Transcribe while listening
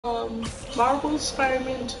Marvel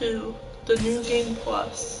Spider-Man 2, the new game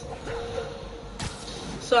plus.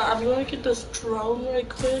 So I'm gonna get this drone right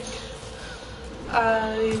quick.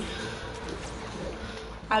 I've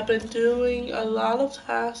been doing a lot of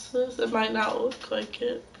tasks. It might not look like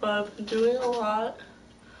it, but I've been doing a lot.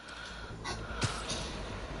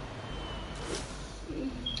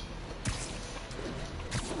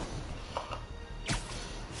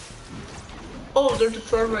 Oh, there's a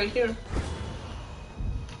drone right here.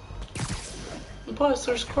 Plus,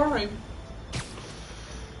 there's crime.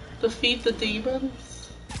 Defeat the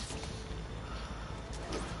demons.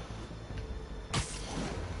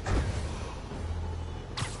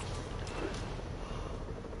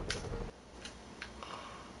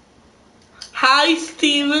 Hi,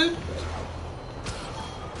 Steven.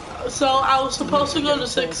 So I was supposed to go to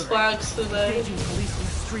Six Flags today,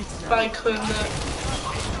 but I couldn't.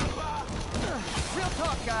 Real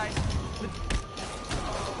talk, guys.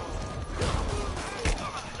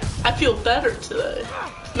 I feel better today.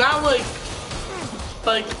 Not like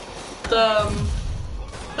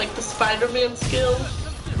the Spider-Man skill.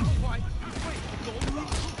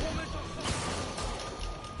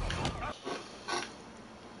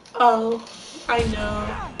 Oh, I know.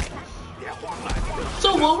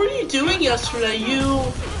 So what were you doing yesterday?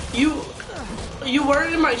 You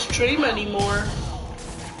weren't in my stream anymore.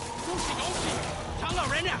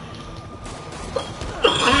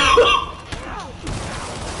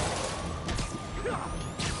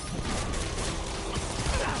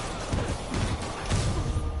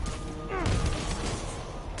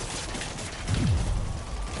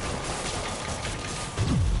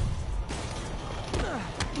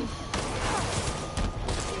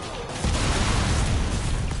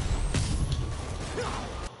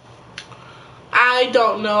 I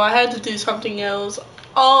don't know. I had to do something else.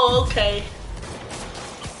 Oh, okay.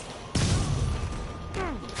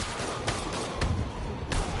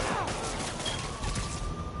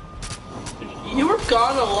 You were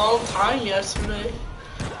gone a long time yesterday.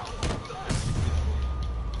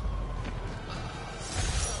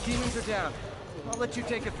 Demons are down. I'll let you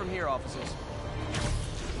take it from here, officers.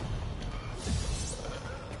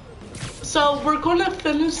 So we're gonna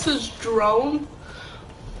finish this drone.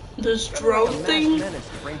 This drone thing. To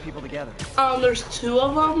bring people together. There's two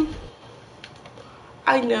of them.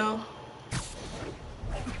 I know.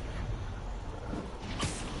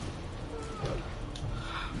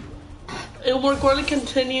 And we're going to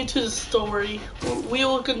continue to the story. We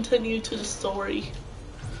will continue to the story.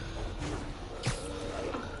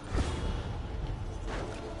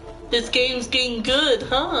 This game's getting good,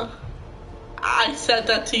 huh? I said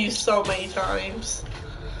that to you so many times.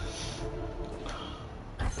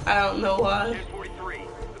 I don't know why. 1043.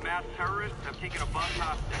 The masked terrorists have taken a bus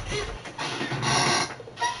hostage.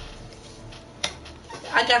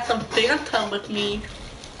 I got some Fanta with me.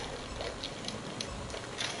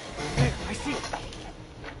 There, I see.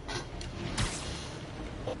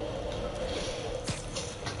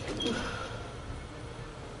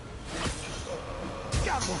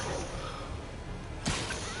 Got one.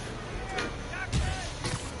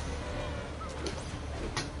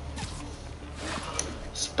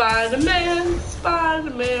 Spider-Man,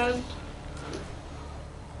 Spider-Man.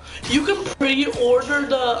 You can pre-order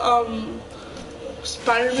the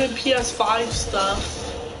Spider-Man PS5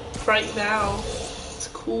 stuff right now. It's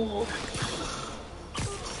cool.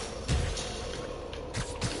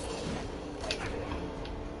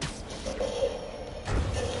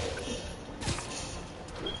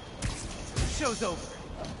 Show's over.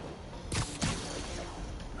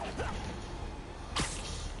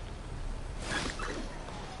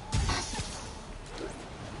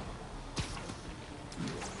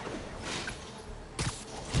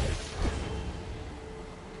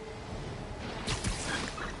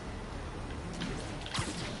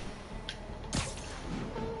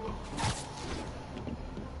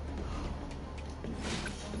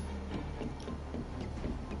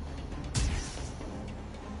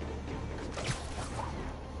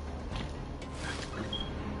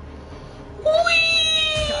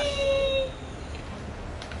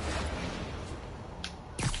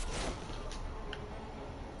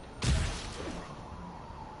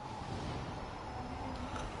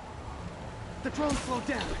 The drone slowed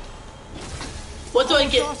down. What do I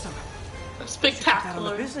get? Awesome. A That on the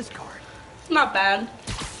spectacular. business card. Not bad.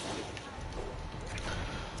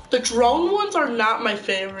 The drone ones are not my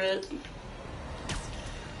favorite.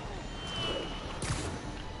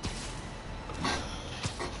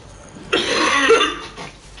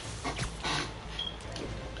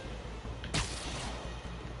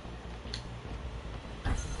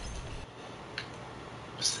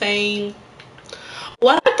 Same.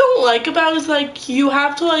 What don't like about it is like you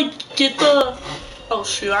have to like get the. Oh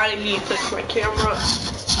shoot! I didn't need to fix my camera.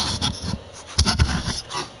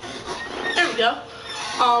 There we go.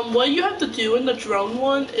 What you have to do in the drone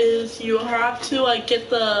one is you have to like get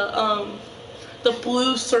the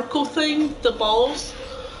blue circle thing, the balls.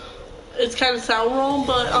 It's kind of sound wrong,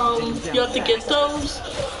 but you have to get those,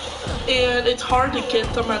 and it's hard to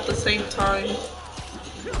get them at the same time.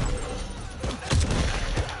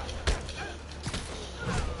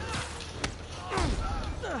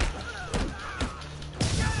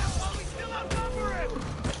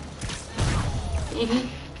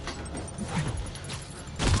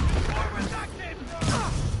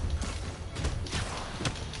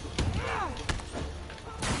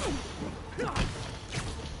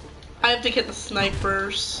 I have to get the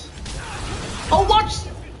snipers. Oh, watch!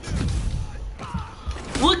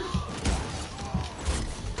 Look!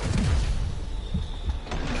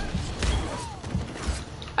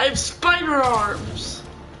 I have spider arms.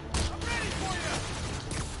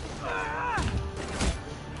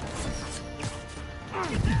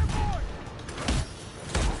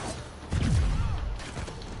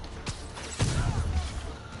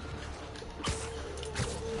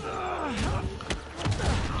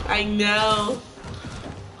 I know.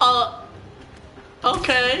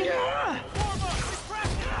 Okay.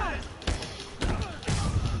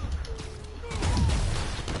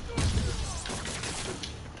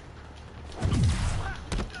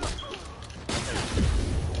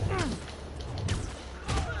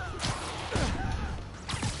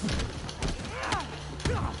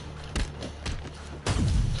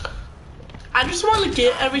 I just want to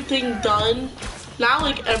get everything done. Not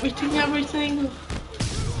like everything.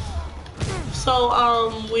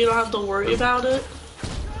 So, we don't have to worry about it.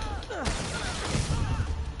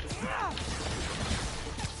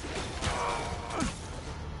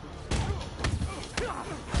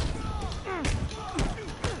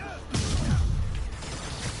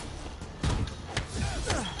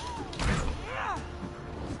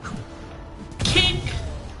 Kick.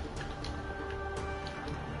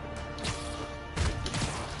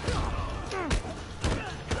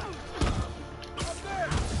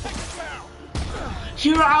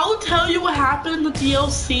 Here, I'll tell you what happened in the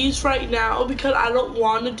DLCs right now because I don't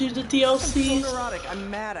want to do the DLCs. I'm so neurotic. I'm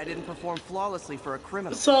mad I didn't perform flawlessly for a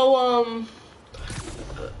criminal. So,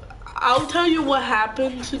 I'll tell you what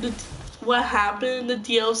happened in the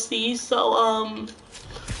DLC. So,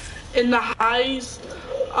 in the highs,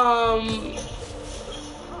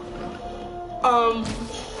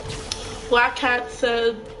 Black Cat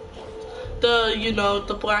said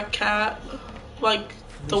the Black Cat, like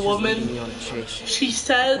the woman, she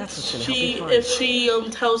said if she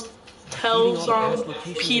tells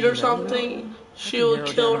Peter something, she will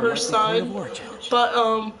kill her son,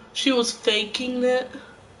 but she was faking it.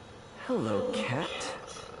 Hello, cat.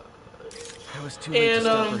 I was too late to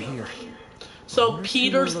stop her here. So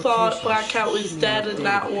Peter thought Black Cat was dead in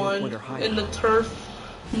that one, in the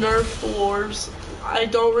Nerf Wars. I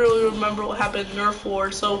don't really remember what happened in Nerf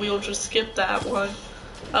Wars, so we'll just skip that one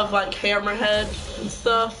of like Hammerhead and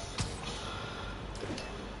stuff.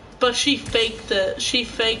 But she faked it. She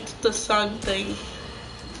faked the sun thing.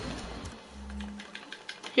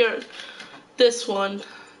 Here, this one,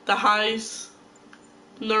 the highs.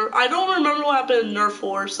 I don't remember what happened in Nerf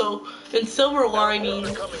Wars, so in Silver Lining,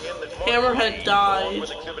 Hammerhead died.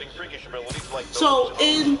 So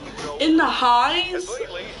in the highs,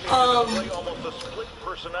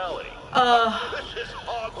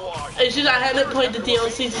 it's just I haven't played the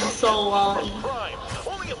DLCs in so long,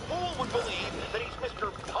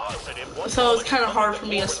 so it's kind of hard for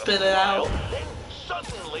me to spit it out.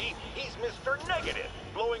 Suddenly, he's Mr. Negative,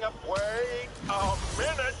 blowing up. Wait a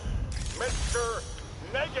minute, Mr.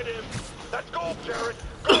 Negative. That's gold, Jared.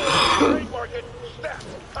 Gold. Trademark it. Step.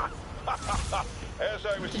 As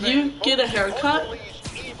I was Did you get a haircut?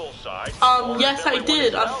 Yes, I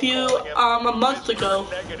did a month ago.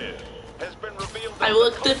 I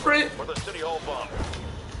look different.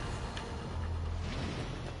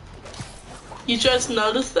 You just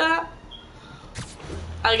noticed that?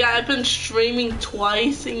 I've been streaming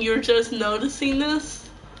twice and you're just noticing this?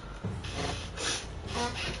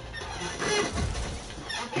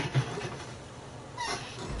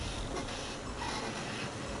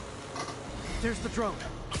 There's the drone.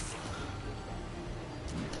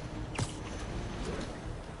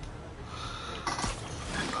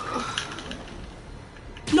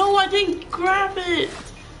 No, I didn't grab it.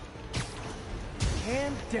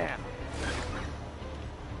 Hand down.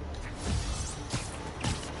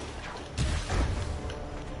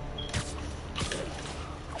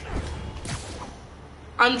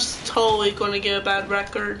 I'm just totally gonna get a bad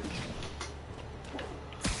record.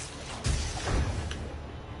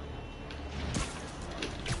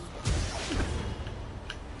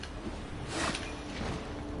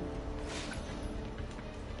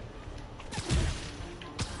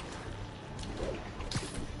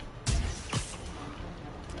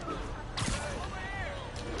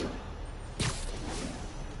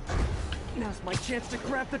 Now's my chance to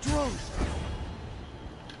grab the drone.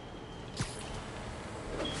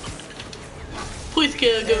 Please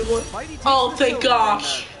get a good one. Oh, thank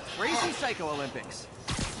gosh. Crazy Psycho Olympics.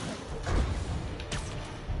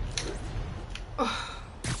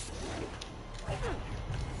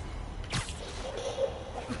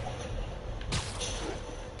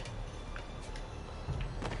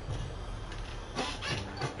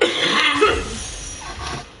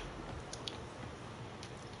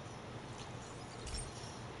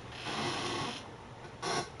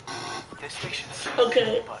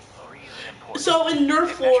 Okay. So in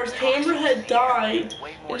Nerf Wars, Hammerhead died,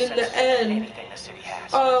 and in the end,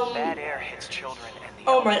 oh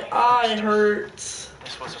my eye hurts.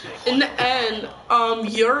 In the end,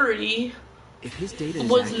 Yuri If his data is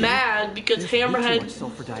was accurate, mad because there's way too much Hammerhead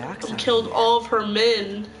sulfur dioxide. killed all of her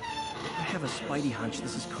men. I have a spidey hunch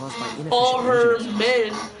this is caused by inefficient All her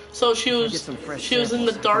measurements. men. So she If I was get some fresh she was in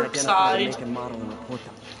the samples, I can dark identify the side. make and model and report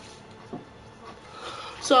them.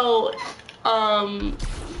 So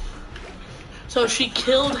so she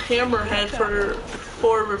killed Hammerhead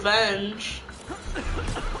for revenge.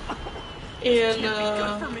 And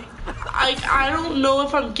I don't know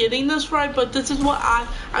if I'm getting this right, but this is what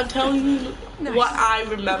I'm telling you what I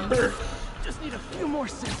remember. Just need a few more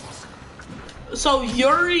samples. So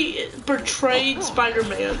Yuri betrayed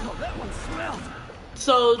Spider-Man. Oh, that one smelled.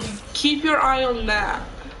 So keep your eye on that.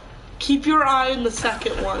 Keep your eye on the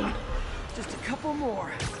second one. Just a couple more.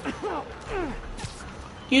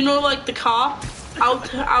 You know, like the cop out.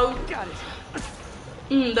 Got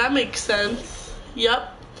it. That makes sense. Yep.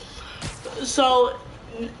 So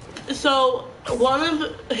one of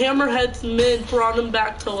Hammerhead's men brought him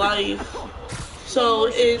back to life. So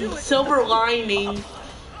in Silver Lining,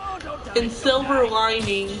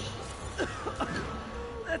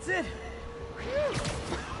 That's it.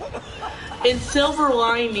 in Silver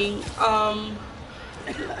Lining,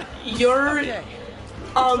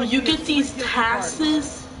 you get these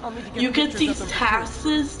tasks. You get these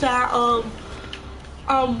tasks that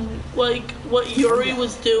like what Yuri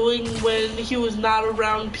was doing when he was not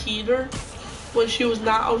around Peter, when she was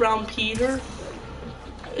not around Peter.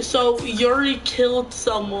 So Yuri killed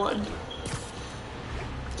someone.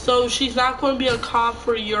 So she's not going to be a cop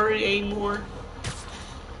for Yuri anymore.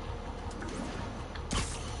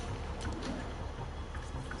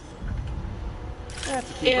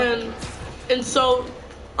 And so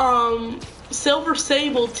Silver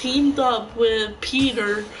Sable teamed up with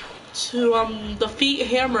Peter to defeat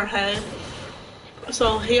Hammerhead.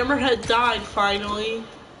 So Hammerhead died finally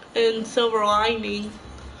in Silver Lining.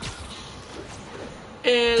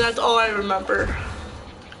 And that's all I remember.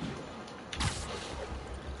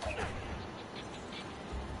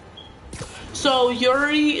 So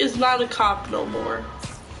Yuri is not a cop no more.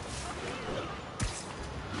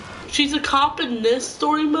 She's a cop in this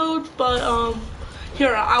story mode, but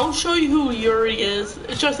here, I'll show you who Yuri is,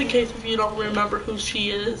 just in case if you don't remember who she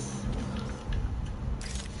is.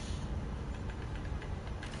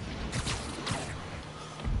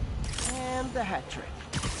 And the hat trick.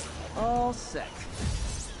 All set.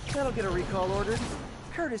 That'll get a recall ordered,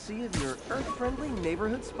 courtesy of your Earth-friendly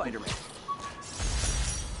neighborhood Spider-Man.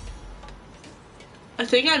 I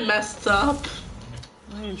think I messed up.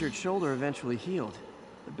 My injured shoulder eventually healed.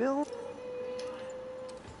 The bill...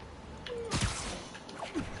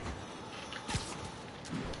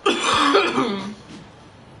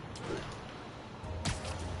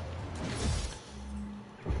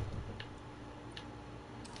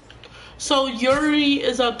 So Yuri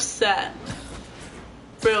is upset.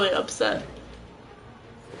 Really upset.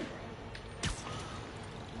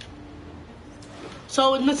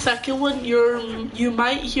 So in the second one, you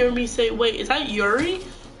might hear me say, wait, is that Yuri?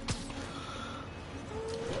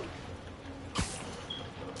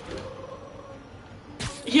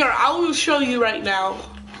 Here, I will show you right now.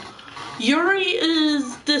 Yuri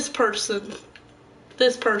is this person.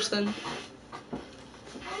 This person.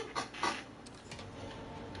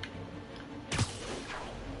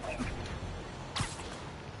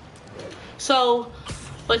 So,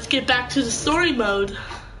 let's get back to the story mode.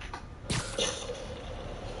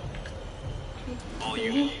 All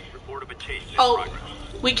units, report of a change in Oh,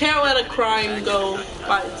 progress. we can't let a crime go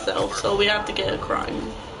by itself, so we have to get a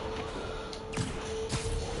crime.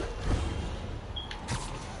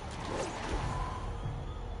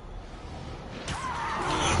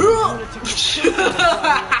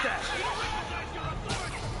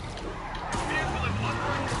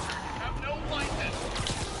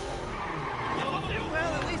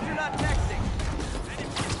 Well, at least you're not texting.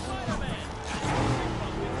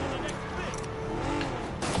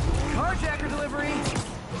 Carjacker delivery.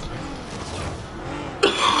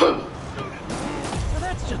 Well,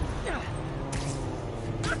 that's just.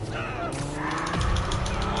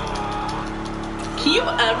 Can you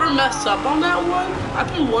ever mess up on that one?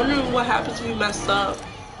 I've been wondering what happens if you mess up.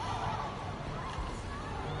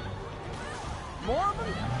 More of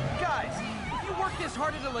them? Guys, if you worked this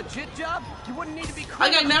hard at a legit job, you wouldn't need to be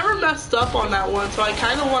Like, I never messed up on that one, so I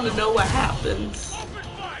kind of want to know what happens.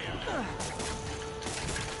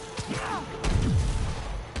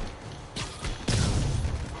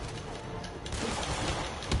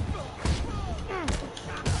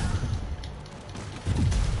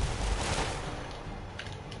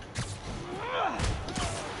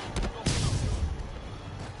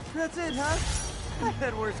 That's it, huh? I've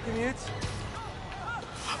had worse commutes.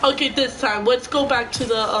 Okay, this time, let's go back to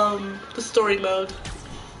the story mode.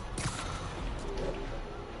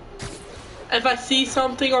 If I see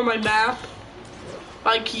something on my map,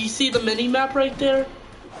 like you see the mini map right there,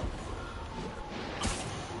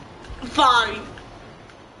 fine.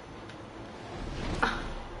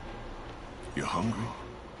 You hungry?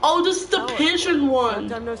 Oh, this is the pigeon Long one.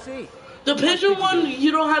 time no see. The pigeon one,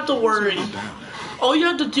 you don't have to worry. All you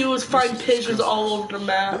have to do is find pigeons all over the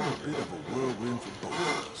map. A bit of a whirlwind for both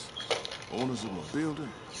of us. Owners of my building,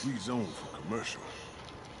 we zoned for commercial.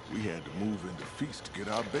 We had to move into feast to get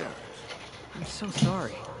our bearings. I'm so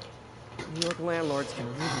sorry. New York landlords can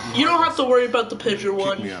really be. You don't have to worry about the pigeon Kicked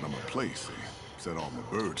one. me out of my place, set all my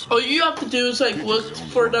birds. All you have to do is like look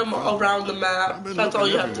for them around the I've map. been That's all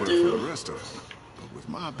looking you have to everywhere for do. the rest of them. But with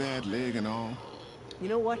my bad leg and all, You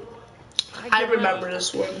know what? I remember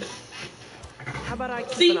this one. How about I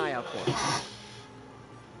keep See? an eye out for him?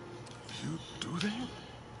 you do that?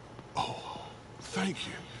 Oh, thank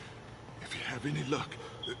you. If you have any luck,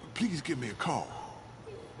 please give me a call.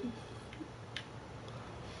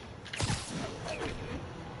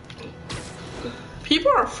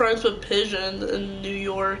 People are friends with pigeons in New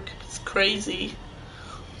York. It's crazy.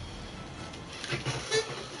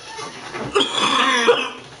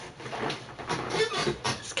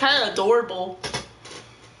 It's kind of adorable.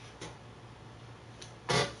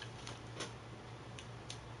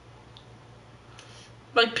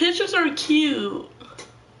 Like, pigeons are cute.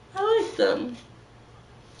 I like them.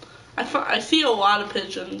 I see a lot of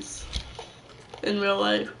pigeons in real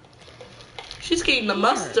life. She's getting the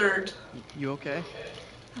mustard. You okay?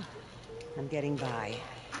 I'm getting by.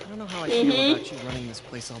 I don't know how I feel about you running this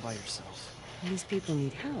place all by yourself. These people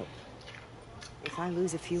need help. If I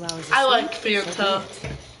lose a few hours of I sleep, like Fanta. so be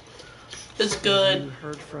it. It's You good.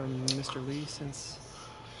 heard from Mr. Lee since?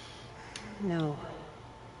 No.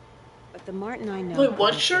 But the Martin I know. Wait,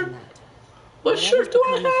 what couldn't have shirt? done that. What shirt do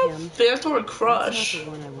Whatever's I become have? of him, Fanta or That's Crush? not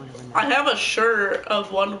the one I want to remember. I have a shirt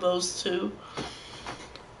of one of those two.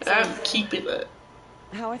 And I'm keeping it.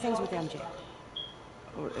 How are things with MJ?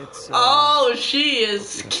 Oh, it's Oh, she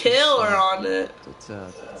is killer on it.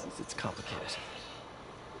 it's complicated.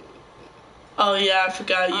 Oh yeah, I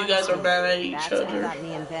forgot. You guys are mad at each That's what other. got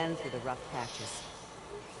me and Ben through the rough patches.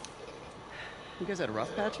 You guys had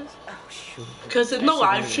rough patches? Oh, sure. Because in the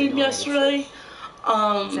live stream yesterday,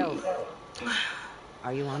 So,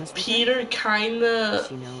 are you honest with her? Peter kinda Does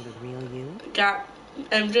she know the real you?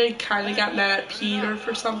 MJ kinda got mad at Peter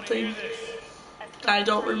for something. I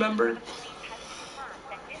don't remember.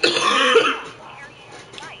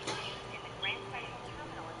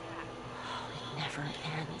 Never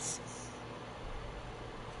ends.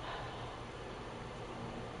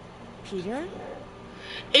 Peter?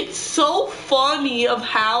 It's so funny of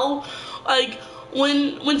how, like,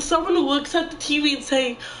 when someone looks at the TV and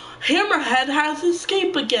say, Hammerhead has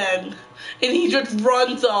escaped again, and he just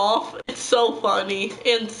runs off. It's so funny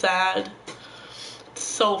and sad. It's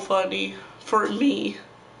so funny for me.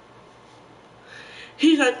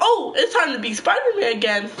 He's like, oh, it's time to be Spider-Man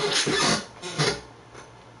again.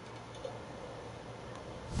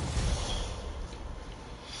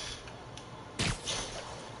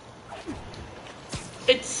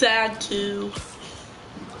 It's sad too.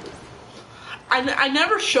 I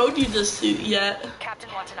never showed you this suit yet. Captain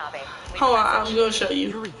Watanabe. Hold on, I'm gonna show you.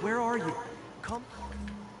 Yuri, where are you? Come.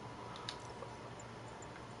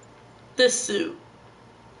 This suit.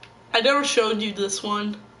 I never showed you this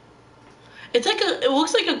one. It's like it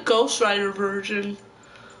looks like a Ghost Rider version.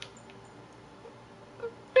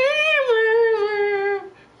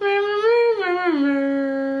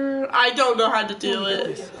 I don't know how to do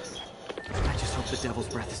it. I just hope the devil's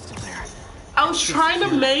breath is still there. I was trying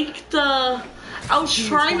to make the.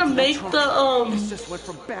 This just went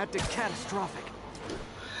from bad to catastrophic.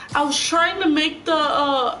 I was trying to make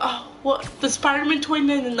the Spider-Man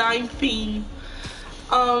 2099 theme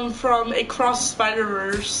from Across the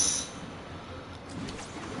Spider-Verse.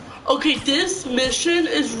 Okay, this mission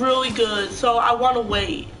is really good, so I want to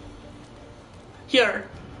wait. Here.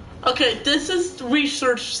 Okay, this is the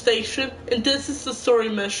research station, and this is the story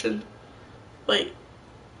mission. Wait.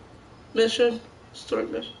 Mission? Story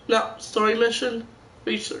mission. No, story mission.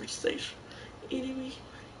 Research station. Enemy.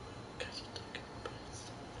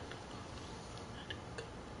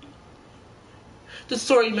 The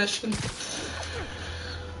story mission.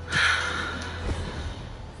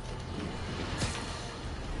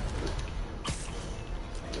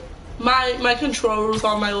 My controller was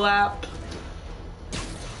on my lap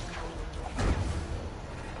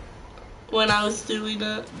when I was doing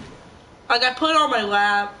it. Like, I put it on my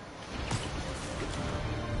lap.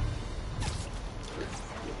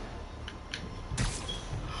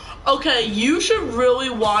 Okay, you should really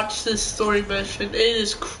watch this story mission. It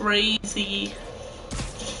is crazy.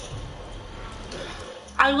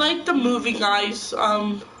 I like the moving eyes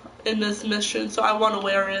in this mission, so I want to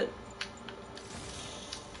wear it.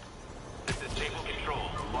 This is Table Control.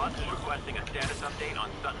 Boss is requesting a status update on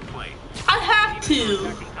Sutton Place. I have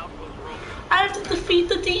to. I have to defeat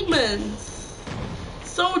the demons.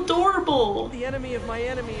 So adorable. The enemy of my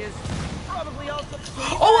enemy is probably also.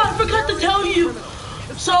 Oh, I forgot to tell you.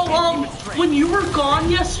 So, when you were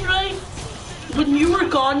gone yesterday,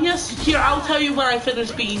 here, I'll tell you when I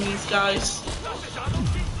finish beating these guys.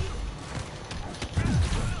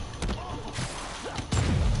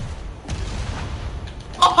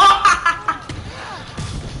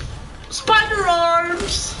 Spider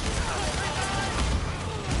arms!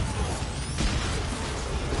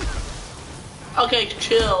 Okay,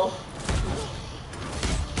 chill.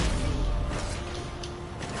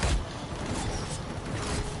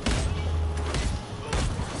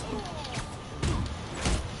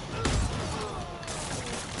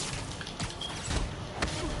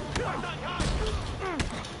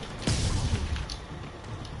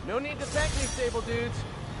 No need to thank me, Sable dudes.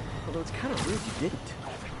 Although it's kind of rude you didn't.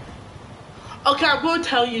 Okay, I'm going to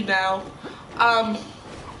tell you now.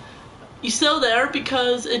 You still there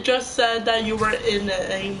because it just said that you weren't in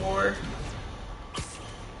it anymore.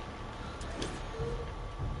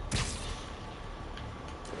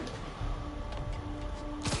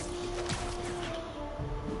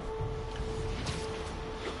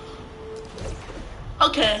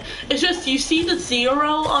 Okay, it's just you see the 0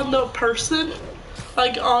 on the person,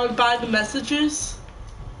 like by the messages.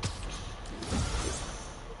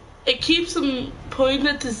 It keeps them putting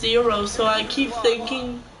it to 0, so I keep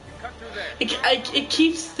thinking. It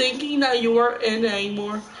keeps thinking that you weren't in it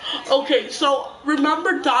anymore. Okay, so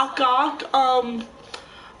remember Doc Ock,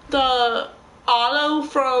 the Otto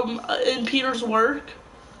from in Peter's work?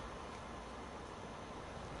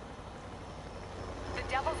 The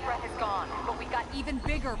Devil's Breath is gone, but we got even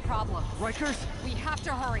bigger problems. Rikers? We have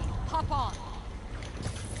to hurry. Hop on.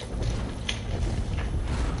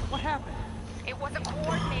 What happened? It was a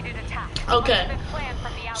coordinated attack. Okay.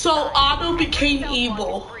 So Otto became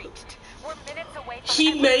evil.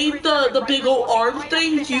 He made the big old arm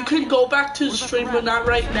thing. You can go back to the stream, but not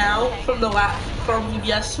right now, from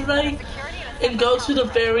yesterday, and go to the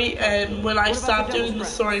very end when I stopped doing the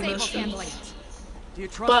story missions.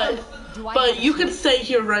 But you can stay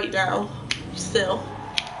here right now, still.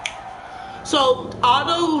 So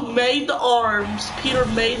Otto made the arms. Peter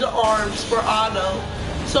made the arms for Otto,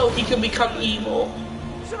 so he can become evil.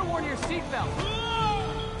 Should have worn your seatbelt.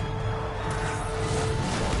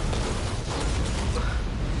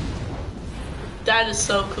 That is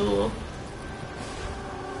so cool.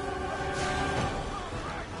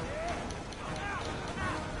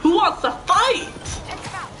 Who wants to fight?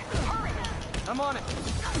 I'm on it.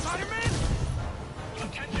 Spider-Man!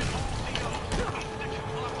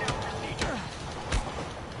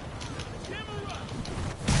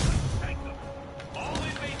 All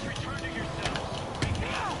inmates return to your cells.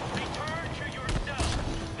 Return to your cells.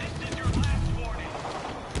 This is your last warning.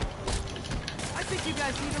 I think you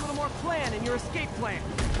guys need a little more plan in your escape plan.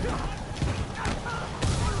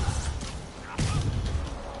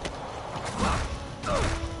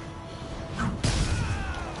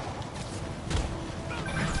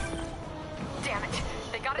 Damn it.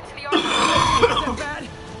 They got it to the Is army. that bad?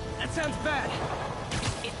 That sounds bad.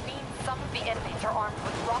 It means some of the inmates are armed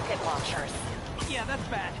with rocket launchers. Yeah, that's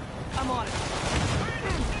bad. I'm on it.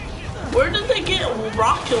 Where did they get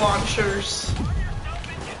rocket launchers?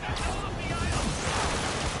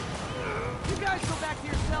 You guys go back to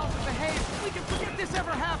your cells and behave. We this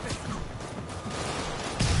ever happen?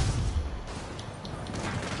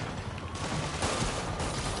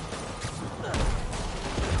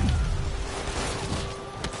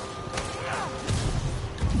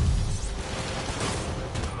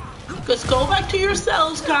 Just go back to your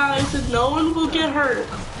cells, guys, and no one will get hurt.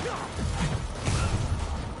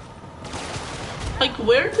 Like,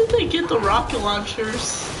 where did they get the rocket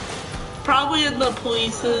launchers? Probably in the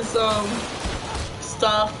police's,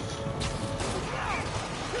 stuff.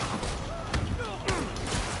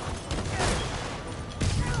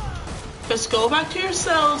 Just go back to your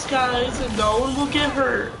cells, guys, and no one will get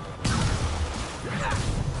hurt.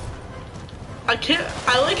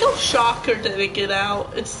 I like how Shocker didn't get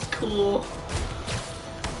out. It's cool.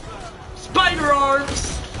 Spider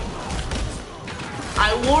arms!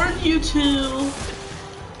 I warned you to.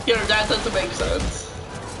 Yeah, that doesn't make sense.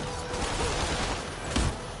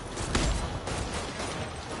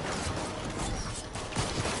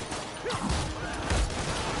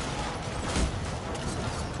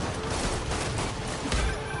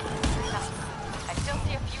 I still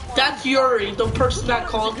see a few more. That's Yuri, the person that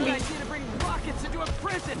called Good me. idea to bring rockets into a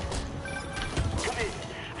prison. Come in.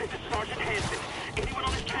 This is Sergeant Hanson. Anyone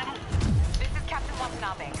on this channel? This is Captain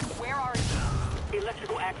Watanabe. Where are you?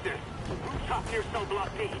 Electrical access. Rooftop near cell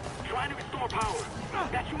block D. Trying to restore power.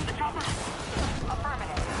 That you in the chopper?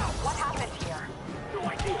 Affirmative. What happened here? No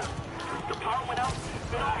idea. The power went out,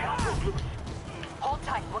 then all hell broke loose. Hold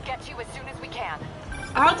tight. We'll get you as soon as we can.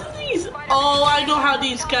 How did these? Oh, I know how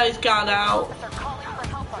these guys got out. They're calling for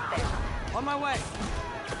help up there. On my way.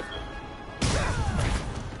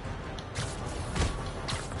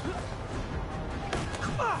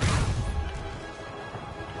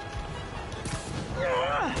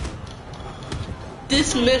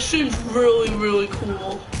 This mission's really, really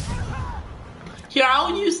cool. Here,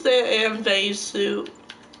 I'll use the invade suit.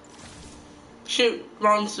 Shoot,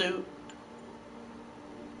 wrong suit.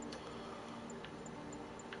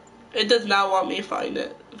 It does not want me to find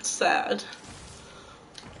it. It's sad.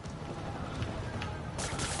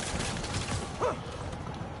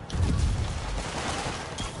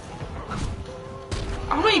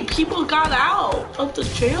 How many people got out of the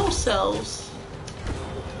jail cells?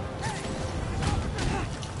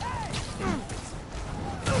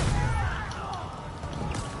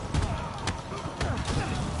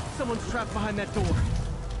 Someone's trapped behind that door.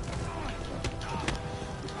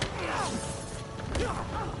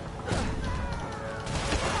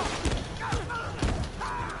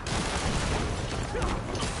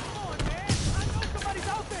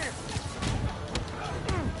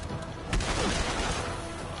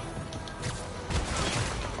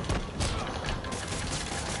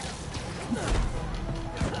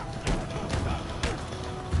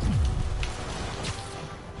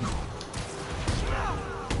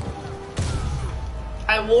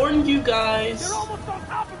 I warned you guys. They're almost on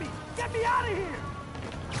top of me! Get me out of here!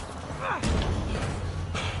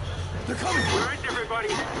 They're coming! Where is everybody?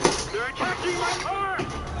 They're attacking my car!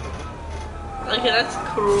 Okay, that's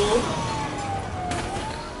cruel.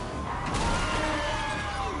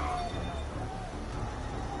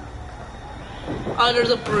 Oh,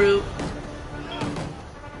 there's a brute.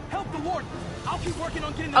 Help the warden. I'll keep working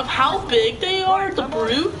on getting Of how big they are, the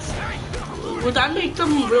brutes? Would that make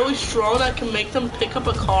them really strong? That can make them pick up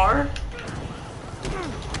a car?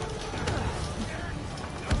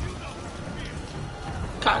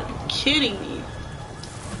 Gotta be kidding me.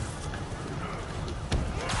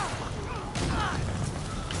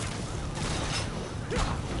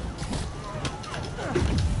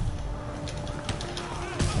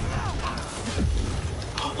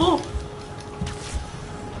 Oh!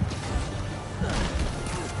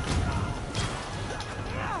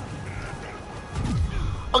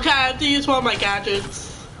 Okay, I have to use one of my gadgets.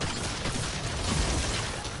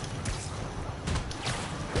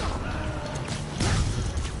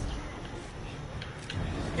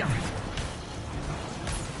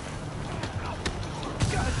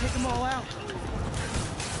 Gotta take them all out.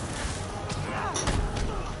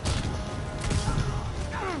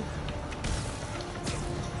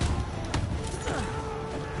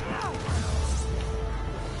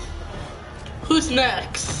 Who's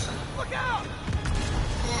next? Look out!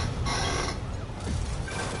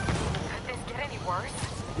 Could this get any worse?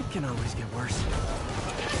 It can always get worse.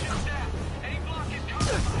 Attention staff! Any block is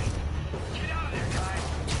compromised! Get out of there, guys!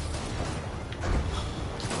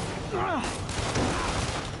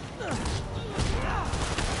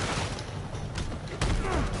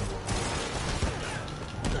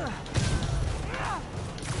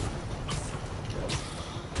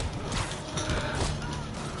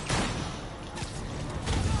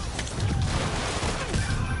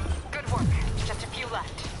 Good work. Just a few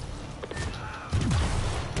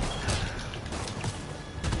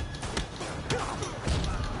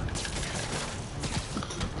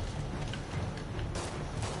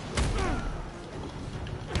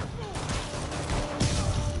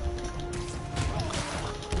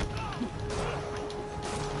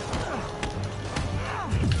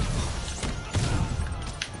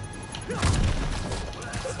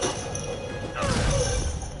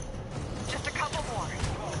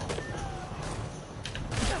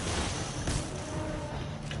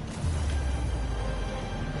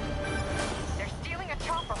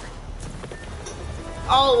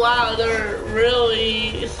Oh wow, they're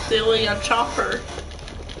really stealing a chopper,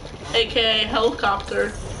 aka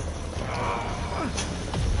helicopter.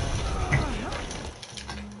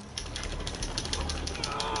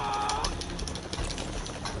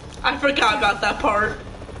 I forgot about that part.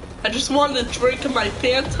 I just wanted to drink my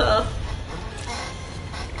Fanta.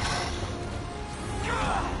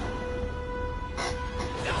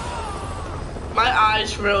 My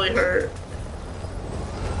eyes really hurt.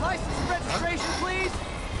 License and registration, please.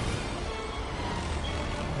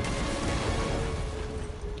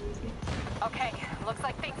 Okay, looks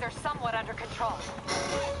like things are somewhat under control.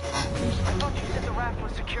 I thought you said the raft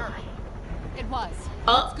was secure. It was.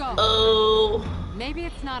 Let's go. Uh-oh. Maybe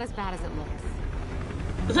it's not as bad as it looks.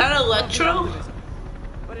 Is that Electro?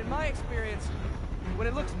 But in my experience, when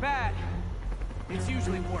it looks bad, it's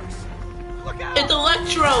usually worse. Look out! It's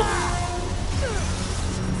Electro!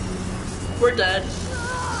 We're dead.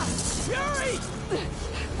 Fury!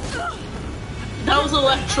 That was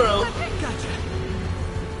Electro. Gotcha.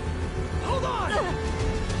 Hold on!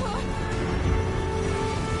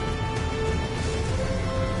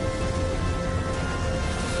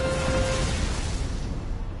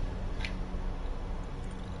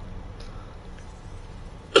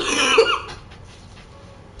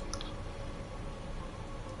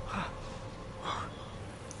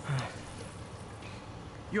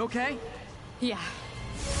 You okay? Yeah.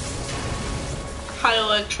 Hi,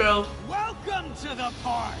 Electro. Welcome to the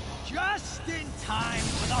park. Just in time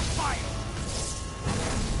for the fight.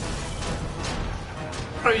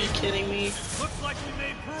 Are you kidding me? Looks like we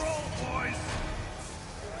made parole, boys.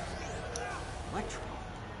 Electro.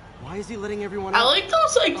 Why is he letting everyone I out? like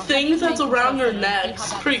those like things that's around their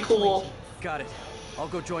necks. Pretty cool. Got it. I'll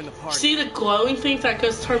go join the party. See the glowing things that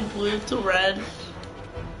goes turn blue to red?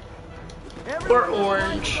 Or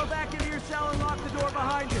orange. Go back into your cell and lock the door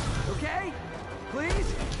behind you, okay?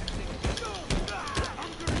 Please?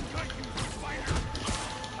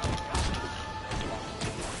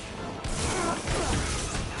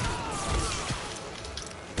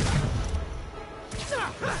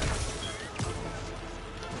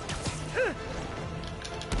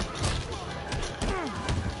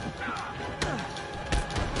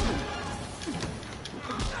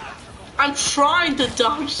 I'm trying to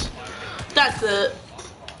dodge. That's it.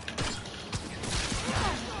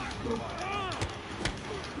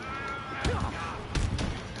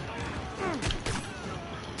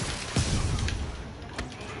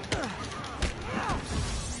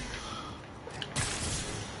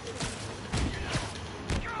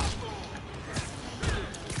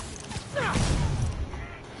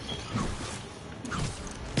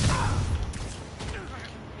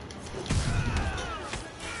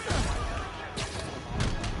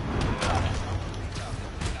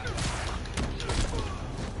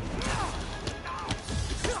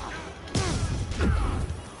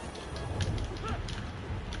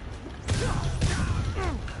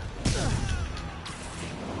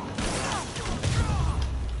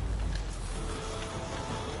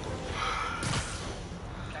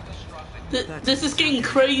 This is getting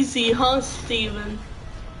crazy, huh, Steven?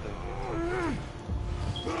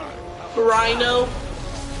 Rhino?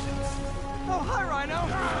 Oh, hi, Rhino.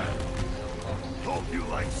 Hope you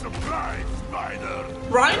like supplies, Spider.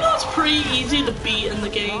 Rhino's pretty easy to beat in the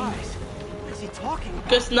game. What is he talking about?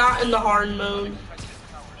 Just not in the hard mode.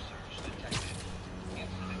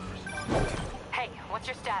 Hey, what's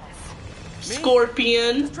your status?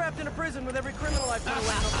 Scorpion. Trapped in a prison with every criminal I've put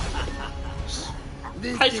away.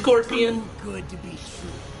 Hi, Scorpion. Good to be true.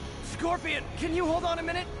 Scorpion, can you hold on a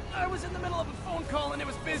minute? I was in the middle of a phone call and it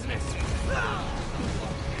was business.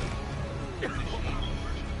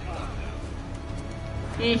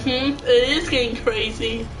 It is getting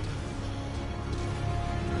crazy.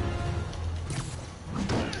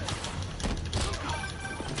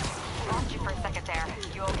 Lost you for a second there.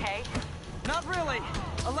 You okay? Not really.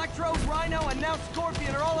 Electro, Rhino, and now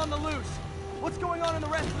Scorpion are all on the loose. What's going on in the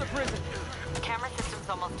rest of the prison? Camera system's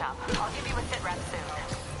almost up. I'll give you a sit rep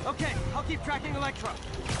soon. Okay, I'll keep tracking Electro.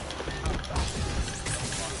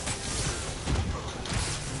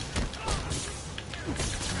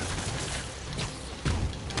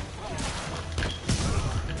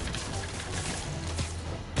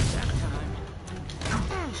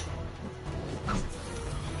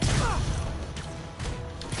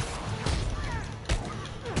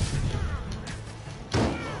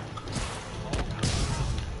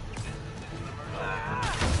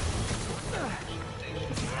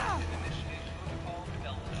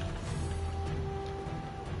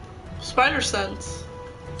 Spider sense.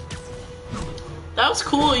 That was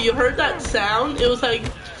cool. You heard that sound? It was like,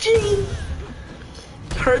 ching.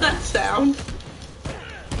 Heard that sound?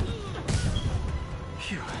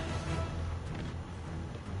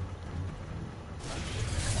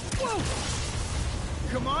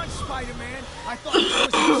 Whoa! Come on, Spider-Man. I thought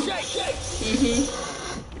this was a shake.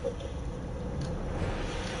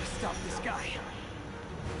 Stop this guy.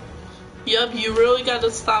 Yep, you really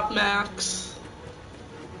gotta stop Max.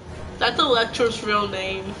 That's Electro's real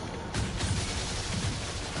name.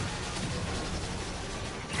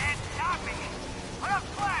 Can't stop me. Put up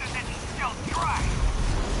flat and then still try.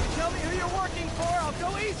 Tell me who you're working for. I'll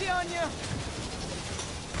go easy on you.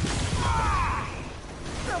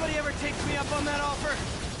 Nobody ever takes me up on that offer.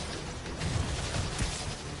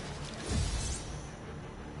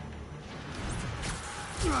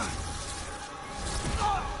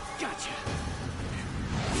 Gotcha.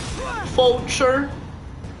 Vulture.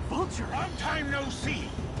 Vulture? Long time no see.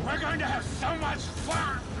 We're going to have so much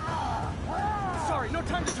fun. Sorry, no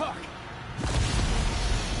time to talk.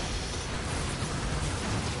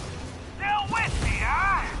 Still with me,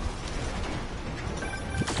 huh?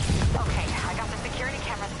 Okay, I got the security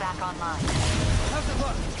cameras back online. How's it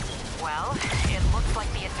look? Well, it looks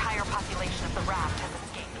like the entire population of the raft has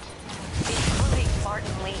escaped, including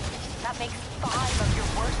Martin Lee. That makes 5 of your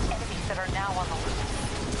worst enemies that are now on the loose.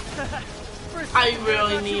 I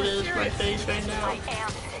really need it in my face right now. I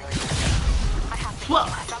am serious. I have to. Well,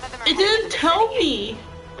 Some of them are it didn't tell me.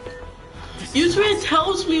 Usually it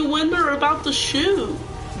tells me when they're about to shoot.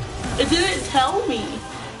 It didn't tell me.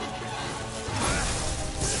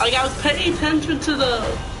 Like, I was paying attention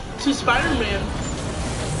to Spider-Man.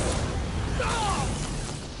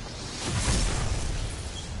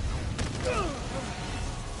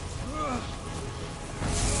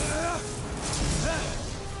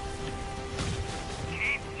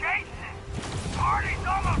 Keep chasing. Party's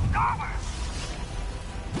almost over.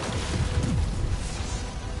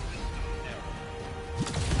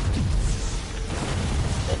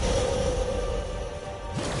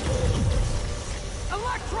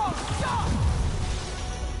 Electro, stop!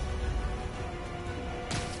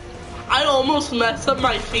 I almost messed up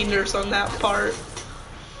my fingers on that part.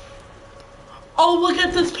 Oh, look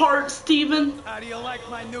at this part, Steven. How do you like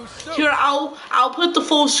my new suit? Here, I'll put the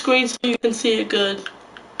full screen so you can see it good.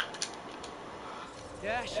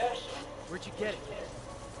 Dash, where'd you get it?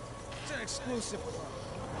 It's an exclusive.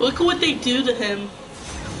 Look at what they do to him.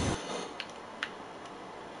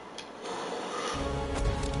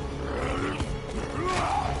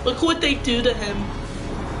 Look at what they do to him.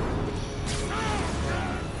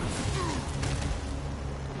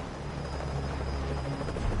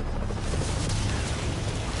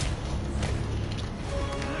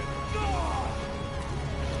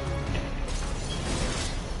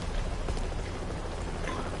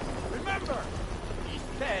 Remember, he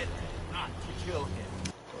said not to kill him.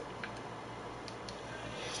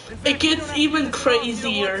 In fact, It gets we don't have to even do this alone if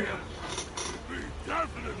you don't crazier. want to. We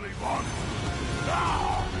definitely want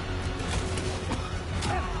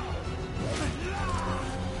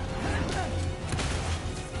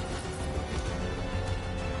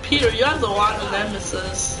Peter, you have a lot of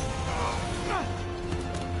nemesis.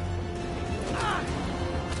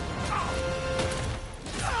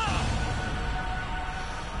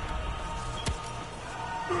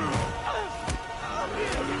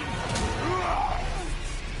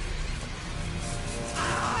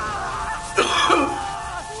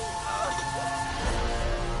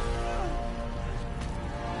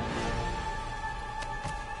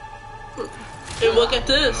 And look at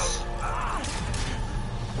this.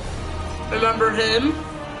 Remember him?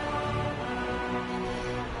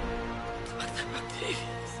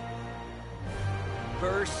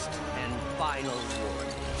 First and final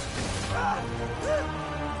warning.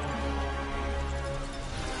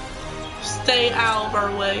 Stay out of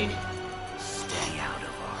our way. Stay out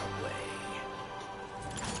of our way.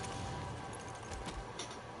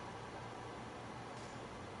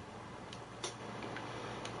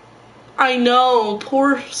 I know,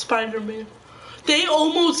 poor Spider-Man. They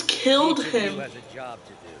almost killed Each of you him. has a job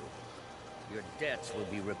to do. Your debts will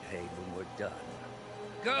be repaid when we're done.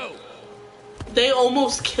 Go! They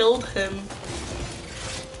almost killed him.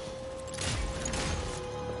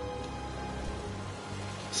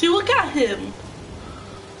 See, look at him.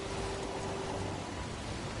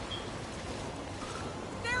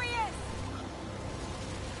 There he is!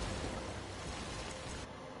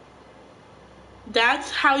 That's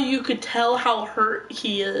how you could tell how hurt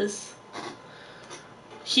he is.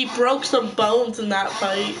 He broke some bones in that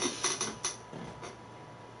fight.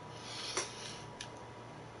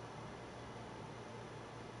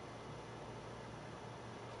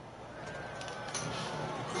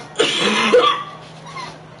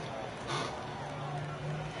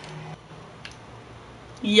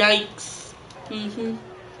 Yikes.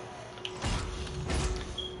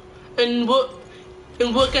 And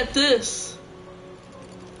And look at this.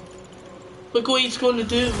 Look what he's going to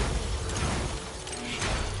do.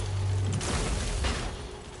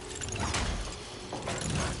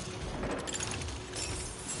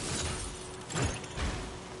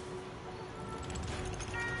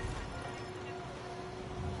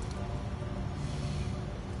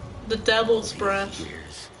 The devil's breath.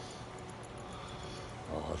 Years.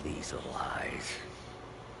 All these are lies.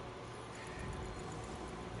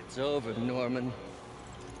 It's over, Norman.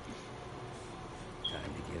 Time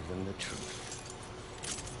to give them the truth.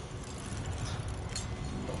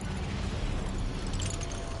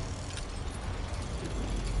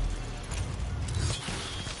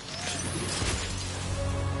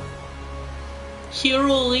 He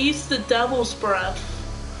released the devil's breath.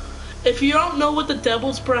 If you don't know what the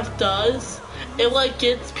devil's breath does, it like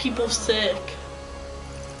gets people sick.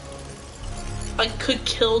 Like could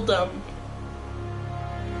kill them.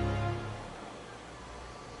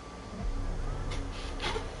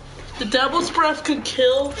 The devil's breath could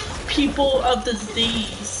kill people of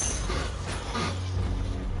disease.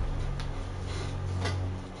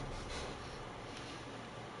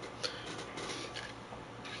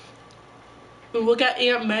 And look at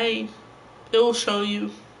Aunt May. It will show you.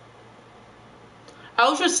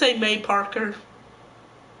 I'll just say May Parker.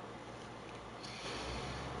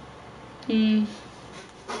 And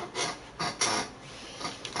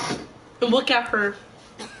look at her.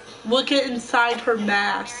 Look at inside her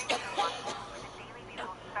mask.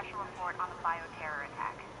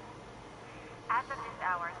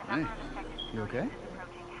 Hey, you okay?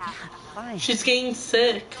 Fine. She's getting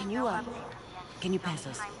sick. Can you pass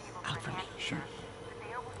those out for me? Sure.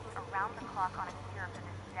 They are working around the clock on a cure for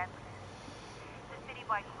this deadliness. The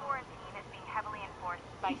citywide quarantine is being heavily enforced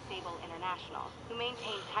by Sable International, who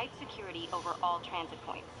maintain tight security over all transit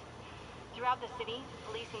points. Throughout the city,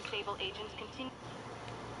 police and Sable agents continue.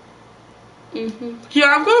 Here,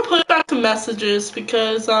 I'm gonna put back some messages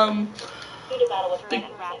because oh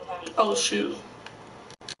shoot.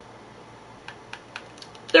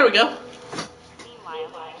 There we go. Meanwhile,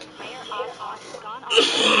 Mayor Oz has gone on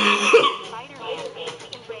Spider-Man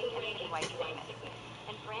and Ray and citywide famous,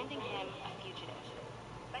 and branding him a fugitive.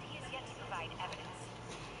 But he is yet to provide evidence,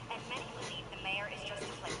 and many believe the mayor is just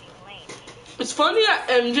deflecting blame. It's funny that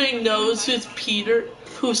MJ knows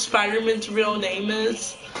who Spider-Man's real name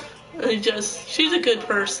is. And she's a good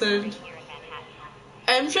person.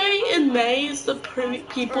 MJ and May is the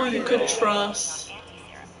people you could trust.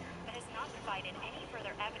 But has not provided any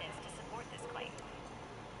further evidence to support this claim.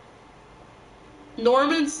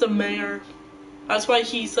 Norman's the mayor. That's why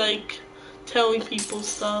he's like telling people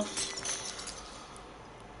stuff.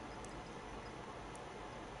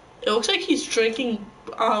 It looks like he's drinking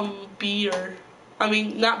beer. I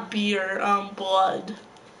mean, not beer, blood.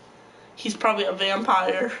 He's probably a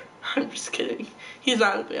vampire. I'm just kidding. He's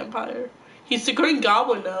not a vampire. He's the Green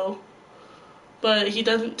Goblin though. But he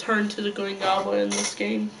doesn't turn to the Green Goblin in this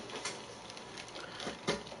game.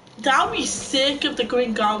 That would be sick if the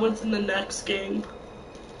Green Goblin's in the next game.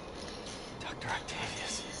 Dr.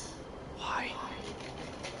 Octavius, why?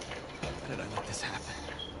 Why did I let this happen?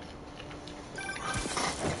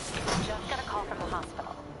 Just got a call from the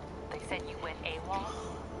hospital. They said you went AWOL.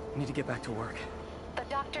 I need to get back to work. The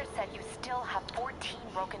doctor said you still have 14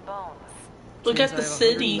 broken bones. Look at the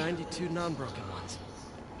city. 92 non-broken ones.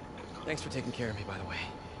 Thanks for taking care of me, by the way.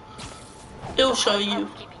 It'll show you.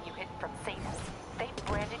 Keeping you hidden from Satan's. They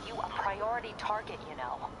branded you a priority target, you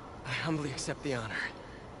know. I humbly accept the honor.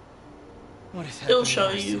 What is happening It'll show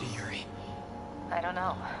in our you. city, Yuri? I don't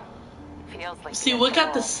know. Feels like See, look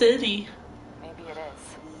at the city. Maybe it is.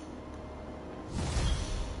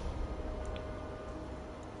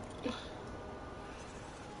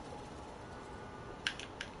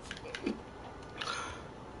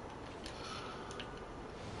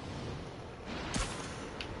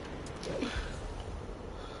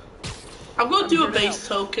 I'm gonna do a base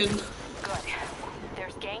token. Good.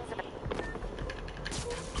 There's gangs of...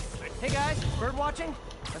 Hey guys, bird watching?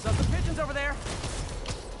 I saw some pigeons over there.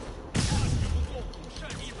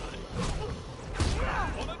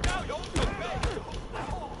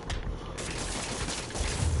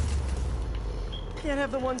 Can't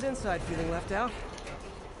have the ones inside feeling left out.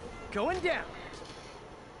 Going down.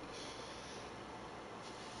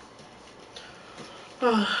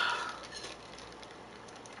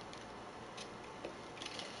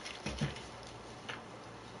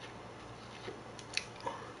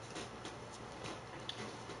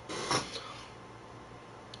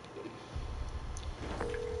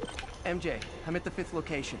 MJ, I'm at the 5th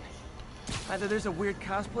location. Either there's a weird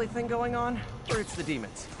cosplay thing going on, or it's the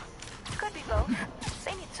demons. Could be both.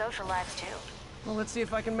 They need social lives too. Well, let's see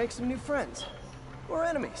if I can make some new friends. Or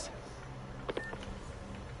enemies.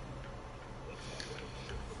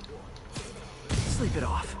 Sleep it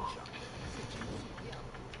off.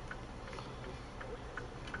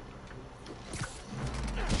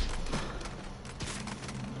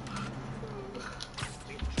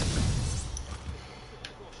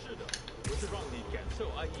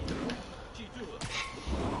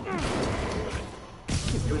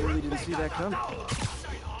 You literally didn't see that coming.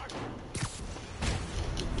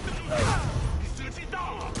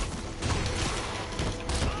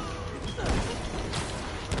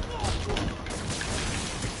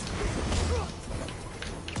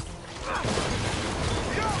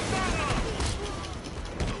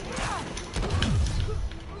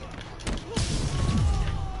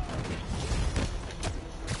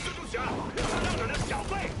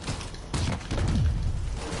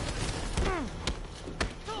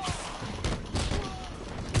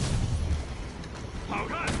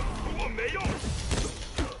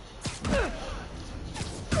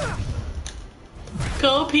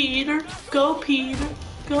 Go Peter, go Peter,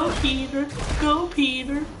 go Peter, go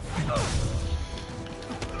Peter.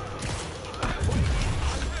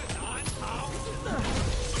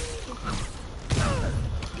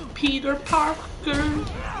 Peter Parker,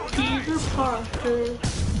 Peter Parker,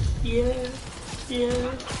 yeah,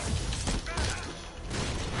 yeah.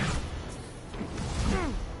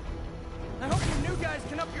 I hope you new guys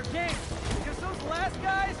can up your game, because those last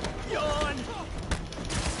guys, yawn.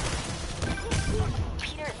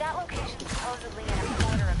 Peter, that location's supposedly an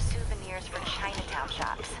importer of souvenirs for Chinatown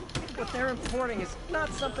shops. What they're importing is not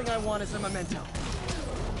something I want as a memento.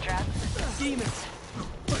 Drugs? Demons.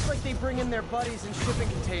 Looks like they bring in their buddies in shipping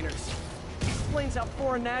containers. Explains how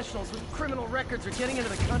foreign nationals with criminal records are getting into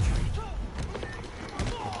the country.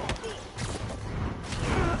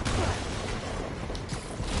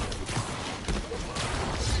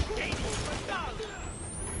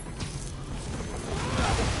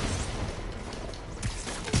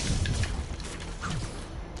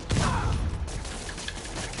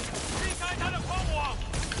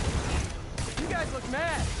 You guys look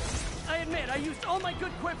mad. I admit, I used all my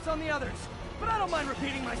good quips on the others, but I don't mind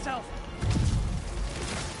repeating myself.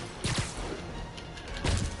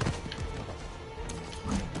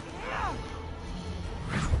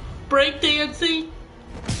 Breakdancing.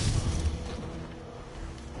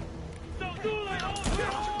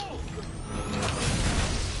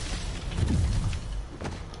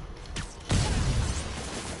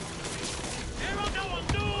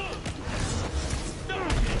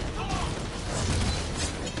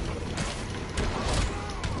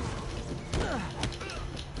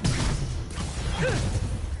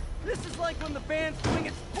 This is like when the band's doing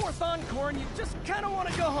its fourth encore and you just kind of want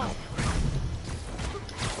to go home.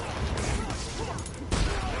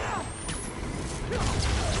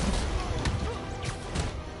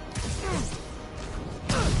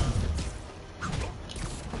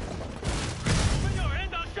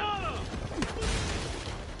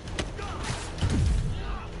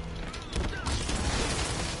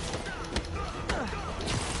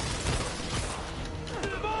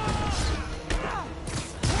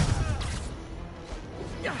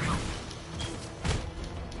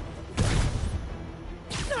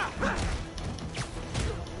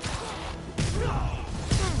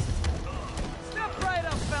 Step right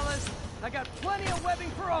up, fellas. I got plenty of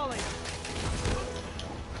webbing for all of you.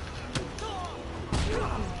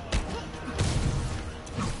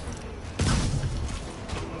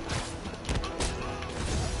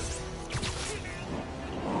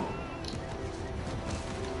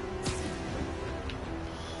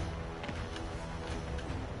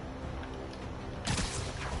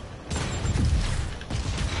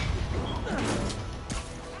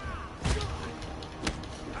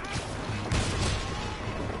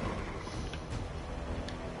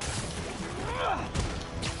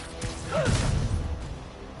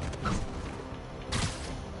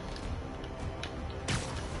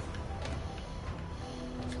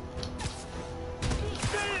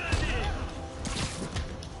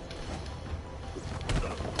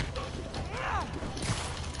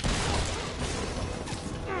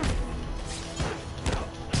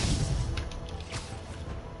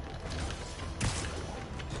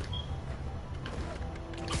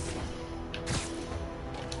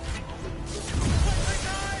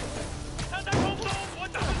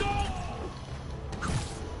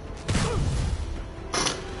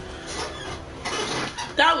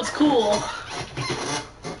 That was cool.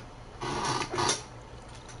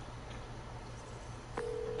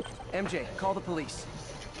 MJ, call the police.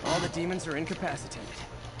 All the demons are incapacitated.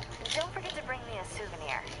 Don't forget to bring me a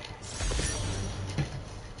souvenir.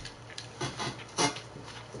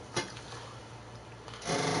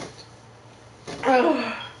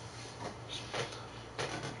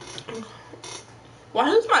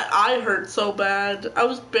 eye hurt so bad. I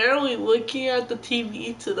was barely looking at the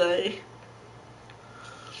TV today.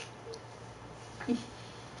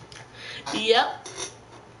 Yep.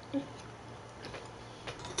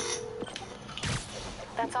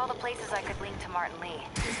 That's all the places I could link to Martin Lee.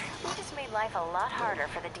 We just made life a lot harder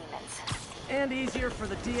for the demons. And easier for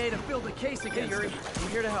the DA to build a case against Yuri. I'm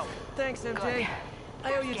here to help. Thanks, MJ. Good.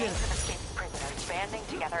 I owe you dinner. Gangs of escaped prisoners banding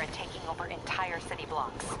together and taking over entire city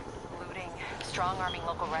blocks. Looting, strong-arming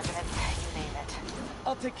local residents, you name it.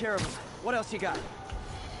 I'll take care of him. What else you got?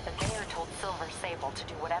 The mayor told Silver Sable to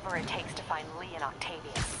do whatever it takes to find Lee and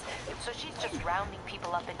Octavius. So she's just rounding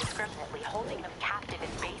people up indiscriminately, holding them captive in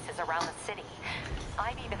bases around the city.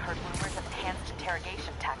 I've even heard rumors of enhanced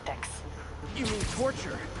interrogation tactics. You mean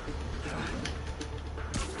torture?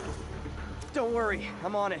 Don't worry,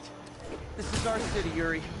 I'm on it. This is our city,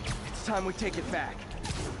 Yuri. It's time we take it back.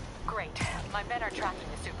 Great. My men are tracking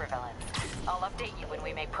the supervillains. I'll update you when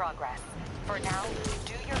we make progress. For now,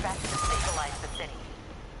 do your best to stabilize the city.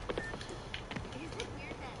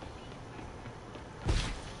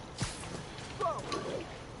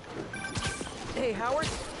 Hey, Howard.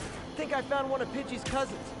 Think I found one of Pidgey's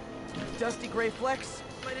cousins. Dusty gray flecks.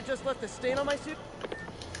 Might have just left a stain on my suit.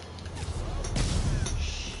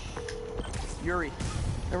 Yuri,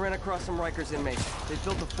 I ran across some Rikers inmates. They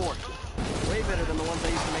built a fort. Way better than the ones I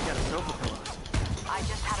used to make out of sofa pillows. I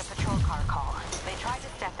just had a patrol car call. They tried to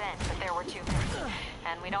step in, but there were too many.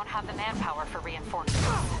 And we don't have the manpower for reinforcements.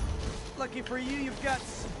 Lucky for you, you've got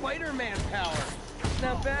Spider-Man power.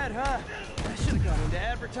 Not bad, huh? I should have gone into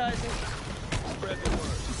advertising. Spread the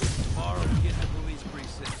word. Tomorrow we get to the police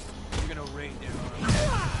precinct. We're gonna raid there.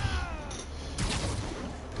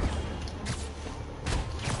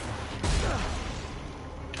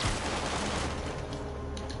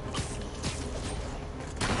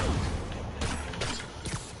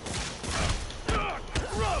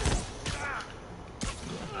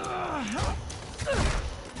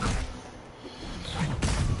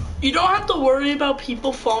 You don't have to worry about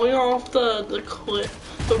people falling off the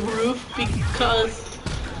roof because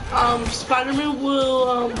Spider-Man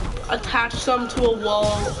will attach them to a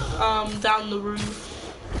wall down the roof.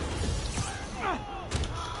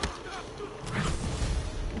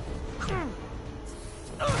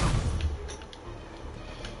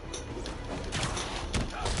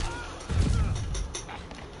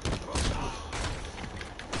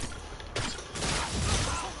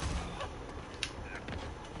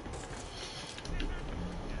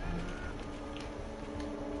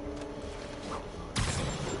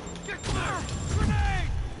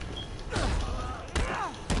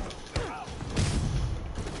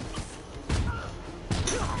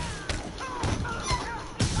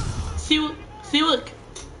 See, look.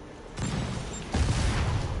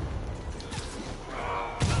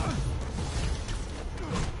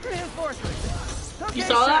 Reinforcements. Okay, You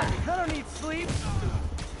saw that? I don't need sleep.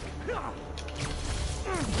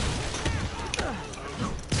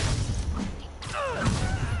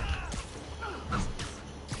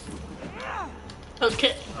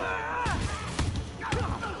 Okay.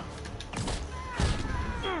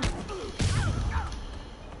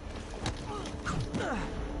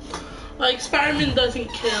 Like, Spider-Man doesn't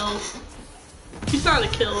kill. He's not a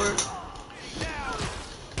killer.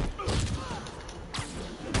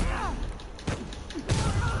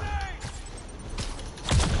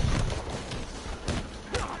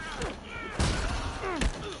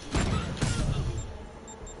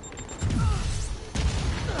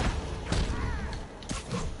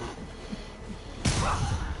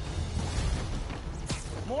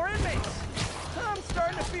 More inmates. I'm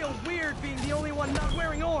starting to feel weird being the only one not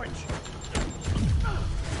wearing orange.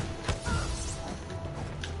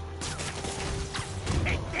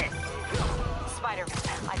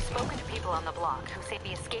 Spider-Man, I've spoken to people on the block who say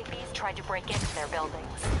the escapees tried to break into their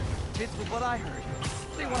buildings. Fits with what I heard.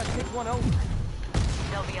 They want to take one over.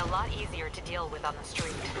 They'll be a lot easier to deal with on the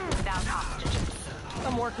street, without hostages.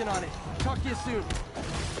 I'm working on it. Talk to you soon.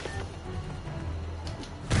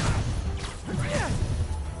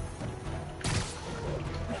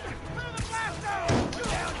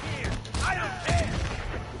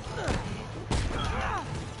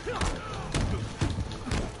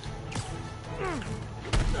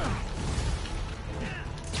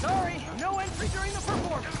 Sorry, no entry during the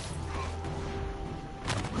performance.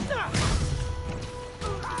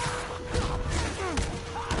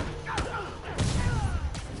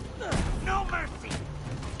 No mercy!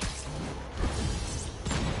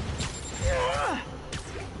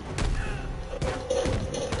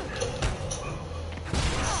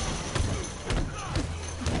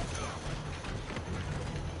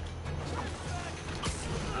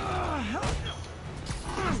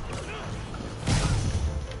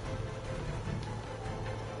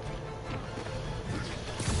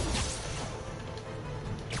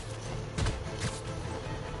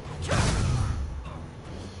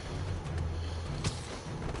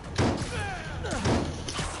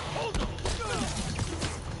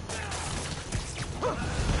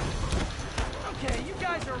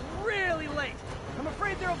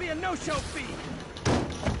 afraid there'll be a no-show fee.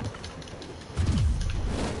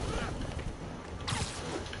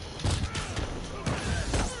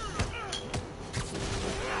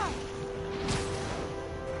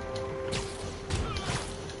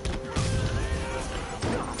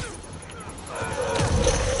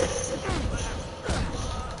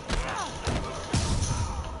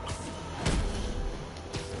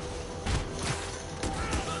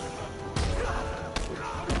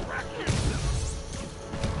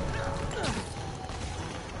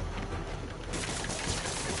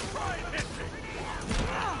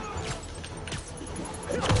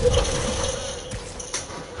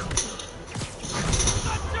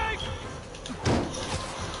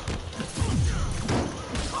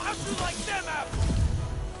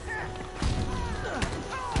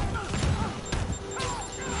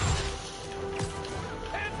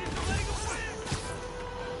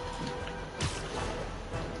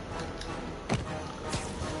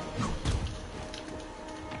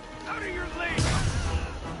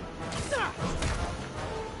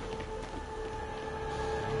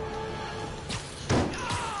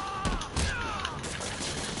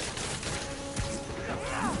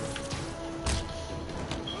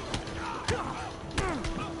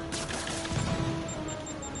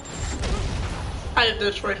 I have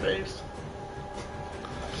this right face.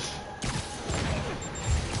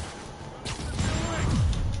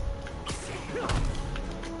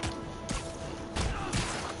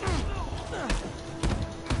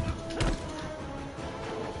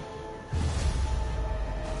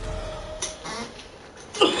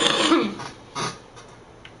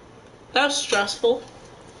 That's stressful.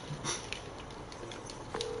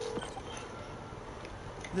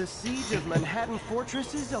 The siege of Manhattan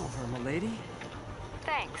Fortress is over, milady.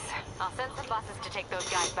 Thanks. I'll send some buses to take those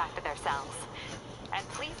guys back to their cells. And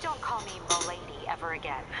please don't call me milady ever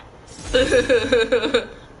again.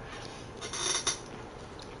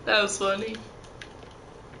 That was funny.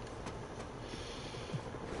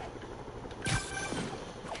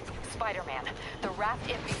 Spider-Man, the Raft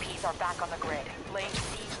MVPs are back on the grid, laying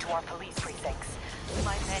siege to our police precincts.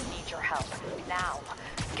 My men need your help. Now.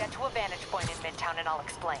 Get to a vantage point in Midtown and I'll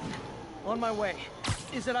explain. On my way.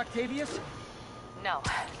 Is it Octavius? No.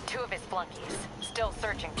 2 of his flunkies. Still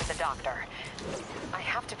searching for the doctor. I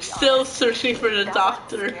have to be Still honest, searching for the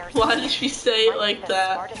doctor. Why did she say it like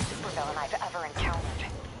that? Smartest supervillain I've ever encountered.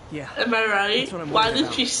 Yeah. Am I right? Why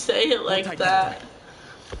did she say it like that?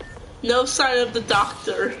 No sign of the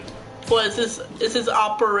doctor. What is this? Is his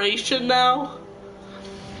operation now?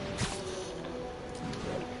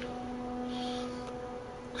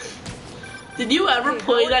 Did you ever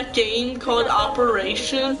play that game called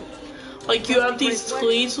Operation? Like you have these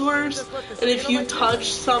tweezers, and if you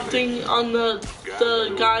touch something on the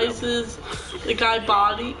guy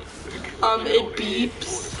body, it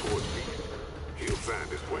beeps.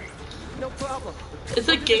 No problem. It's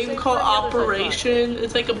a game called Operation.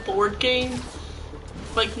 It's like a board game.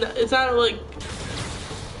 Like, it's not like.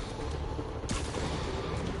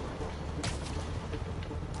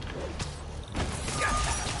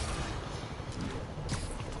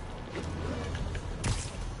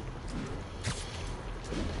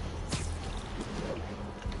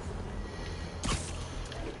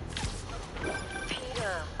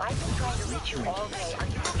 I've been trying to reach you all day. Are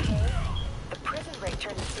you okay? The prison raid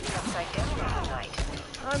turned the city upside down last night.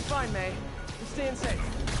 I'm fine, May. I'm staying safe.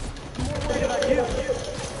 I'm more worried about you.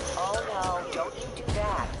 Oh no, don't you do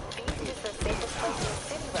that. Feast is the safest place in the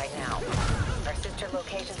city right now. Our sister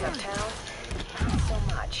locations uptown, not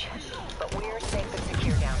so much. But we're safe and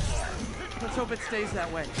secure down here. Let's hope it stays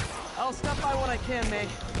that way. I'll stop by when I can, May.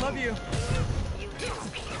 Love you. You too,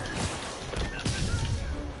 Peter.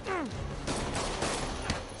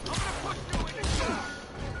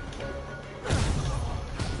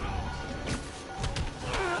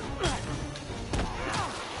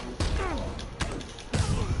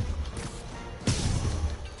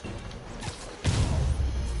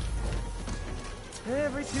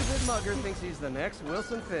 Every two-bit mugger thinks he's the next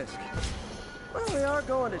Wilson Fisk. Well, we are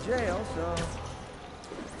going to jail, so...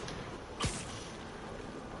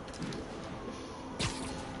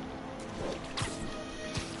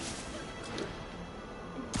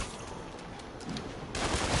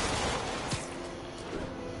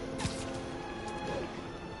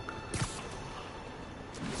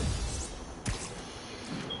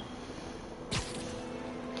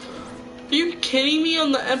 Are you kidding me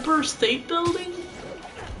on the Empire State Building?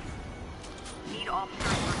 Need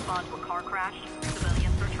officers to respond to a car crash.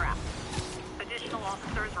 Civilians are trapped. Additional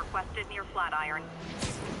officers requested near Flatiron.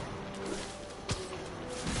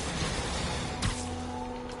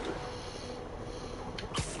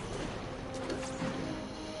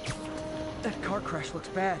 crash looks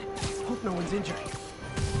bad. Hope no one's injured.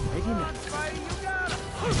 Maybe not.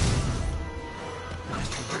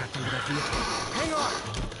 Last one trapped under that vehicle. Hang on!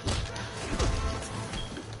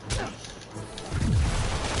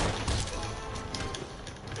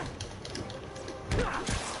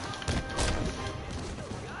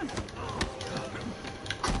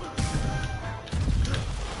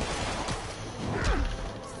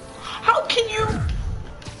 How can you?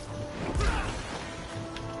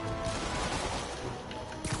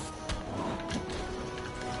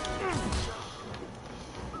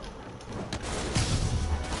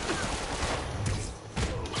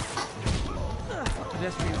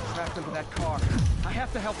 Pedestrians trapped under that car. I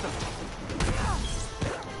have to help them.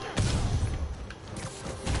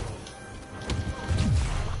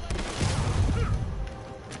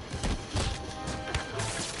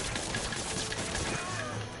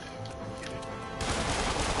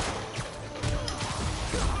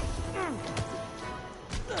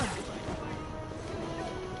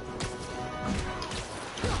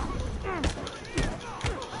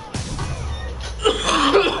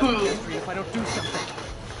 If I don't do something.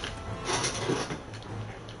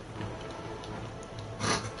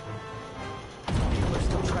 We're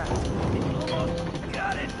still trapped.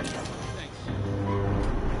 Got it.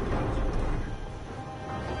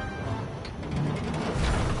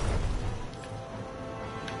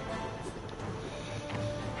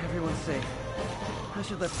 Everyone's safe. I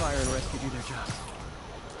should let fire and rescue do their job.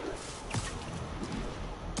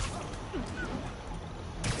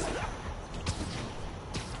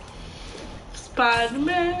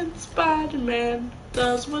 Spider-Man, Spider-Man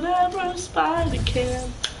does whatever a spider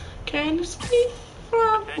can. Can you speak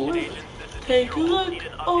from blue? Take a look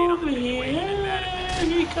over here.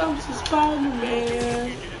 Here comes the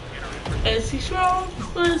Spider-Man. As he strong,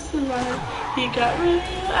 listen right. He got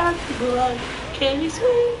radioactive blood. Can you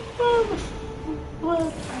speak from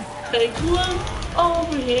blue? Take a look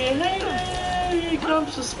over here. Hey, here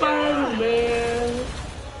comes the Spider-Man.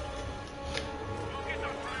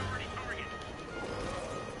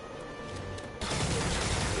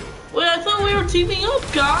 Wait, I thought we were teaming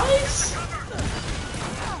up, guys!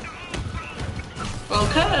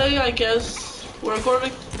 Okay, I guess we're going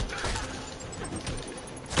to...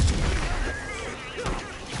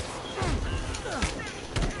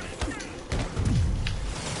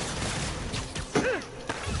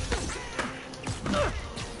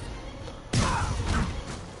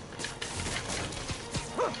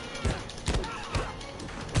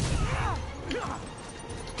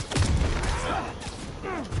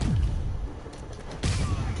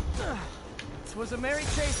 Was a merry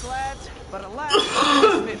chase, lads, but alas,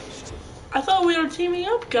 it's finished. I thought we were teaming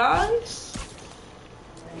up, guys.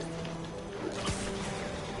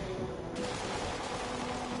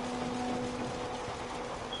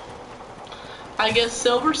 I guess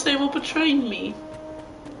Silver Sable betrayed me.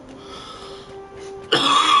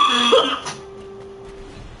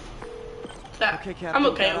 Okay, Captain, I'm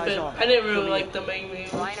okay with it. I didn't really like the main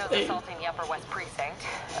move. Rhino's assaulting the Upper West Precinct.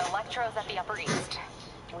 Electro's at the Upper East.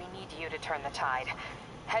 We need you to turn the tide.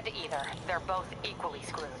 Head to either. They're both equally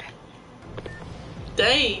screwed.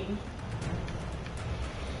 Dang.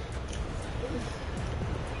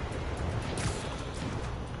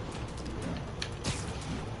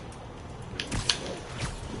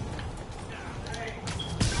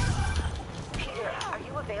 Peter, are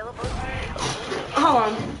you available? Hold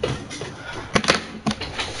on.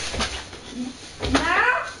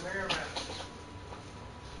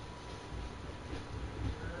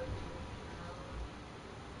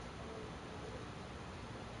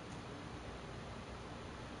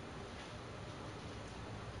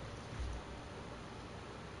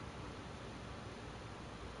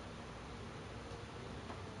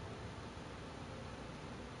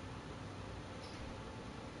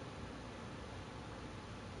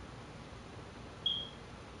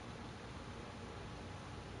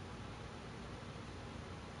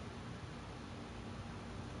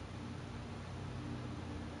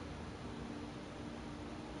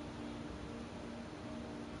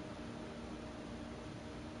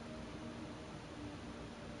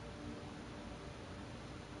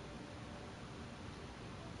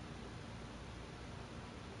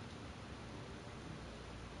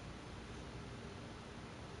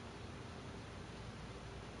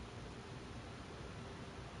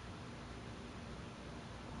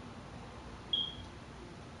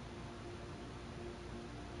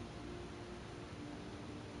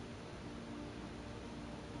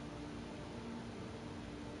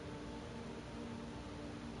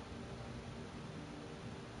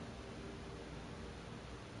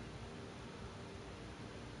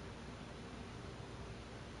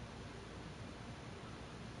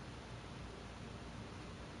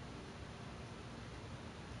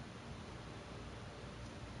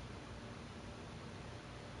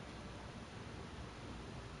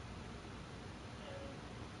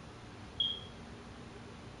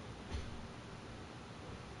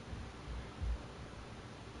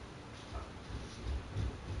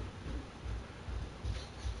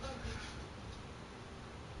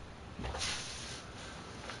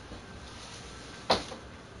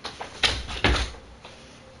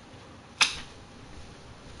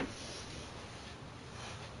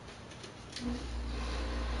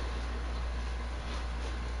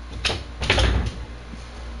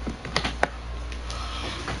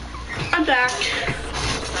 back.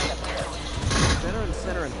 Veteran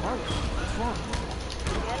Center in Harlem. What's wrong?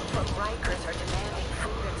 Men from Rikers are demanding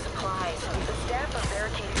food and supplies. The staff are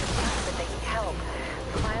barricading the roof, but they need help.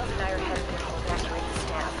 Miles and I are headed there to evacuate the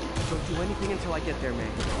staff. Don't do anything until I get there, May.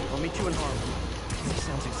 I'll meet you in Harlem. She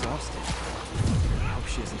sounds exhausted. I hope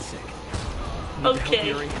she isn't sick. Need to help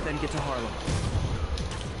Yuri, then get to Harlem.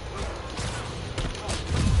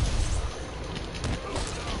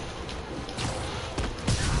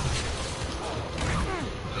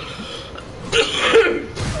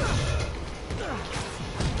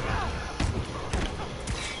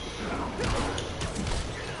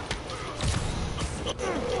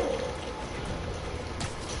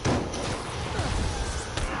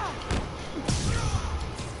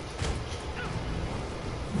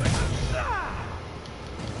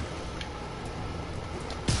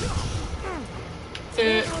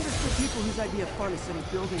 People whose idea of fun is setting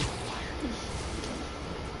buildings on fire.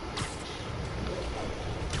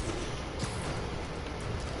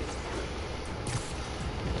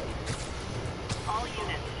 All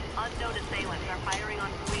units, unknown assailants are firing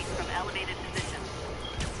on police from elevated positions.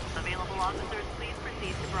 Available officers, please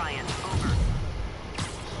proceed to Bryan. Over.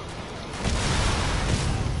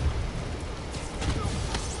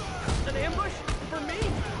 An ambush? For me?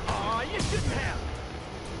 Aw, you shouldn't have.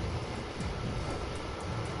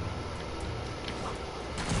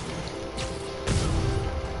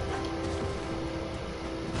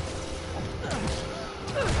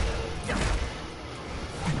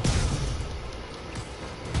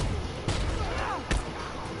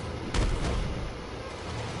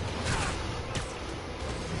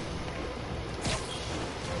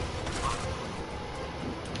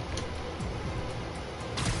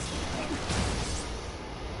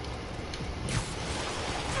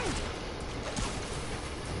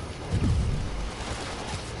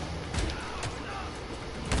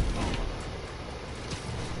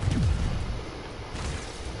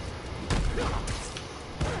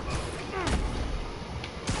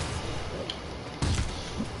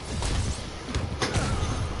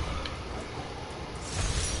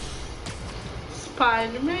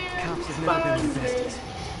 Spider-Man, Spider-Man,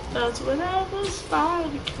 that's whatever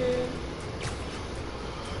Spider can.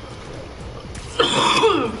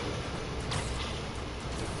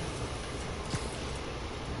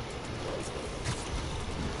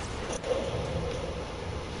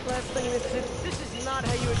 Last thing this is not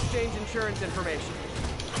how you exchange insurance information.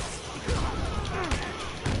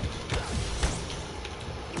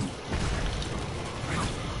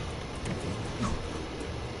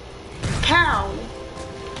 Pow!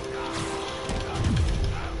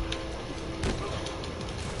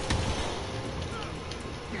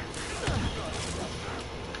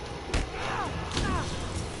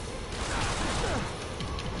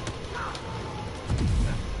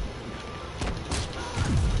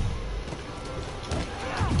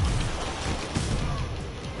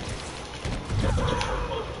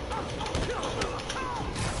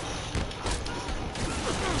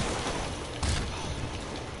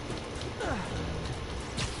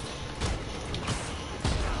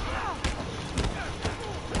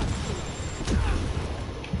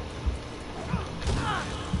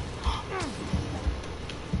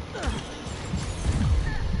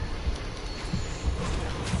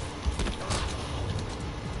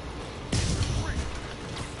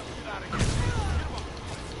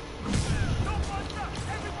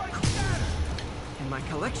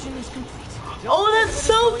 Collection is complete. Oh, that's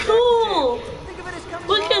so cool!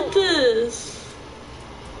 Look at this.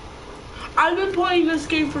 I've been playing this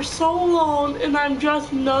game for so long, and I'm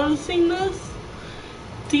just noticing this.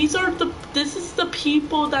 This is the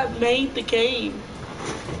people that made the game.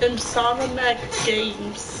 Insomniac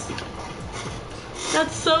Games.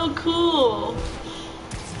 That's so cool.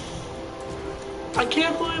 I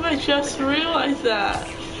can't believe I just realized that.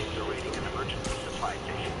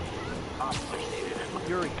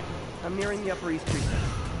 Yuri, I'm nearing the Upper East Precinct.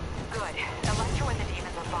 Good. Electro and the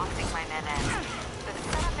demons are boxing my men in. The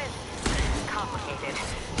setup is complicated.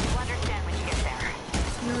 You'll understand when you get there.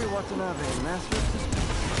 Yuri Watanabe, master of suspense.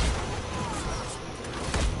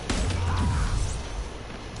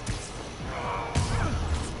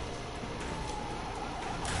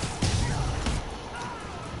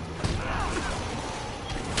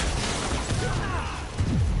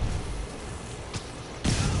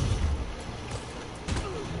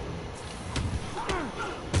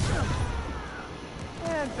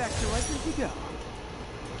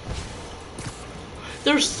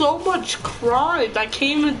 There's so much crime. I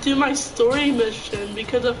can't even do my story mission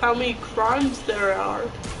because of how many crimes there are.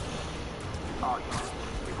 All units,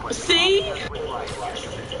 request See?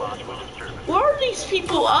 What are these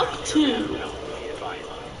people up to?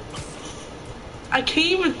 I can't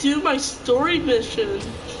even do my story mission.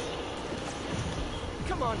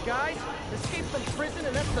 Come on, guys. Escape from prison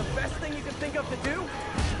and that's the best thing you can think of to do?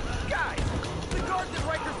 Guys, the guards at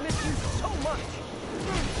Rikers miss you so much.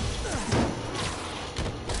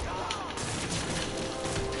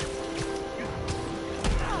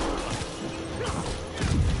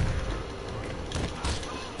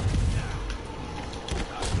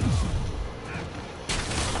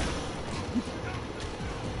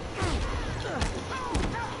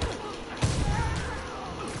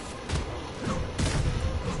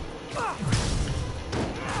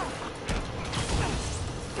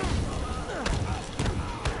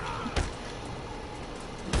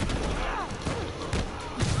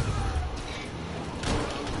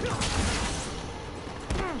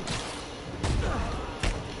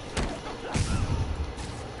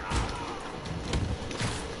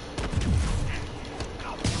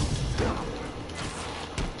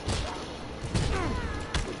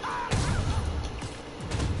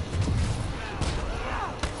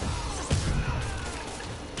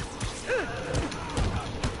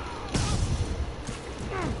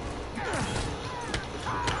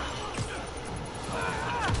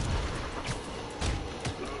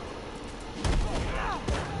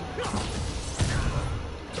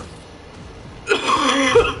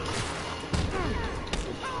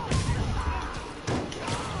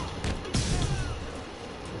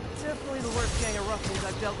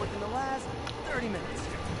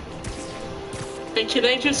 And can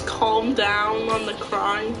I just calm down on the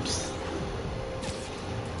crimes?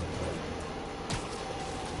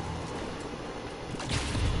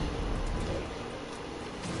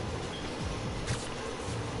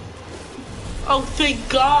 Oh, thank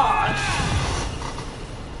God.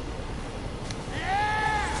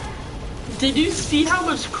 Did you see how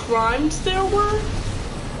much crimes there were?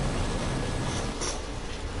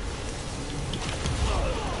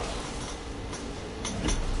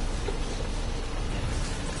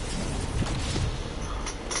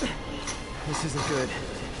 This isn't good.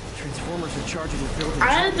 Transformers are charging the building.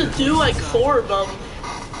 I had to do like 4 of them.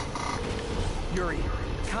 Yuri,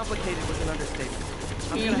 complicated was an understatement.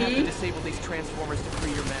 I'm gonna have to disable these transformers to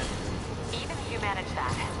free your men. Even if you manage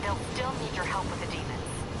that, they'll still need your help with the demons.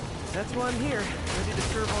 That's why I'm here, ready to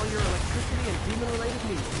serve all your electricity and demon-related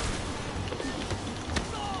needs.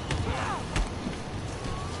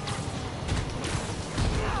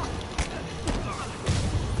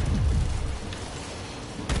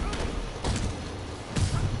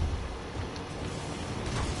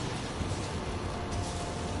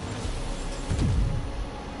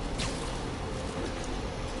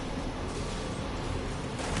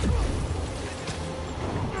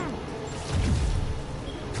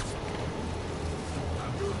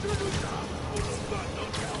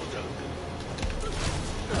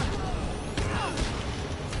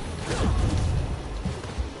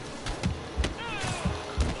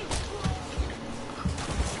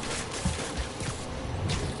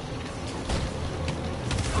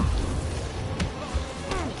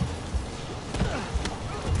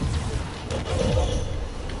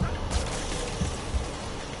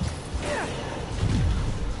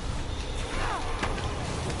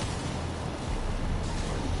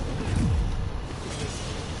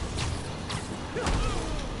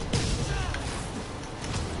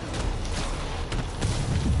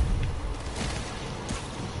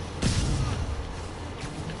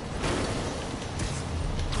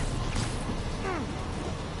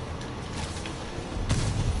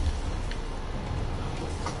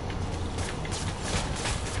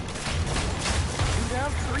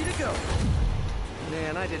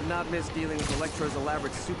 I did not miss dealing with Electro's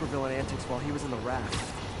elaborate supervillain antics while he was in the raft.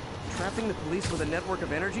 Trapping the police with a network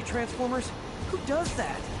of energy transformers? Who does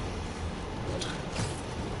that?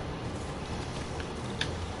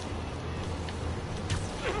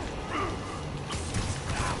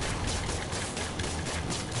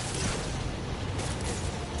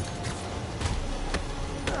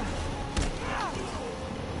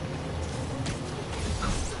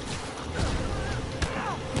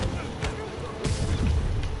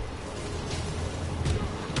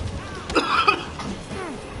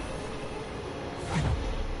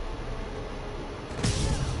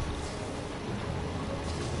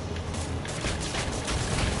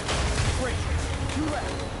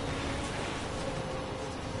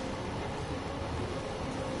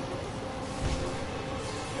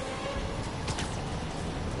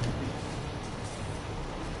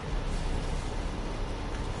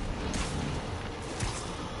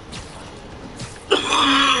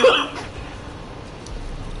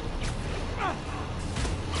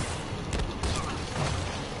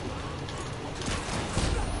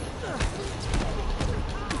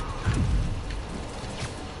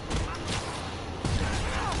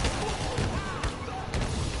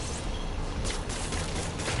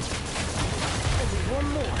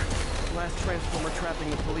 one more. The last transformer trapping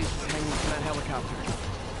the police is hanging from that helicopter.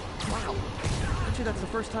 Wow. Bet you that's the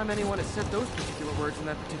first time anyone has said those particular words in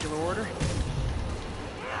that particular order.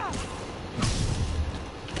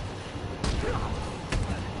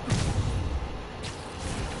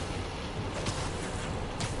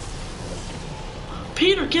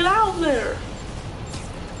 Peter, get out of there!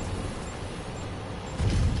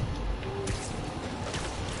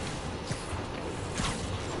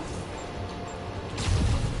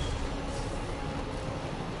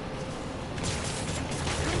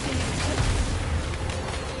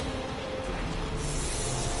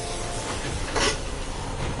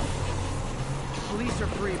 Police are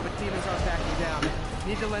free, but demons aren't backing down.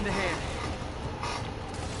 Need to lend a hand.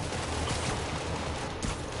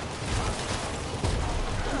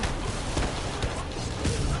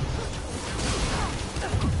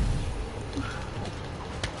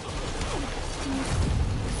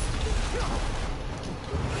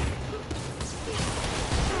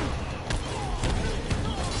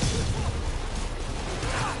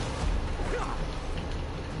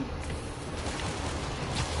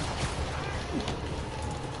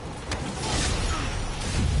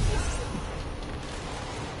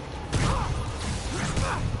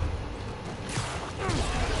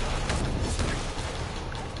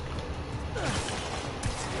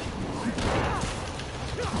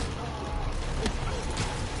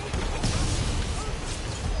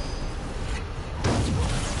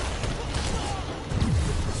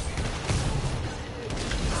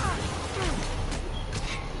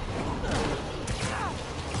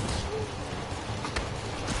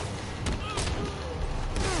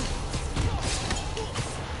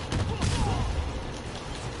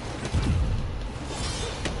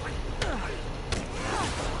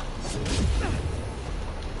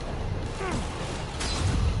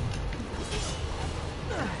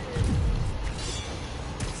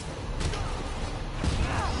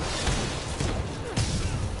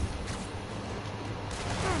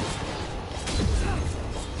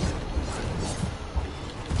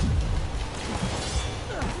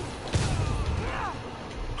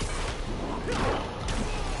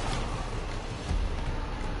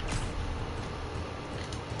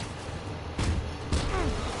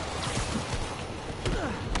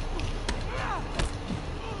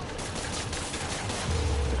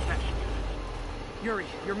 Yuri,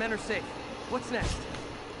 your men are safe. What's next?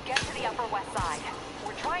 Get to the Upper West Side.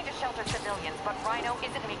 We're trying to shelter civilians, but Rhino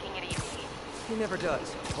isn't making it easy. He never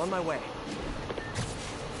does. On my way.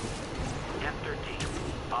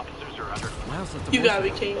 10-13. Officers are under... Miles left the You gotta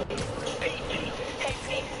be kidding me. Hey,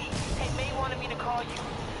 Pete. Hey, May wanted me to call you.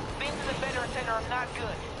 Things in the Veteran Center are not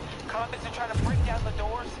good. Convicts are trying to break down the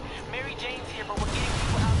doors. Mary Jane's here, but we're getting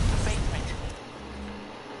people out of the basement.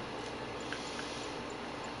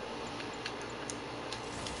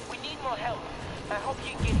 We need more help. I hope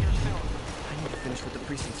you can get here soon. I need to finish with the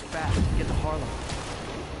precincts fast and get to Harlem.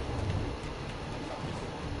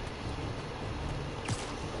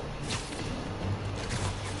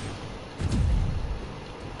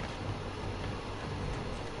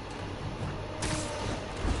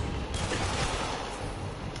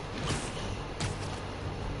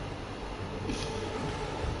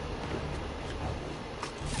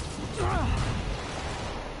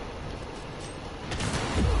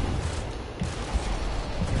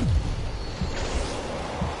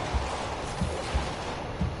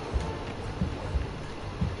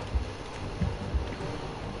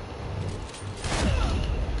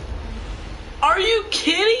 Are you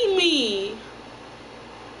kidding me?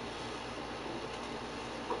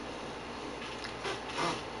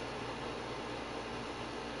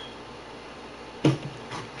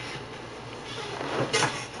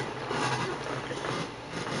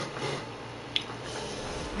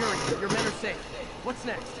 Yuri, your men are safe. What's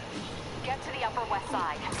next? Get to the Upper West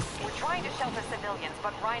Side. We're trying to shelter civilians,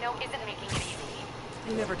 but Rhino isn't making it easy.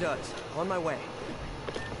 He never does. On my way.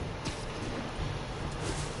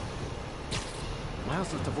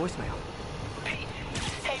 Miles left a voicemail. Pete.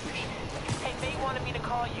 Hey, May wanted me to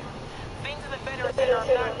call you. Things in the Veteran Center are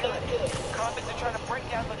not good. Convicts are trying to break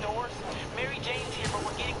down the doors. Mary Jane's here, but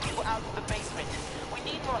we're getting people out of the basement. We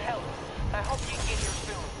need more help. I hope you can get here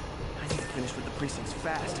soon. I need to finish with the precincts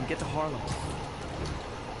fast and get to Harlem.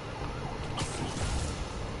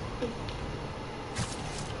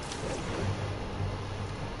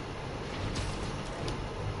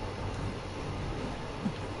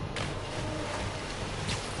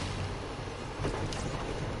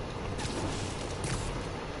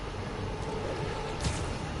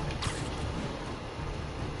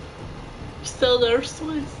 Still there,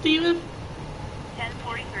 Steven?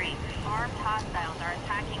 1043. Armed hostiles are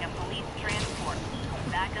attacking a police transport.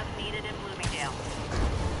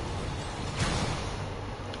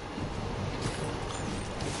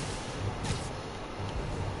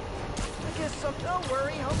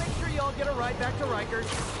 get a ride back to Rikers.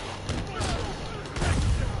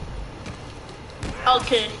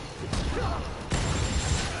 Okay.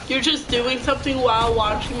 You're just doing something while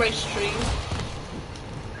watching my stream.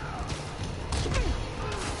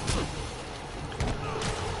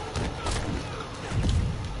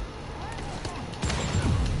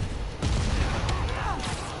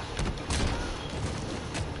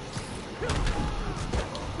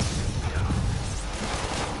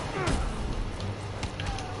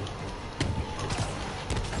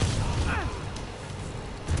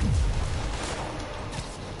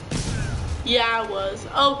 Yeah, I was.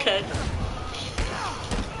 Okay.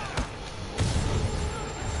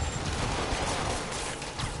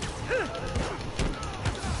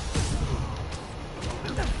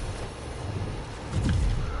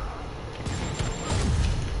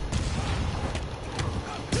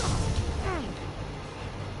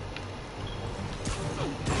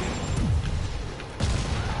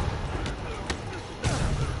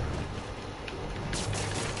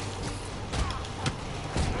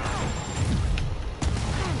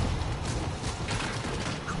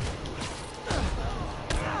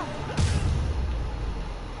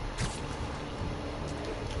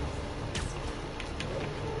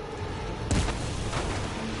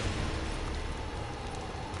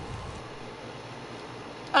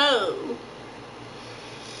 Oh.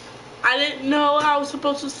 I didn't know I was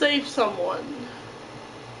supposed to save someone.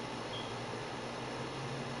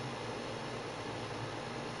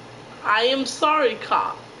 I am sorry,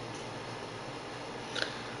 cop.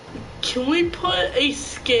 Can we put a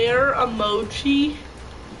scare emoji?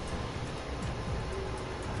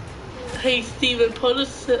 Hey, Steven, put a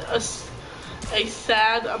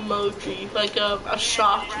sad emoji, like a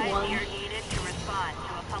shocked one. Here needed to respond to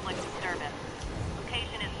a public disturbance.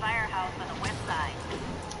 Location is Firehouse on the west side.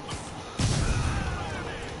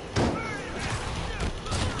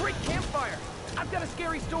 Great campfire! I've got a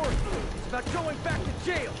scary story. It's about going back to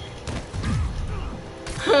jail.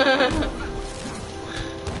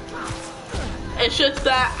 It's just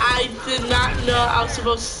that I did not know I was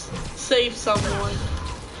supposed to save someone.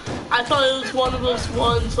 I thought it was one of those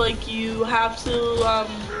ones like you have to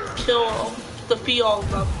kill, defeat all of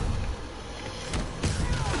them.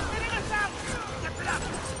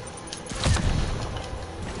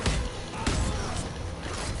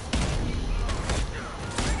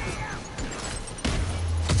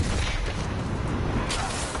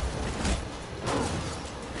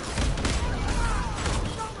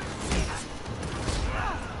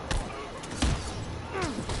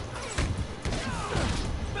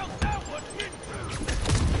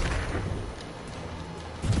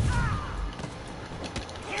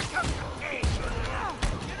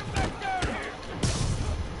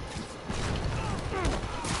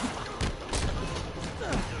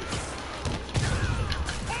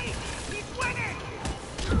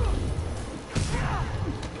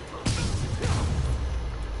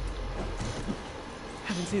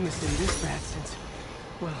 Seen the city this bad since,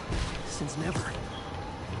 well, since never.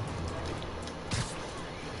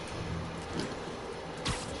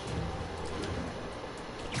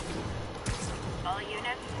 All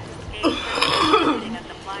units, engage for shooting a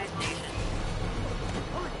supply station.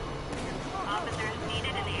 Officers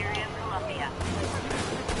needed in the area of Columbia.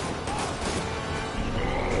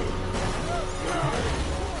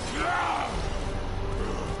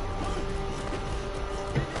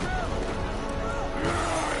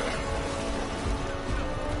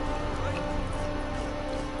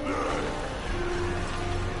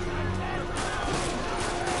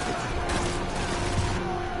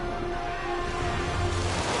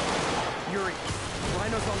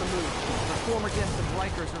 Rhino's on the move. The former guests of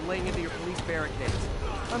Rikers are laying into your police barricades.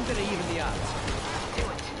 I'm gonna even the odds. Do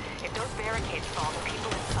it. If those barricades fall, the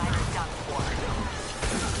people inside are done for.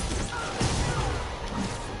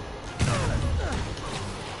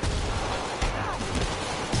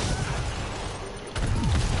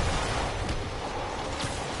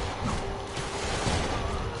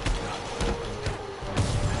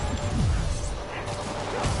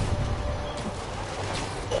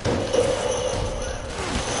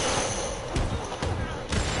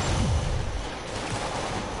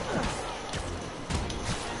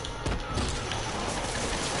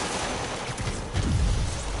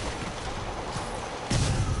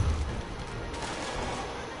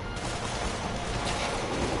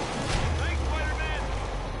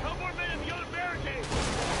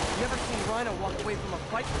 Rhino walked away from a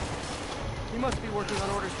fight like this. He must be working on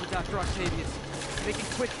orders for Dr. Octavius, making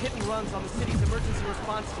quick hit and runs on the city's emergency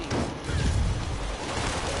response teams.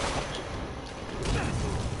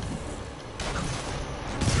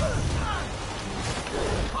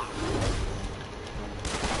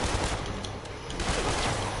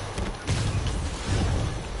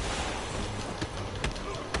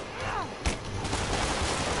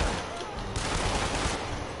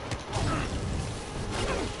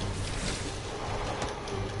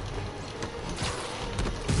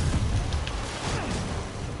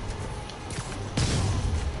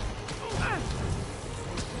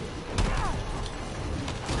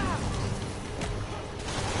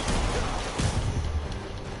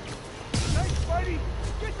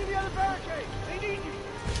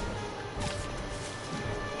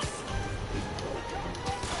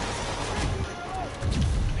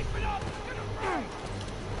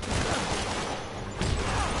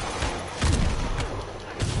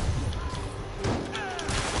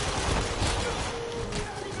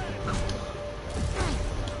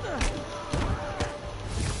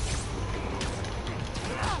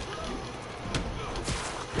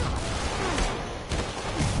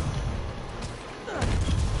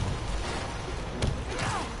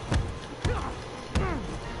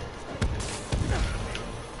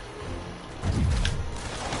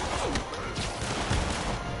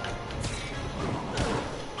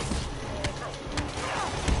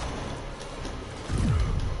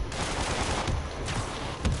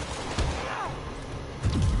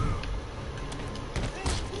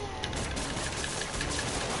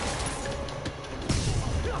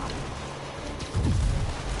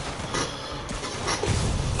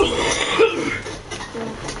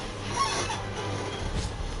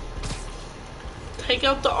 take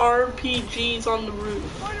out the RPGs on the roof.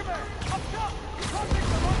 Spider-Man, up top! The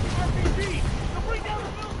convicts are launching RPGs! They'll bring down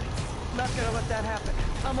the building! Not gonna let that happen.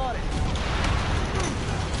 I'm on it.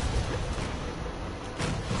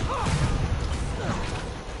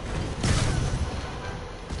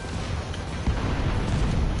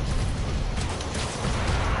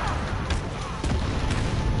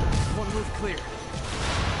 One roof clear.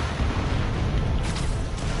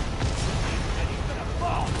 And he's gonna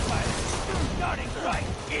fall, Spider. Starting right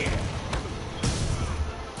here.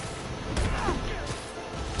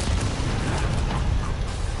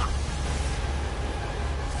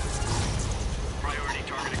 Priority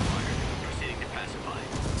target acquired. Proceeding to pacify.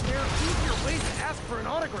 There are easier ways to ask for an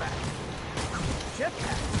autograph.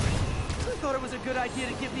 Jetpacks. I thought it was a good idea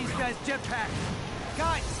to give these guys jetpacks.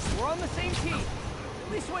 Guys, we're on the same team.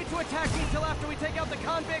 At least wait to attack me until after we take out the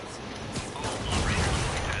convicts.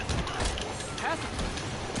 Passive.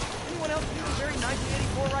 Anyone else feeling very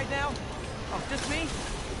 1984 right now? Oh, just me?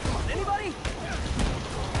 Come on, anybody?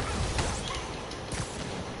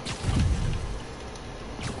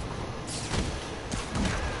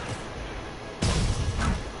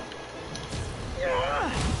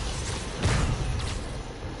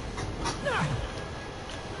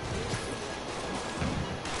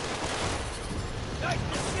 Nice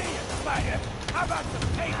to see you, Spider. How about some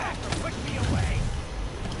payback for pushing me away?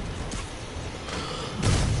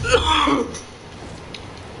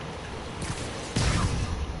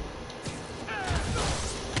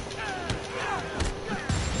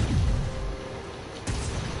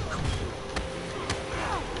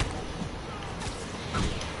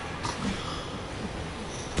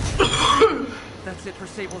 That's it for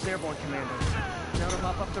Sable's airborne commandos. Now to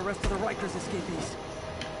mop up the rest of the Rikers escapees.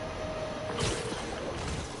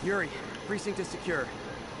 Yuri, precinct is secure.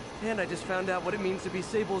 And I just found out what it means to be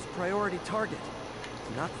Sable's priority target.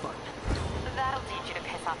 Not fun. That'll teach you to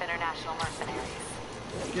piss off international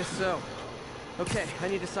mercenaries. Guess so. Okay, I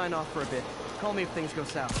need to sign off for a bit. Call me if things go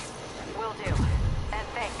south. Will do. And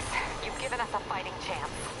thanks. You've given us a fighting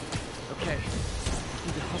chance. Okay.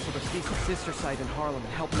 Need to hustle to Stacy's sister site in Harlem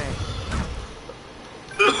and help May.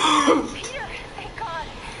 Peter, thank God.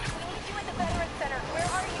 We need you at the Veterans Center. Where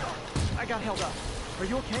are you? I got held up. Are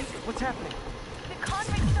you okay? What's happening? The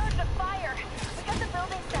convicts started a fire. We got the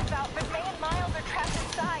building staff out, but May and Miles are trapped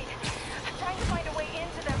inside. I'm trying to find a way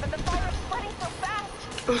into them, but the fire's spreading so fast.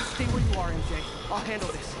 Stay where you are, MJ. I'll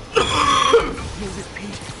handle this. Move it,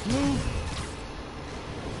 Pete. Move!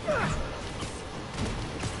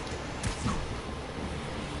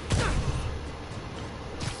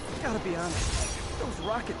 Gotta be honest. Those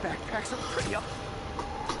rocket backpacks are pretty up.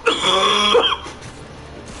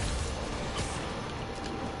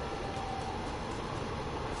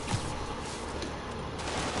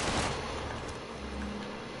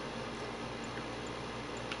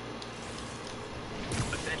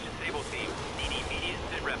 Attention, Sable team. Need immediate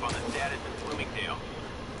sit rep on the status in Bloomingdale.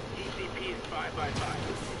 ECP is 5x5.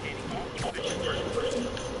 Containing all positions first.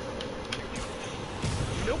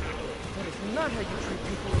 Nope. That is not how you treat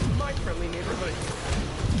people in my friendly neighborhood.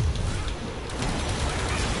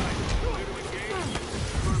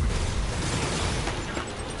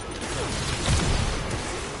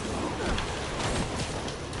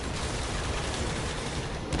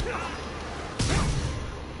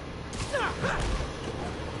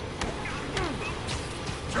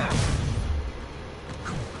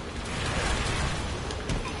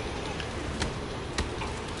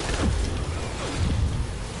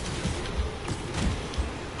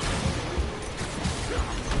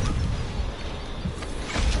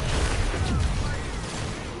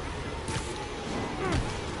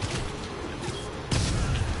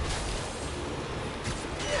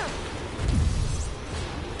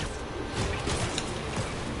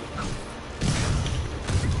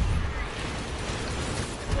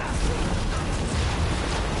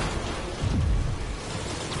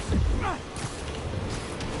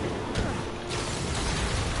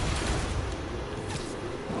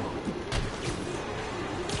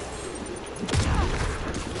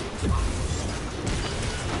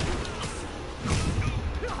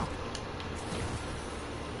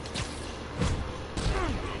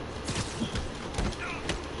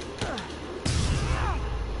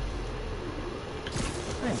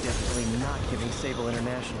 I'm definitely not giving Sable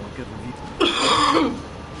International a good review.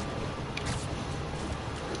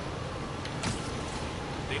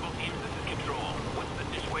 Sable team, this is Control. What's the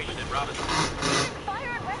situation at Robinson?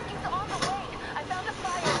 Fire and rescue's on the way. I found a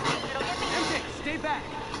fire escape. It'll get me. MJ, stay back.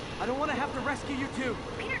 I don't want to have to rescue you too.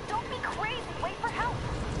 Peter, don't be crazy. Wait for help.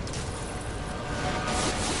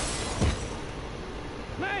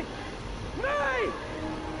 May! May!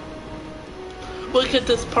 Look at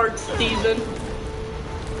this part, Steven.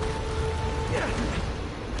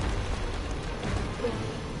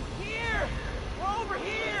 Here! We're over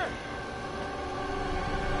here!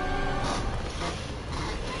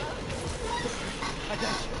 I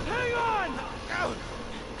got you. Hang on!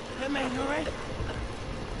 Hey, man, you alright?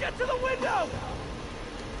 Get to the window!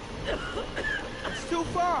 It's too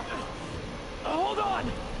far. Hold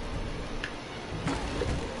on!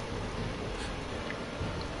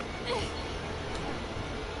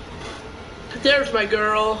 There's my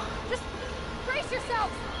girl. Just brace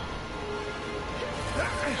yourself.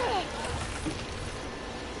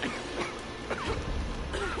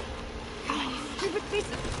 Stupid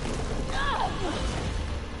piece of...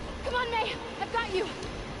 Come on, May. I've got you.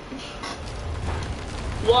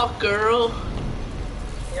 Walk, girl.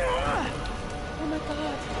 Oh my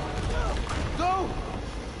god. Go!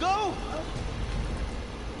 Go!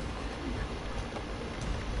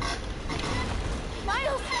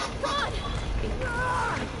 Miles, come on.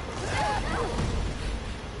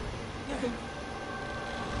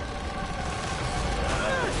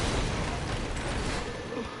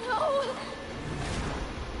 No.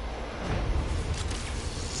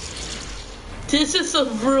 This is a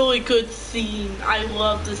really good scene. I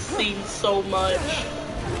love this scene so much.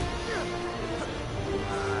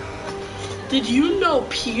 Did you know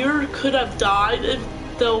Peter could have died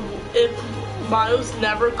if Miles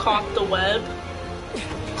never caught the web?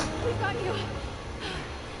 We've got you.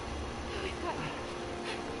 We've got you.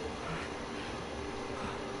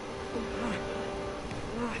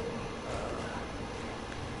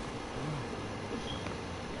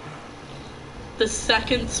 The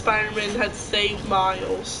second Spider-Man had saved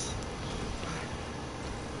Miles.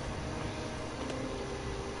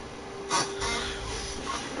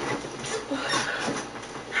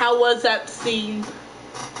 How was that scene?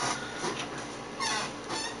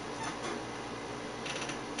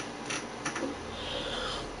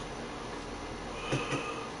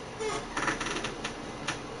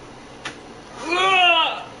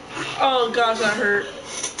 Oh gosh, that hurt.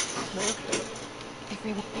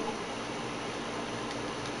 Everyone.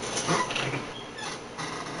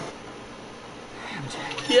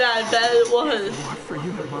 Yeah, I bet it was. For you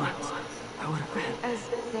and Miles, I would have been. As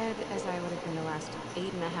dead as I would have been the last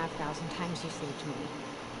 8,500 times you saved me.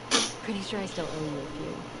 Pretty sure I still owe you a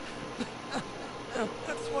few.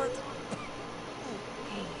 That's smart.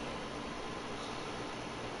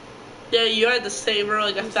 Yeah, you had to save her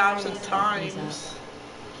like 1,000 times.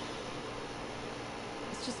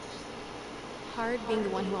 It's just hard being the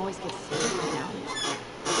one who always gets saved right now.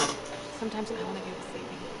 Sometimes I want to do the saving.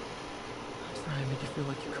 I'm sorry I made you feel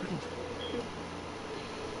like you couldn't.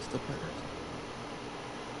 Still better.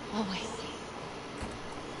 Always.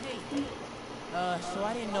 Hey, so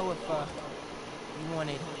I didn't know if, you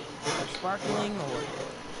wanted a sparkling or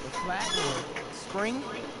flat or spring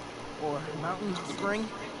or mountain spring.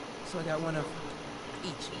 So I got one of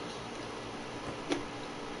each.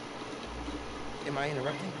 Am I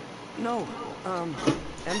interrupting? No,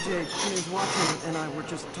 MJ, Ms. Watson, and I were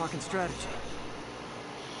just talking strategy.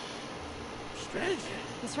 Strategy?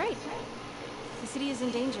 That's right. The city is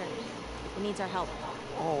in danger. It needs our help.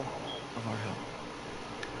 All of our help.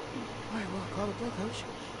 Alright, well, call the play, coach.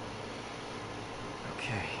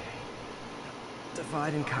 Okay.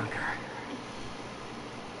 Divide and conquer.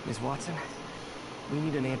 Ms. Watson, we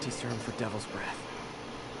need an anti-serum for Devil's Breath.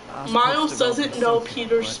 Miles doesn't know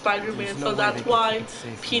Peter's Spider-Man, so that's why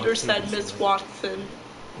Peter said Miss Watson.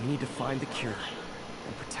 We need to find the cure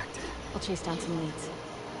and protect it. I'll chase down some leads.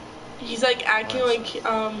 He's like acting like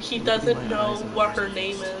he doesn't know what her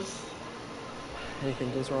name is.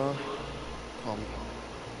 Anything goes wrong, call me.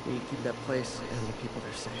 We need to keep that place and the people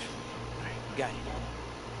there safe. Alright, got it.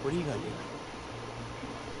 What are you gonna do?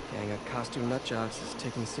 Gang of costume nut jobs is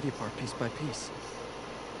taking the city apart piece by piece.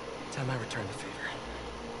 Time I return the favor.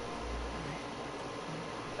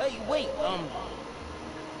 Hey, wait, how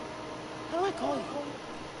do I call you?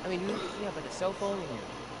 I mean, you have like a cell phone in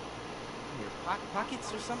your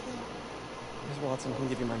pockets or something? Ms. Watson can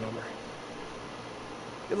give you my number.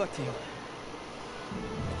 Good luck to you.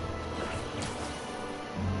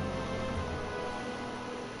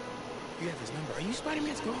 You have his number. Are you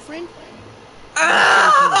Spider-Man's girlfriend? Come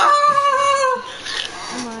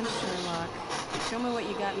on, Sherlock. Show me what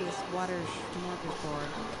you got in this water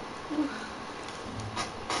smorgasbord.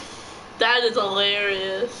 That is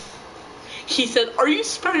hilarious. He said, "Are you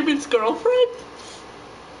Spider-Man's girlfriend?"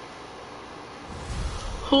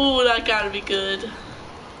 Ooh, that gotta be good.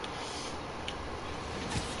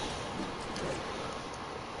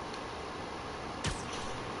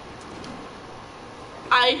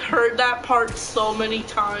 I I heard that part so many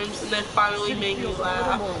times, and it finally made me Feels a little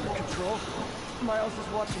laugh. more under control. Miles is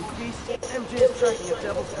watching Feast. MJ is tracking a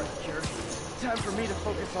Devil's Breath cure. Time for me to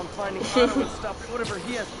focus on finding Otto and stop whatever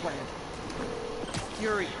he has planned.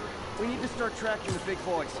 Yuri, we need to start tracking the big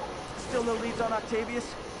boys. Still no leads on Octavius?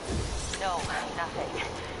 No, nothing.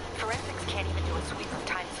 Forensics can't even do a sweep of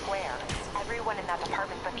Times Square. Everyone in that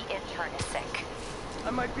department but the intern is sick. I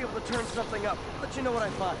might be able to turn something up. Let you know what I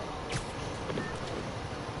find.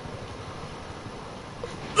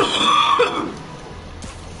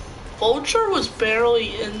 Vulture was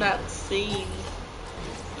barely in that scene.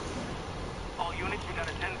 All units, we got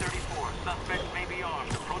a 1034. Suspect may be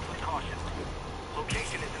armed. Approach with caution.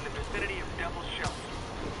 Location is in the vicinity of Devil's Shelter.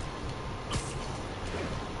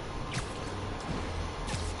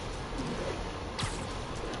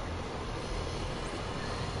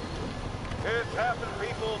 It's happened,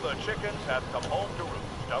 people. The chickens have come home to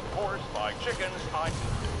roost. Of course, by chickens, I...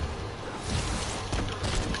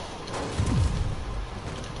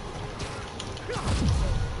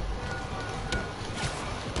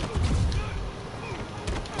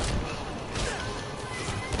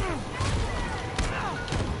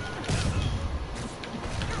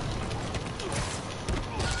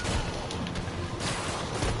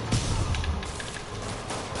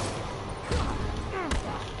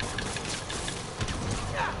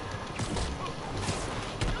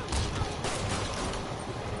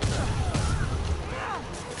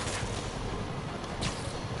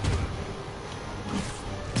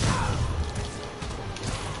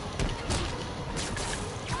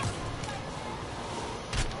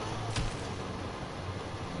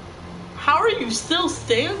 How are you still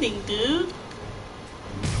standing, dude?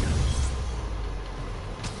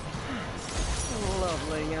 Love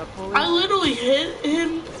laying out bullies. I literally hit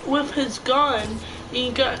him with his gun, and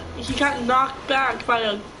he got knocked back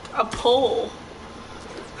by a pole.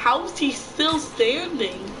 How is he still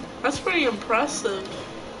standing? That's pretty impressive.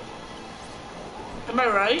 Am I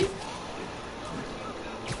right?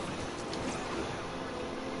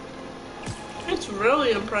 It's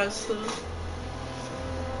really impressive.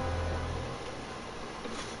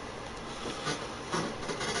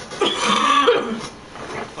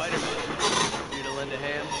 Spider-Man, here to lend a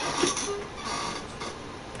hand?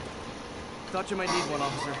 Thought you might need one,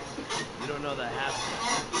 officer. You don't know the half.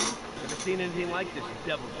 Never seen anything like this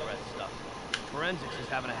Devil's Breath stuff. Forensics is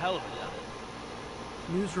having a hell of a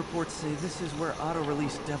time. News reports say this is where Otto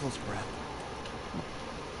released Devil's Breath.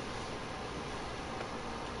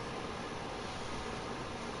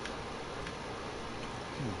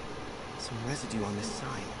 Some residue on this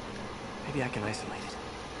sign. Maybe I can isolate it.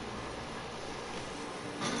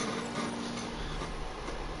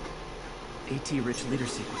 AT-rich leader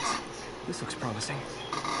sequence. This looks promising.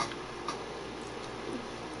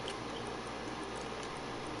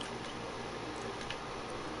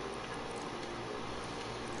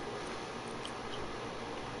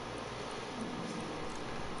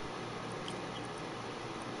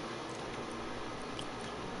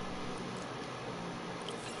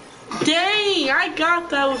 Dang, I got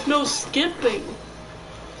that with no skipping.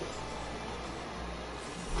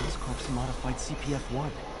 This corpse modified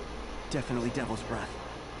CPF-1. Definitely Devil's Breath.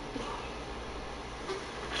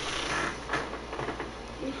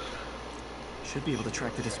 Should be able to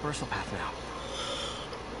track the dispersal path now.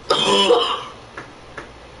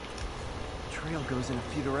 Trail goes in a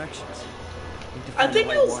few directions. I think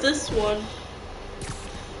it was this one.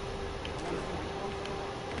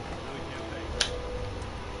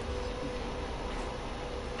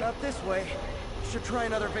 Not this way. Should try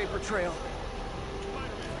another vapor trail.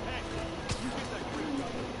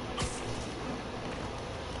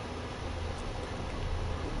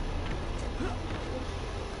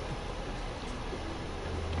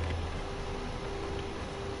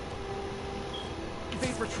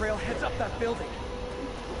 Vapor trail heads up that building.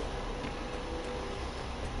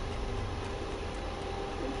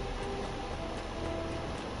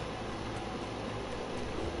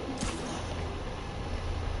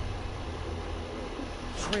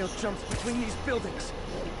 Trail jumps between these buildings.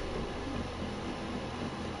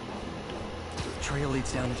 Trail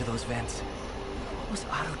leads down into those vents. What was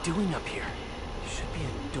Otto doing up here? There should be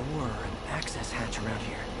a door or an access hatch around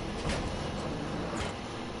here.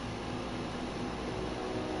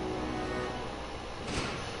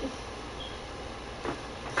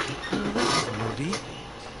 This is a movie.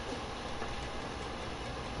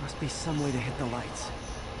 Must be some way to hit the lights.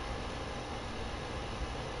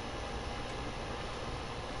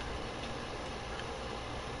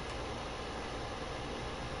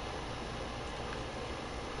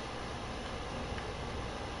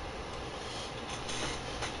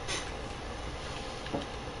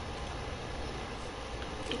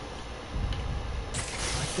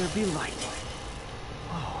 there be light.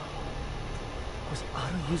 Whoa. Was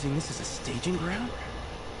Otto using this as a staging ground?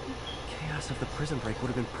 Chaos of the prison break would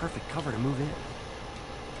have been perfect cover to move in.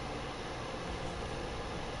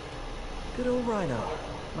 Good old Rhino.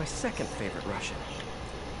 My second favorite Russian.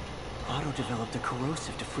 Otto developed a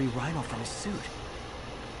corrosive to free Rhino from his suit.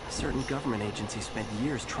 A certain government agency spent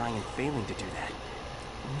years trying and failing to do that.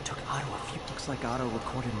 Only took Otto a few. Looks like Otto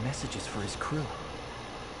recorded messages for his crew.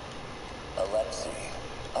 Alexei,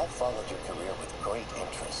 I've followed your career with great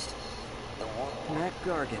interest. The war... Matt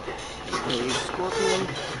Gargan, a Scorpion,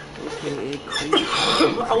 aka Crazy...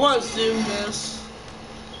 I want to zoom this.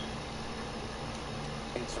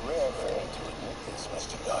 It's rare for me to admit this,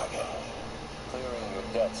 Mr. Gargan. Clearing your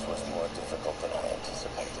debts was more difficult than I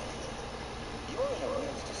anticipated. You're in a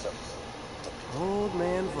race to some... Old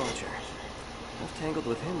man Vulture. I've tangled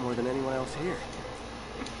with him more than anyone else here.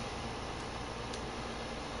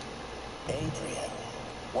 Adrian,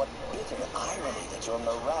 what bitter irony that your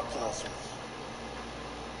miraculous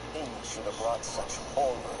thing should have brought such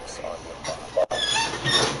horrors on your body.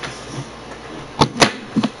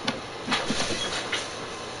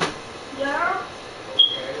 Yeah?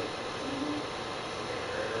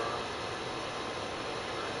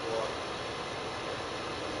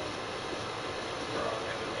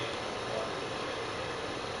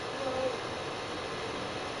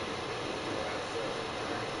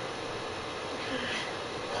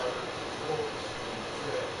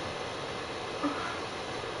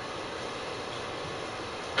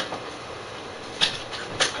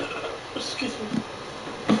 Excuse me.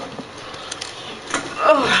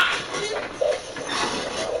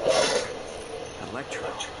 Electro.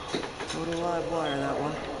 Total live wire, that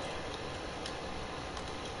one.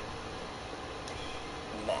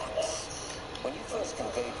 Max, when you first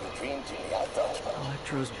conveyed your dream to me, I thought...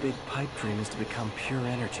 Electro's big pipe dream is to become pure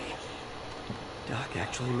energy. Doc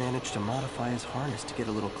actually managed to modify his harness to get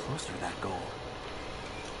a little closer to that goal.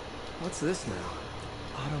 What's this now?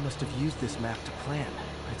 Otto must have used this map to plan,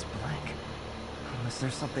 but it's blank. Unless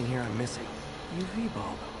there's something here I'm missing. UV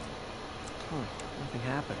bulb. Huh, nothing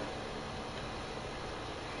happened.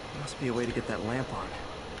 Must be a way to get that lamp on.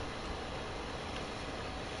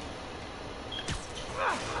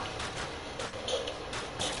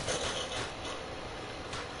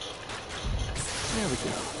 There we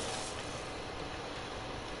go.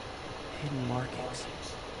 Hidden markings.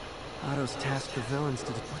 Otto's tasked the villains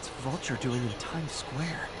to... What's Vulture doing in Times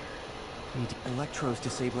Square? Electro's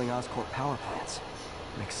disabling Oscorp power plants.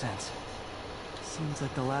 Makes sense. Seems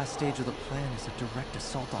like the last stage of the plan is a direct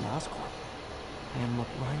assault on Oscorp. And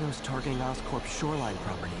Rhino's targeting Oscorp's shoreline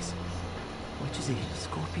properties. Which is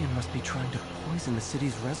Scorpion must be trying to poison the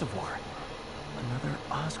city's reservoir. Another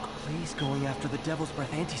Oscorp. Please going after the Devil's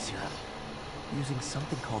Breath anti-serum. Using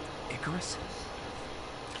something called Icarus?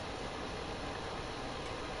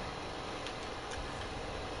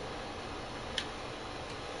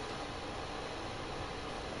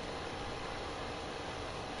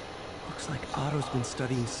 Looks like Otto's been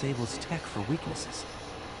studying Sable's tech for weaknesses.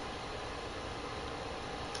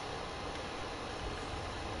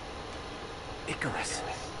 Icarus.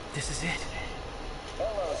 This is it.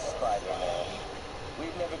 Hello, Spider-Man.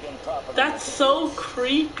 We've never been properly... That's so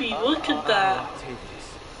creepy. Look at that.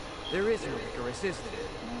 There is no Icarus, is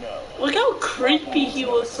there? No. Look how creepy he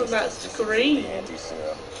was on that screen.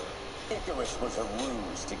 Anti-serum. Icarus was a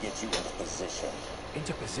ruse to get you into position.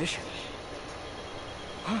 Into position?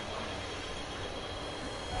 Huh?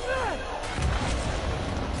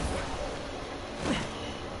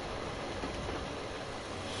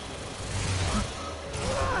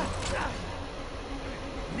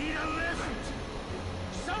 Need a lift?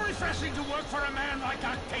 So refreshing to work for a man like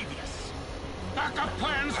Octavius. Backup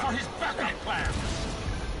plans for his backup plans.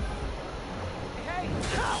 Hey!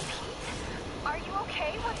 Are you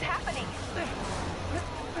okay? What's happening?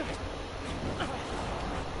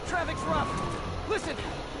 Traffic's rough. Listen,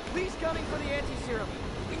 Lee's gunning for the anti-serum.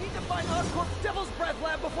 We need to find Oscorp's Devil's Breath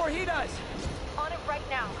lab before he does. On it right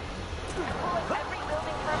now. Pull up every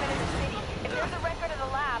building permit in the city. If there's a record of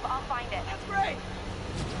the lab, I'll find it. That's great.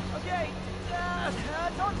 Okay,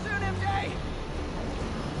 talk soon, MJ.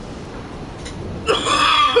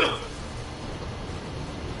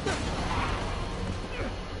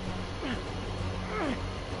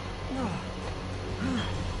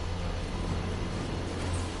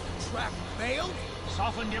 Trap failed?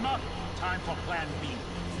 Softened him up. Time for plan B.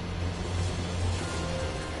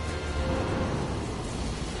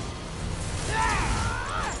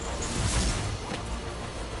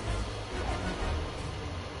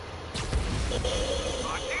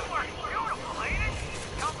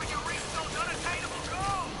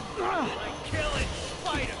 Kill it,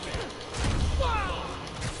 Spider!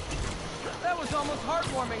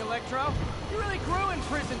 heartwarming, Electro. You really grew in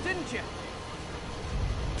prison, didn't you?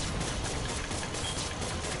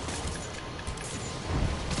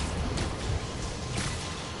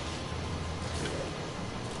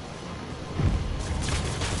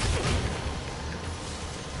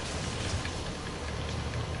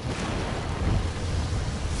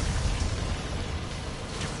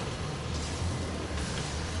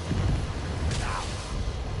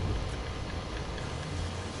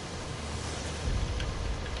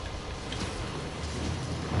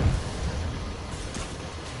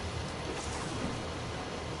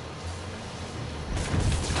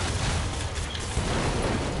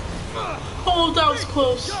 Oh, that was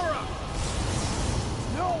close. No,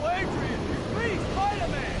 Adrian! Please,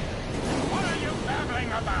 Spider-Man! What are you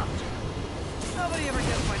babbling about? Nobody ever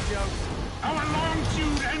gets my jokes. Our long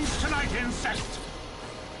feud ends tonight, insect.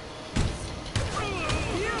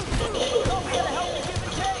 You! Thought we had a healthy give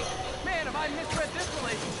and take! Man, have I misread this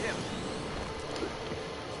relationship.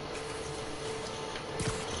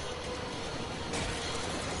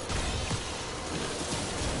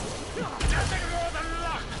 Nothing more than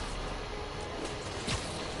luck.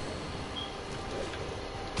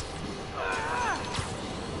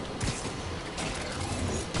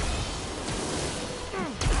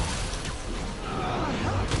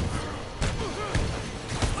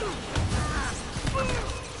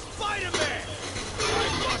 Spider-Man! I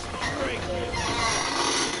must break you!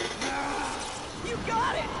 You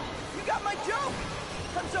got it! You got my joke!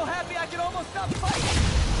 I'm so happy I could almost stop fighting!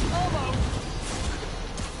 Almost!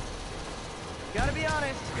 Gotta be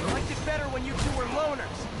honest, I liked it better when you two were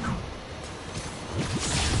loners.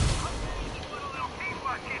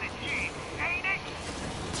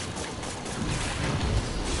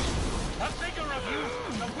 The vigor of youth,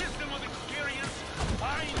 the wisdom of experience,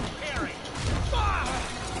 fine pairing.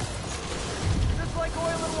 Just like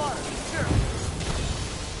oil and water, sure.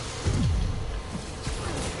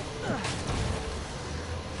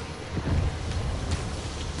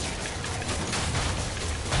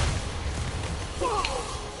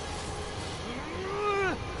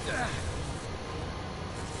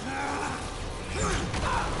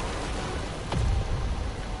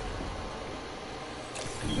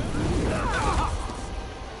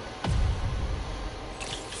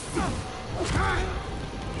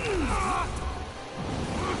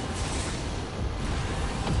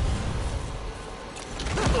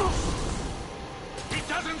 He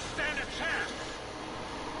doesn't stand a chance.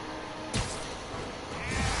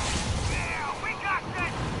 We got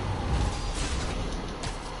this!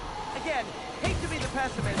 Again, hate to be the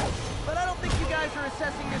pessimist, but I don't think you guys are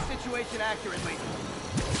assessing this situation accurately.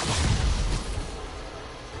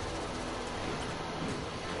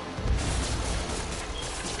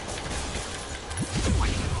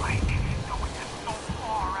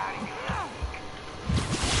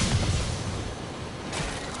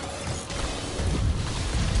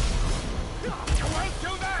 You won't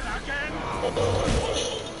do that again.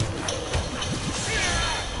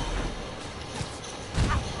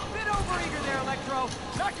 Bit overeager there, Electro.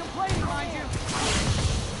 Not complaining, mind you.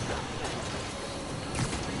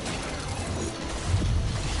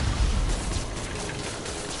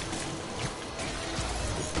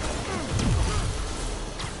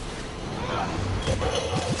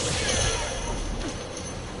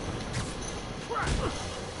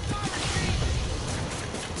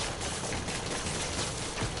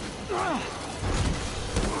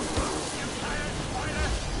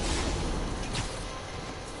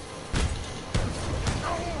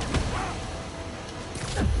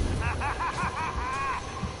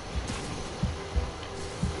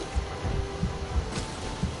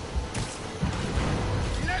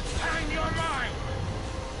 Next time you're mine.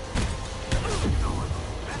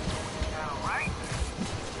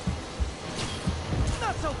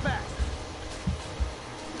 Not so fast.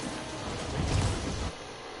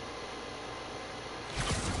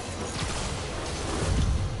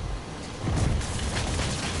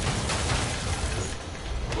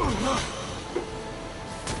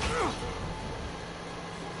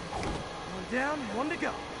 One down, one to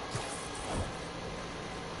go.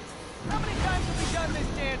 How many times have we done this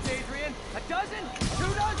dance, Adrian? A dozen?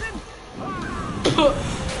 2 dozen?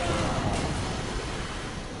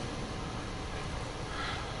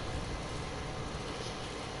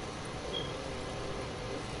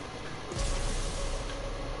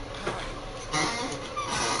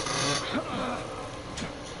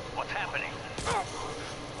 What's happening?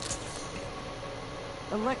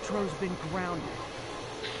 Electro's been grounded.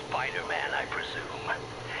 Spider-Man, I presume.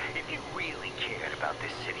 If you really cared about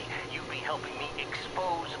this city, you'd be helping me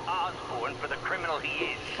expose Osborn for the criminal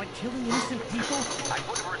he is. By killing innocent people? I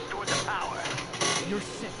would have restored the power. You're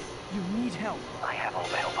sick. You need help. I have all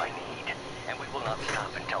the help I need, and we will not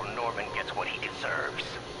stop until Norman gets what he deserves.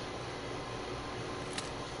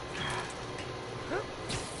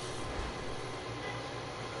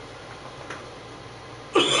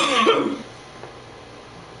 I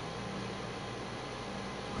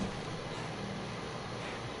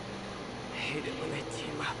hate it when they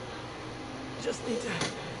team up. Just need to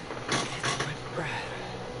catch my breath.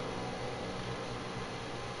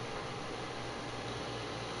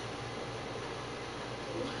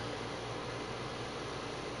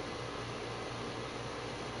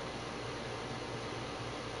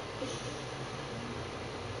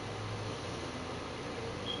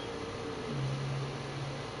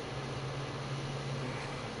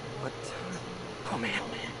 What? Oh man.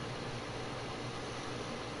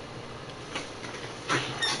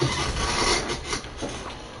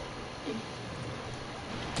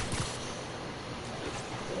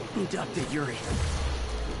 Dr. Yuri.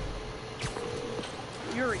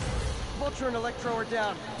 Yuri, Vulture and Electro are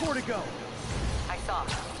down. 4 to go. I saw.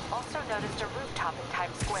 Also noticed a rooftop in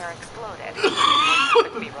Times Square exploded.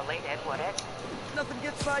 Couldn't be related, would it? Nothing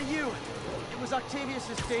gets by you. It was Octavius'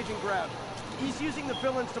 staging ground. He's using the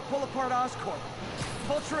villains to pull apart Oscorp.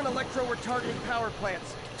 Vulture and Electro were targeting power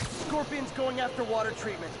plants. Scorpion's going after water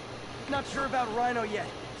treatment. Not sure about Rhino yet.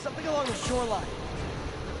 Something along the shoreline.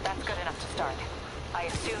 That's good enough to start. I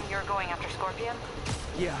assume you're going after Scorpion?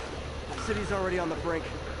 Yeah. The city's already on the brink.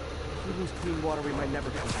 If we lose clean water, we might never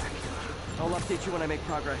come back. I'll update you when I make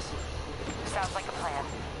progress. Sounds like a plan.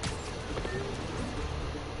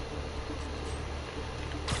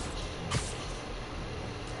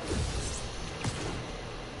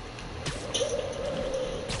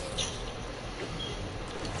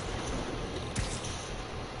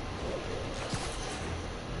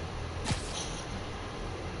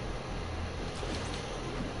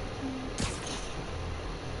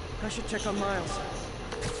 I should check on Miles.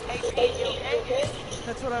 Hey, you okay?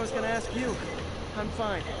 That's what I was gonna ask you. I'm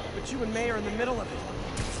fine, but you and May are in the middle of it.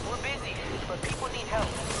 We're busy, but people need help.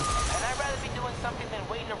 And I'd rather be doing something than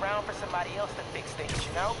waiting around for somebody else to fix things,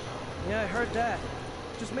 you know? Yeah, I heard that.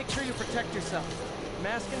 Just make sure you protect yourself.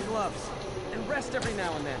 Mask and gloves. And rest every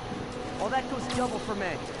now and then. All that goes double for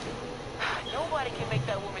May. Nobody can make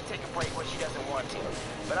that woman take a break when she doesn't want to.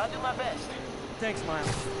 But I'll do my best. Thanks,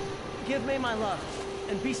 Miles. Give May my love.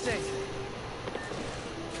 And be safe.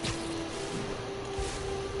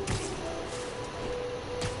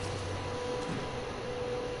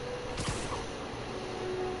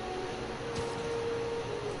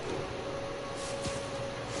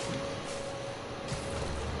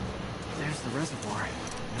 There's the reservoir.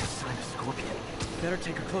 No sign of Scorpion. Better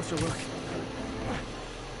take a closer look.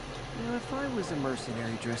 Now, if I was a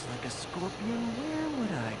mercenary dressed like a scorpion, where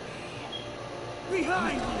would I be?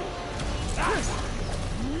 Behind you!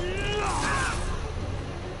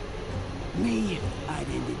 Me, I'd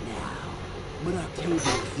end it now. But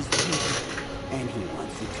Octavius is taken, and he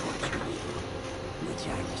wants to torture you, which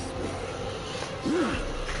I respect.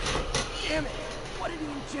 Damn it! What did he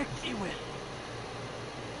inject me with?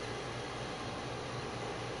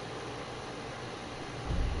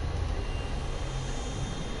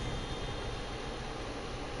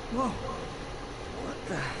 Whoa! What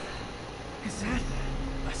the... Is that...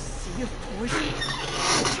 a sea of poison?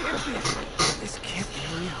 Champion! This can't be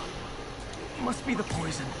real. It must be the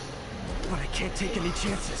poison. But I can't take any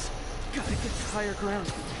chances. Gotta get to higher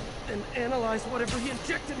ground and analyze whatever he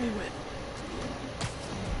injected me with.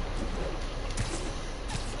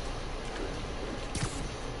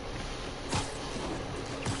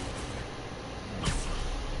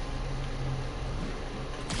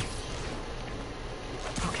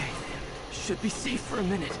 Okay, should be safe for a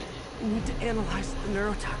minute. I need to analyze the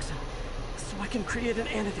neurotoxin so I can create an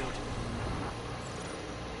antidote.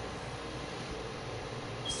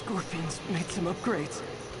 Scorpion's made some upgrades.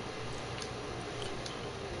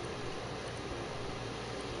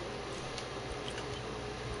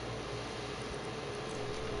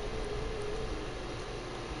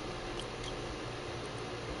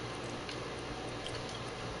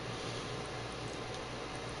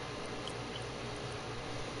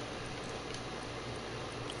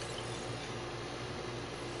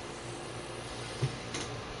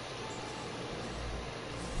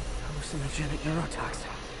 Hallucinogenic neurotoxin.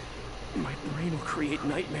 My brain will create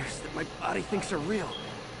nightmares that my body thinks are real.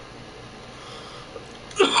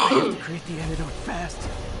 I have to create the antidote fast.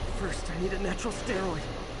 First, I need a natural steroid.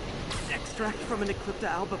 An extract from an Eclipta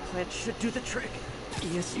alba plant should do the trick.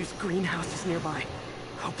 ESU's greenhouse is nearby.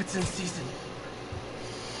 Hope it's in season.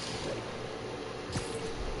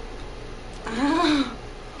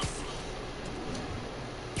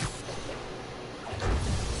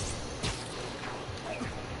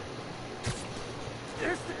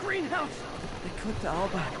 to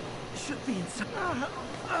Alba. Should be inside.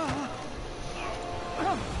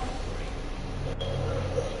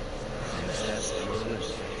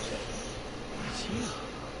 It's you.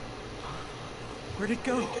 Where'd it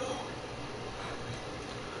go?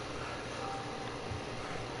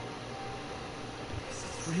 Is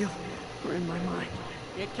this real or in my mind?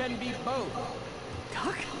 It can be both.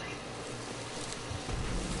 Doc?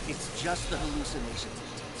 It's just the hallucinations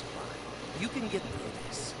intensify. You can get through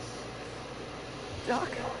this. Doc?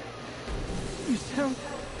 You sound...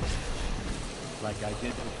 Like I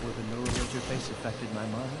did before the neural interface affected my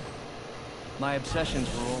mind. My obsessions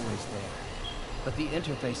were always there, but the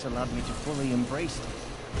interface allowed me to fully embrace them.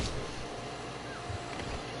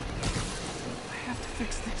 I have to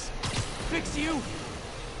fix this. Fix you!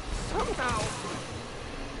 Somehow!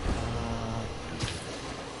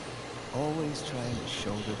 Always trying to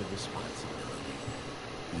shoulder the responsibility,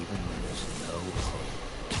 even when there's no hope.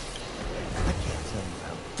 I can't tell you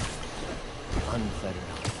how unfettered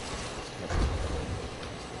heart is.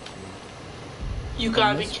 You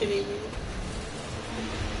gotta be kidding me.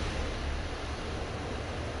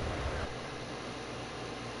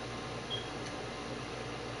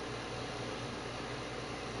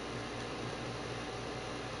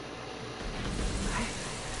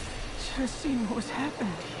 Should have seen what was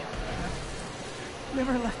happening to you.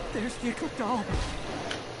 Never left there's the Eclipse Alba.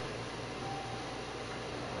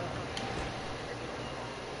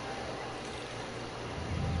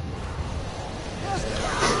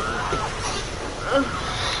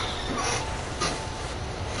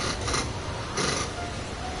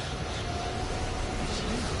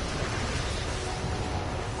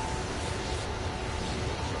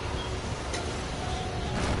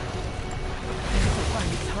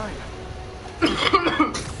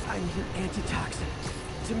 I need an antitoxin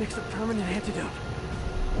to mix a permanent antidote.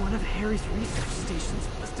 One of Harry's research stations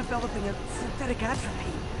was developing a synthetic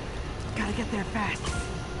atropine. Gotta get there fast.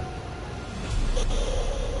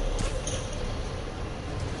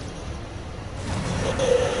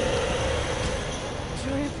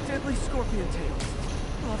 Giant deadly scorpion tail.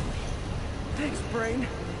 Lovely. Thanks, brain.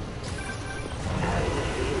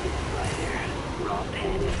 Raw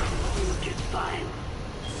panic. Just fine.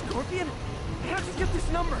 Scorpion? How'd you get this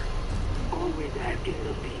number? Always asking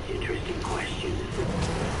these interesting questions.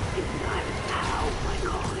 It's not how am I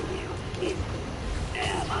calling you. It's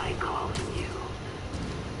am I calling you.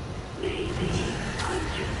 Maybe I'm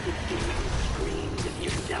just the distant screams of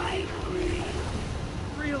your dying breed.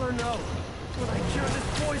 Real or no, when I cure this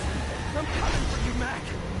poison, I'm coming for you, Mac.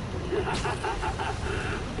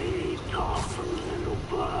 Big talk from a little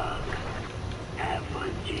bug. Have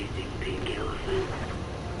fun chasing pink elephant.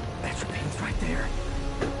 Atropine's right there.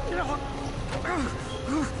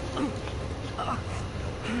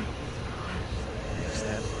 Is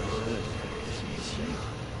that good?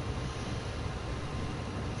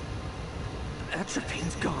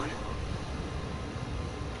 Atropine's gone.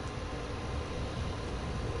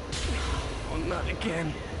 Oh, not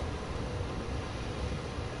again.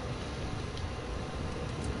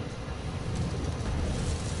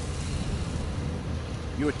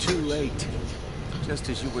 You're too late. Just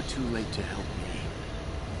as you were too late to help me.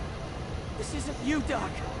 This isn't you,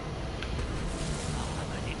 Doc.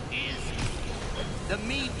 But it is. The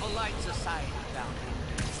me polite society found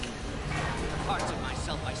it. The parts of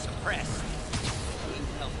myself I suppressed. You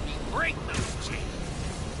helped me break those chains.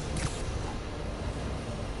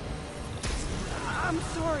 I'm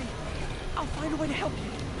sorry. I'll find a way to help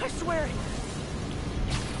you. I swear it.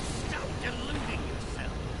 Stop deluding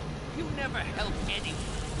yourself. You never help anyone.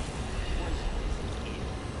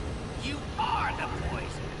 You are the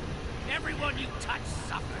poison. Everyone you touch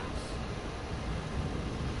suffers.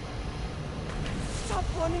 Stop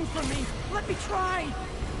running from me. Let me try.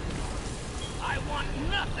 I want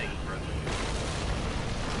nothing from you.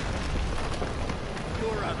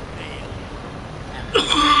 You're a failure. And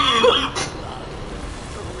love,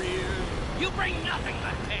 career. You bring nothing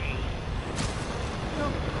but pain.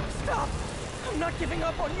 No, stop. I'm not giving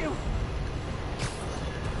up on you.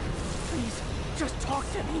 Please, just talk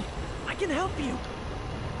to me. I can help you.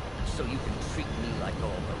 So you can treat me like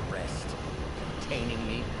all the rest. Containing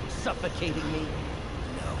me, suffocating me.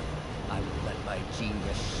 No, I will let my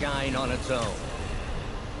genius shine on its own.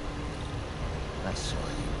 I saw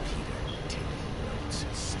you, Peter, taking notes,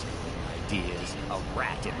 stealing ideas, a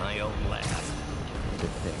rat in my own lab.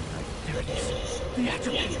 Good thing I... There it is. The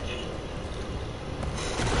atropine.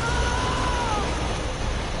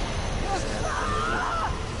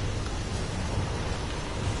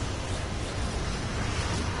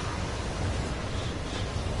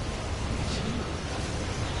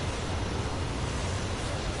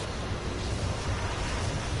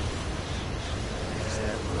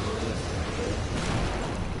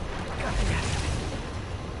 Got the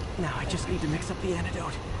antidote. Now I just need to mix up the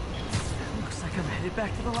antidote. Looks like I'm headed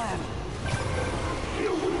back to the lab.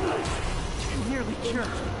 Nearly cured.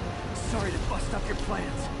 Sorry to bust up your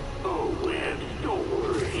plans. Oh, Webb, don't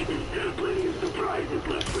worry. There's plenty of surprises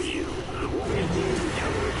left for you. We'll be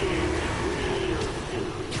together again real soon.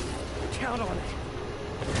 Count on it.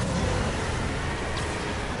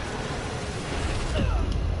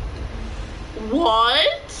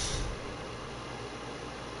 What?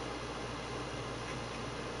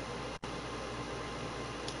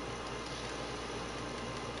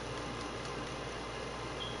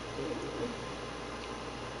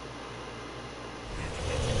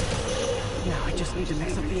 Now I just need to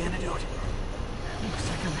mix up the antidote. Looks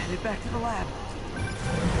like I'm headed back to the lab.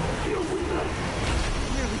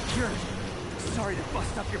 Nearly cured. Sorry to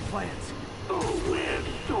bust up your plans. Oh, Webb,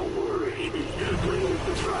 don't worry. There's plenty of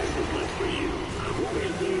surprises left for you. We'll be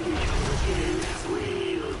seeing each other again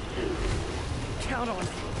real soon. Count on it.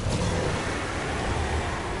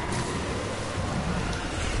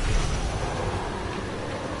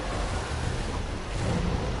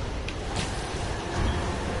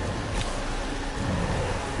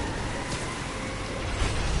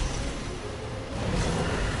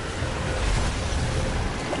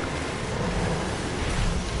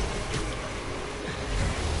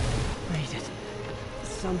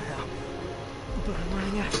 Somehow. But I'm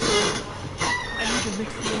running out of time. I need to mix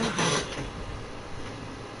the antidote.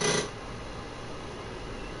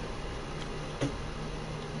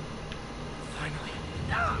 Finally.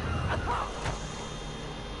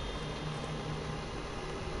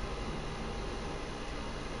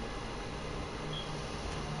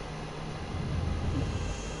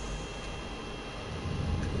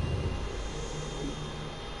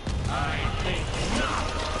 I think not.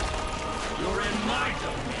 You're in my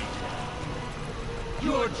domain.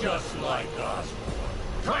 You're just like Osborn,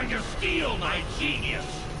 trying to steal my genius.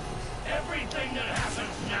 Everything that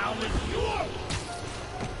happens now is your...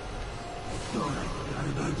 Thought I forgot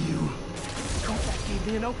about you. That gave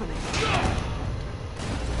me an opening.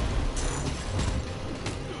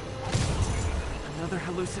 Another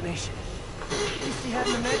hallucination. At least he had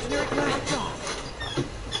an imaginary glass jaw.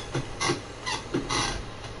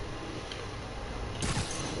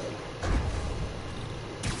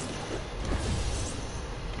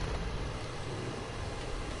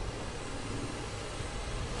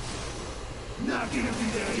 Not gonna be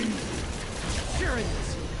that easy. Sure it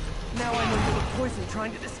is. Now I know you're the poison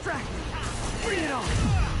trying to distract me. Bring it on!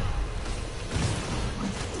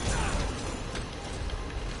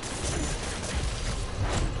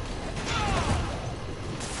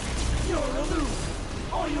 You're a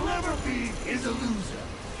loser. All you'll ever be is a loser.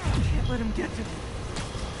 Can't let him get to me.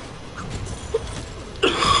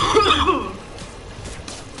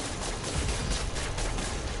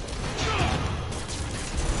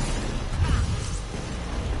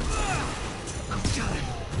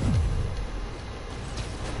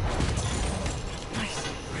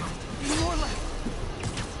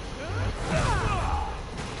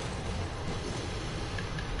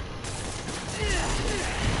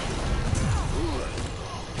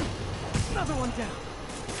 Another one down.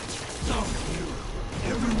 So you.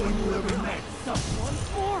 Everyone you ever met. One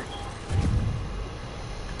more.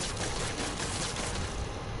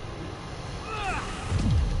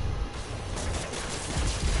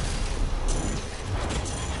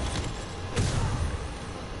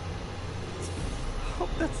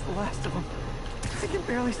 Hope that's the last of them. I can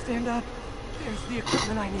barely stand up. There's the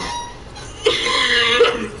equipment I need.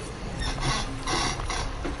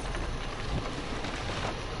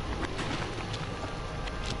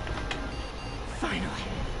 Finally.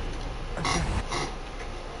 I'm done.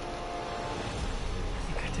 I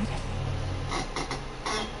think I did it.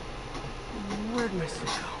 Where'd my suit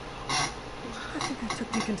go? I think I took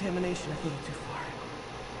decontamination a little too far.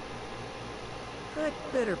 I'd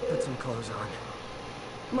better put some clothes on.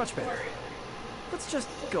 Much better. Let's just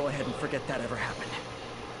go ahead and forget that ever happened.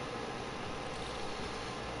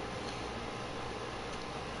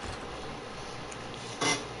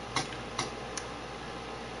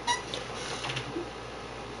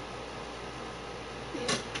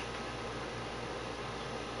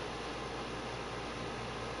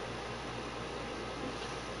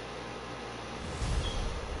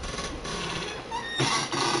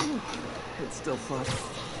 It's still fun.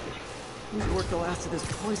 Need to work the last of this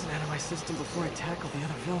poison out of my system before I tackle the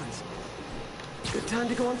other villains. Good time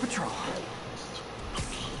to go on patrol.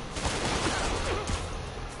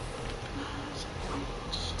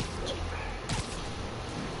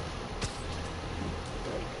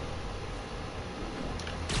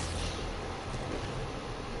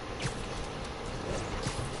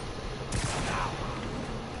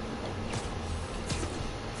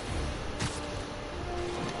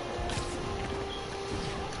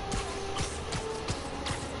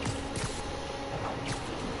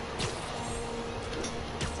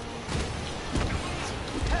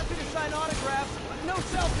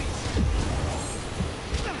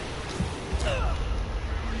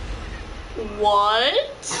 What?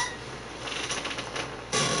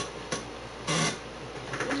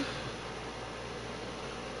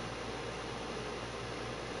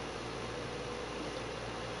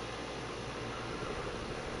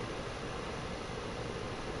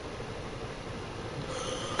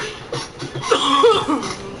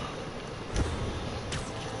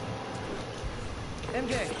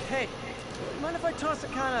 MJ, hey, mind if I toss a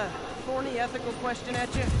kind of thorny ethical question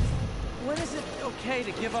at you? When is it okay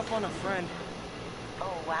to give up on a friend?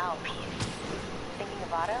 Oh, wow, Pete. Thinking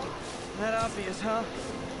of Otto? That obvious, huh?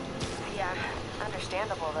 Yeah,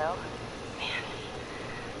 understandable, though. Man,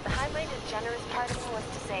 the high-minded, generous part of me was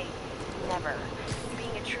to say never.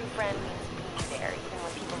 Being a true friend means being there, even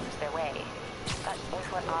when people lose their way. But with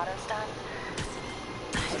what Otto's done,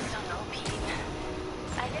 I just don't know, Pete.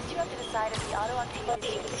 I guess you have to decide if the Otto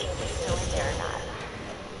Octavius is still in there or not.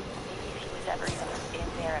 Maybe if he was ever even in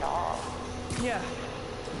there at all. Yeah.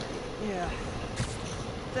 Yeah.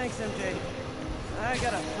 Thanks, MJ. I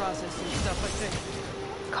gotta process some stuff, I think.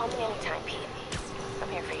 Call me anytime, Pete. I'm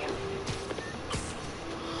here for you.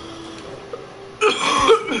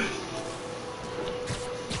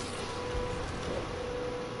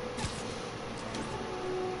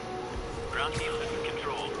 Ground team, this is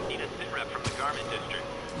Control. Need a sit rep from the Garment District.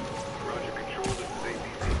 Roger, Control, this is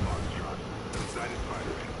APC Foxtrot. Excited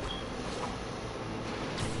Spider-Man.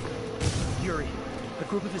 Yuri, a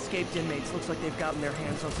group of escaped inmates looks like they've gotten their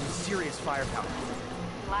hands on some serious firepower.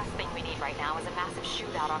 Last thing we need right now is a massive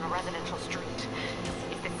shootout on a residential street.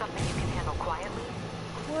 Is this something you can handle quietly?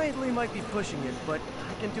 Quietly might be pushing it, but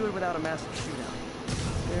I can do it without a massive shootout.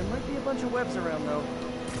 There might be a bunch of webs around, though.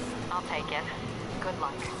 I'll take it. Good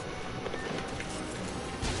luck.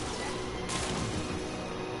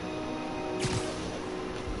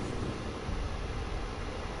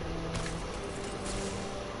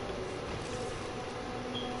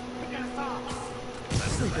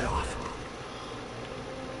 Sleep it off.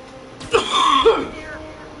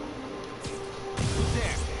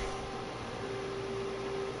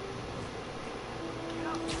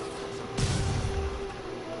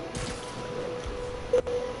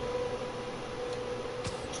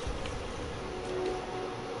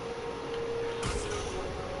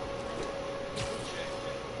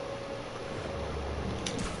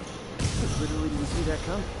 Literally didn't see that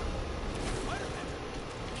coming.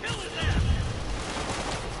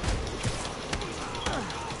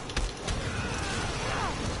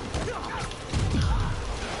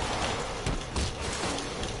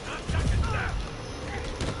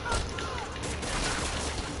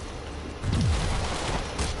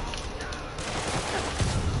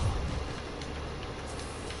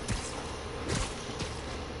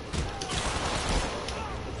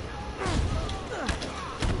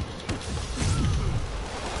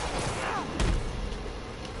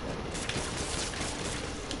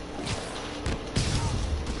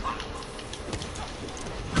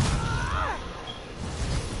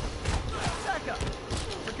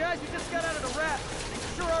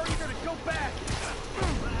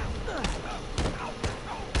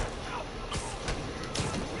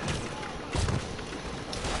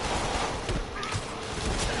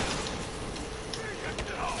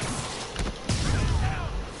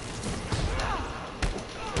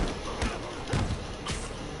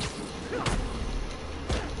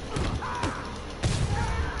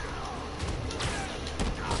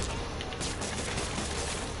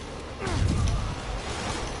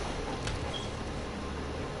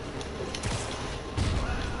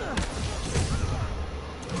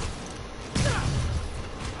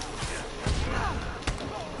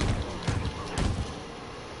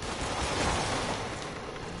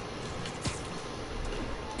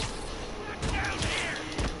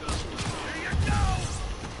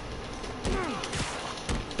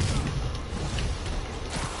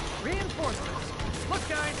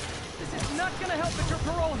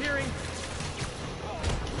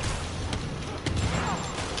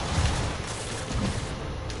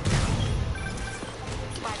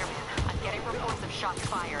 Shots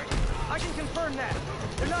fired. I can confirm that.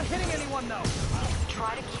 They're not hitting anyone, though.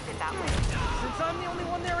 Try to keep it that way. Since I'm the only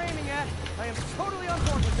one they're aiming at, I am totally on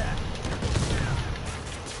board with that.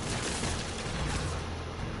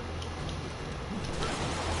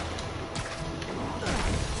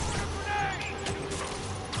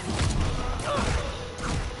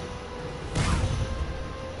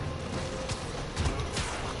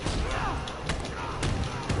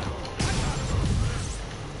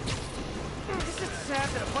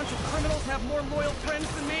 Have more loyal friends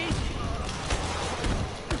than me?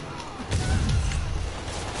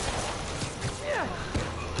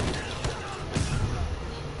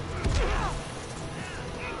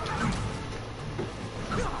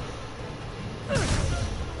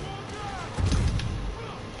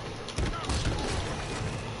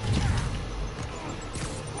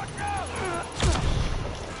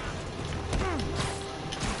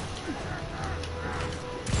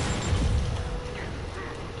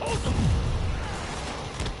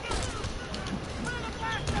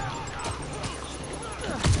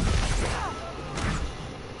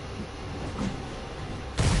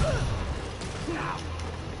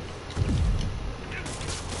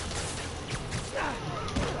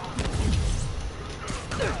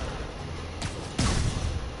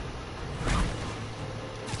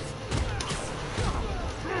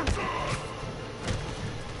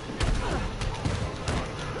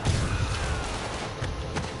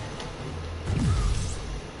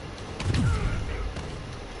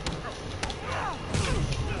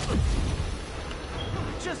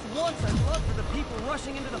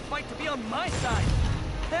 rushing into the fight to be on my side.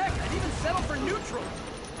 Heck, I'd even settle for neutral.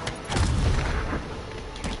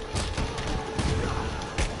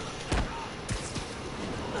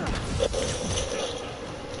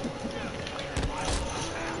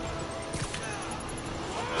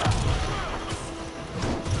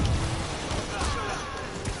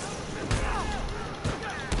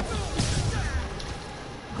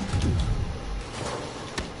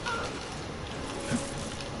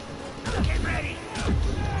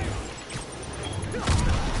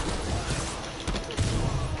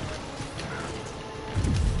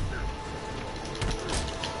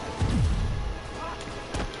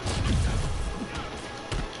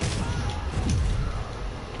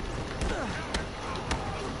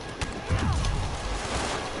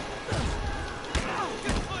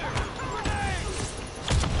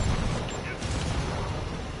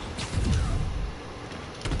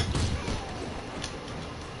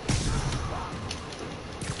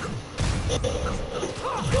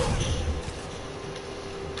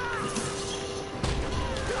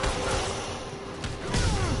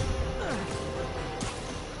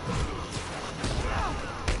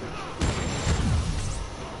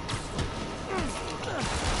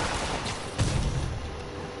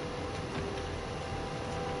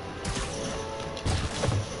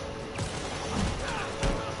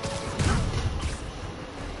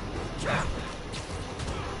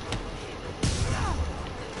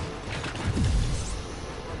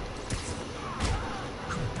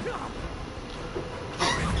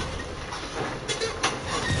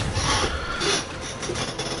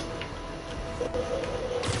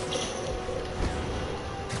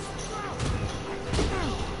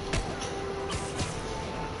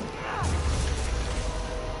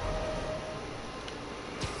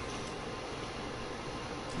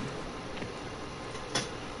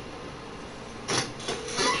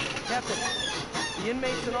 The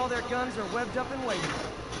inmates and all their guns are webbed up and waiting.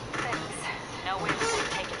 Thanks. No way we could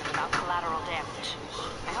have taken them without collateral damage.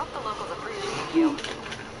 I hope the locals appreciate you.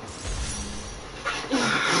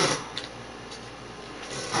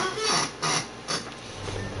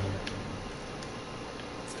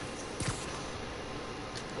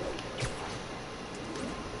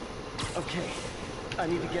 Okay, I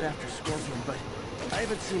need to get after Scorpion, but I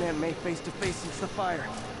haven't seen Aunt May face to face since the fire.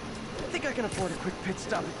 I think I can afford a quick pit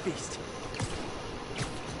stop at Feast.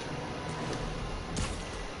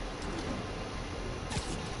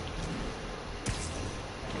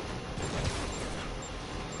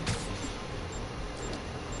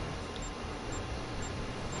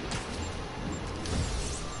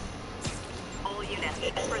 All units,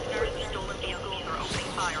 prisoners, stolen vehicles are opening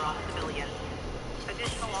fire on civilians.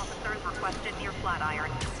 Additional officers requested near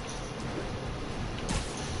Flatiron.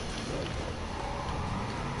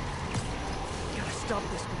 Gotta stop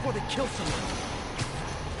this before they kill someone.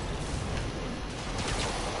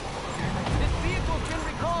 This vehicle's been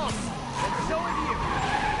recalled, and so have you.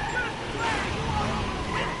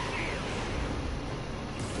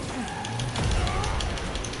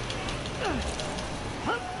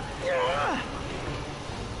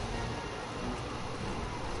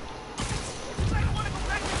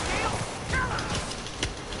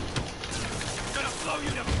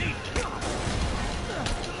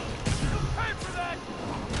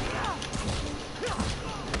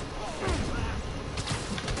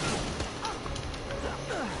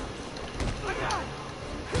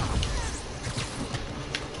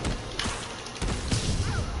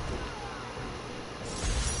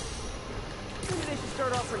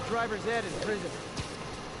 Start off with driver's ed in prison.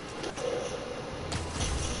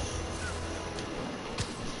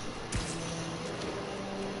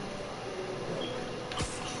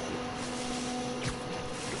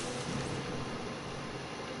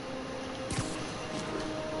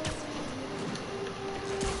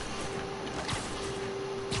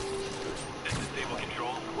 This is Stable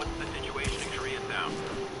Control. What's the situation in Koreatown?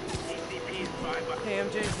 CCP is 5 Hey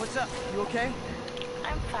MJ, what's up? You okay?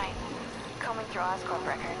 I'm fine. Combing through Oscorp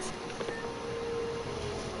records.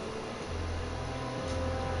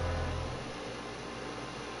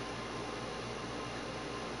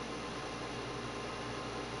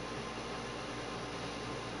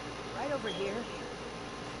 Right over here.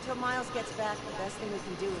 Until Miles gets back, the best thing we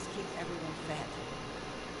can do is keep everyone fed.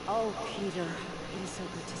 Oh, Peter, it is so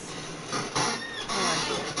good to see you. How are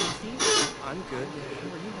you? Busy? I'm good. How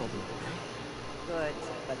are you holding up? Good,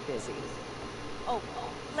 but busy. Oh,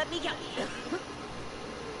 let me get...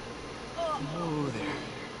 Oh, there.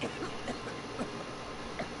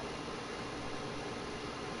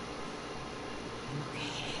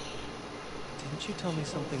 Didn't you tell me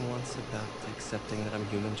something once about accepting that I'm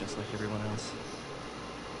human just like everyone else?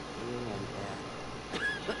 You and that.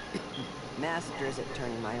 Masters at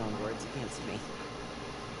turning my own words against me.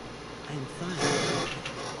 I'm fine.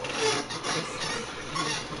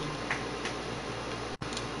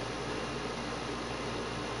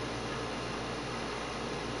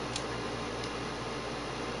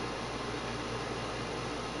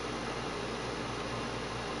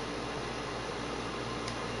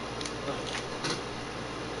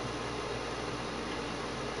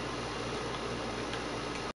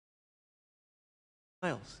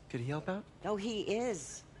 Miles, could he help out? Oh, he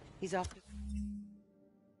is. He's off.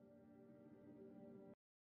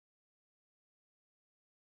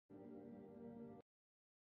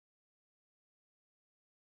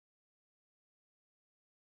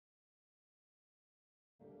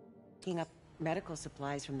 Picking up medical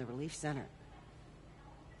supplies from the relief center.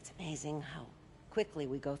 It's amazing how quickly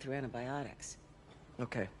we go through antibiotics.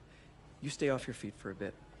 Okay. You stay off your feet for a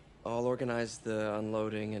bit. I'll organize the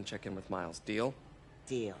unloading and check in with Miles. Deal?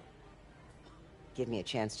 Deal. Give me a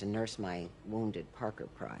chance to nurse my wounded Parker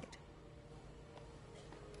pride.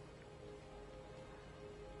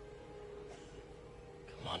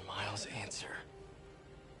 Come on, Miles, answer.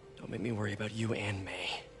 Don't make me worry about you and May.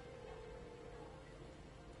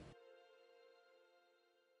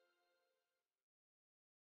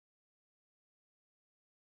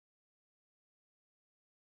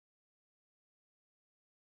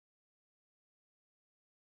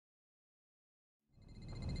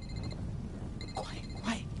 Quiet.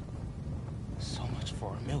 So much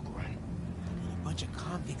for a milk run. Will a bunch of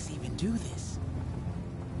convicts even do this?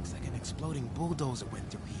 Looks like an exploding bulldozer went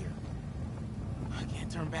through here. I can't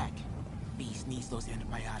turn back. Beast needs those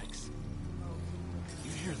antibiotics.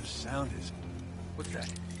 You hear the sound, is it? What's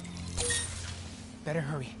that? Better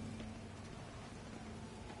hurry.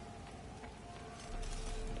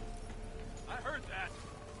 I heard that.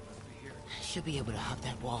 Should be able to hug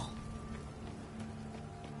that wall.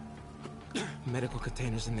 Medical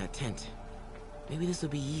containers in that tent. Maybe this will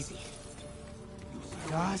be easy.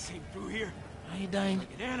 Gauze? Came through here. Iodine?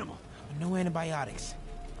 Like an animal. No antibiotics.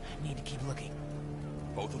 I need to keep looking.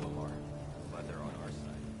 Both of them are. Glad they're on our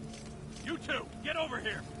side. You two, get over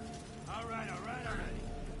here. All right.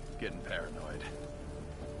 Getting paranoid.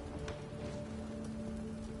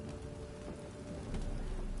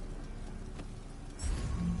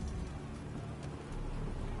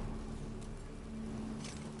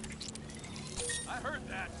 I heard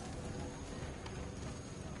that.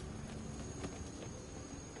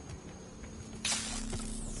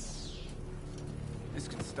 This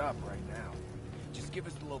can stop right now. Just give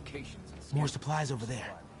us the locations. And More supplies over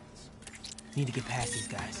there. Need to get past these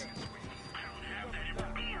guys.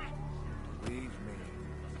 Believe me,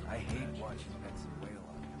 I hate watching Benson wail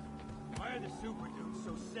on you. Why are the super dudes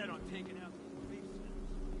so set on taking out the police?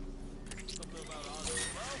 Something about Oslo?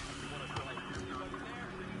 You want to go like everybody there?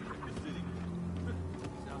 The city.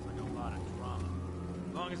 Sounds like a lot of drama.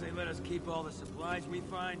 As long as they let us keep all the supplies we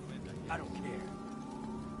find, I don't care.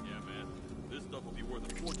 Yeah, man. This stuff will be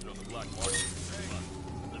worth a fortune on the black market.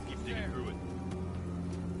 Let's keep digging through it.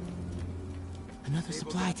 Another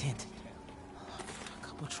supply tent. A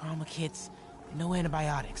couple trauma kits. No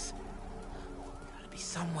antibiotics. Gotta be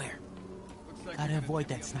somewhere. Gotta avoid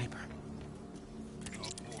that sniper.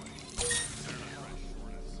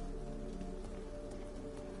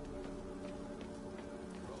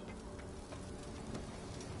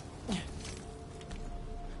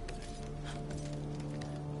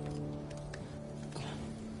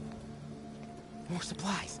 More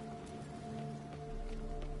supplies.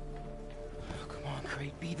 Oh, come on,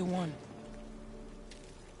 Crate, be the one.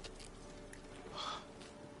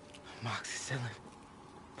 Moxicillin.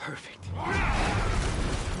 Perfect.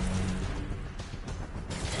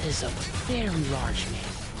 That is a fairly large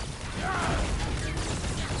man.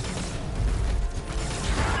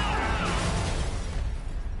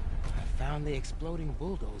 I found the exploding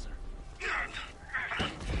bulldozer.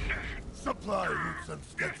 Supply routes and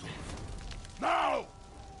schedules. Now!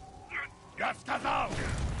 Я сказал!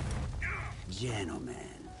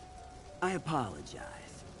 Gentlemen, I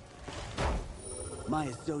apologize. My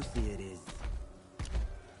associate is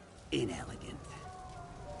inelegant.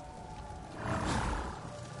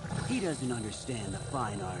 He doesn't understand the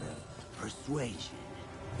fine art of persuasion.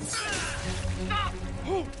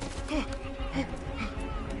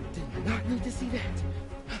 Did not need to see that.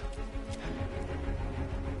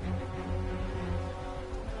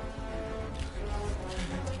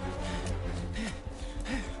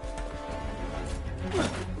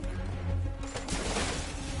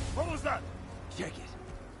 What was that? Check it.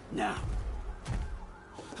 Now.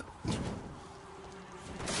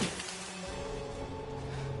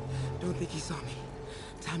 Don't think he saw me.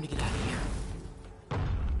 Time to get out of here.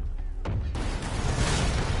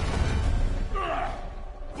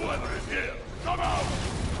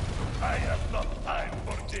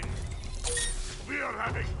 this? We are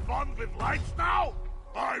having fun with lights now?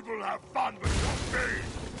 I will have fun with your face!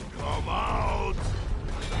 Come out!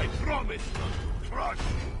 I promise not to crush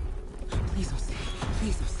you! Please don't see me.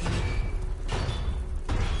 Please don't see me.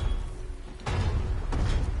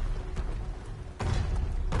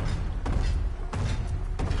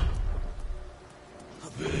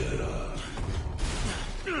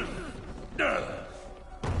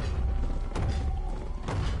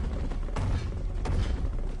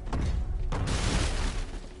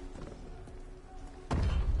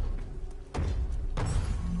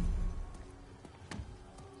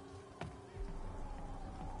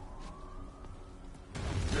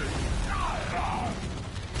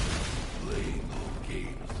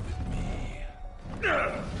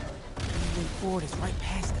 Ford is right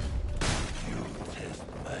past him. You test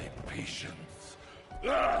my patience.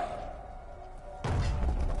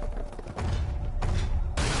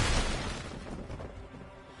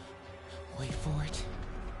 Wait for it.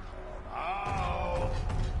 Now!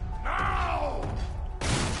 Now!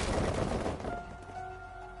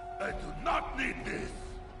 I do not need this!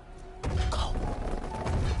 Go.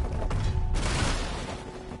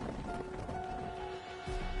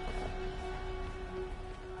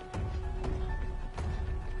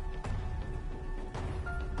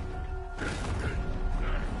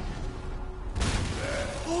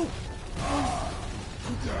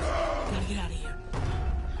 Gotta get out of here.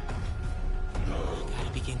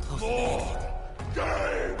 Gotta be getting close to the exit.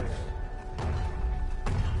 Games!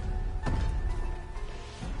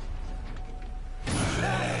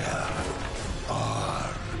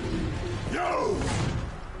 You!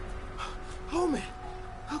 Oh man.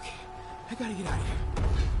 Okay. I gotta get out of here.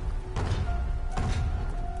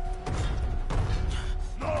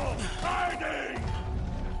 No hiding!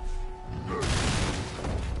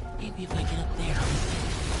 Maybe if I get up there.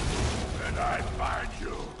 When I find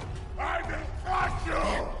you, I will crush you!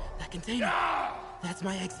 There, that container. Yeah! That's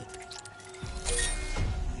my exit.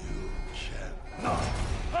 You cannot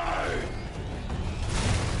hide!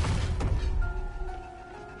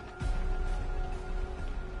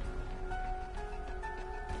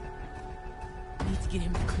 Need to get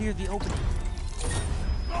him to clear the opening.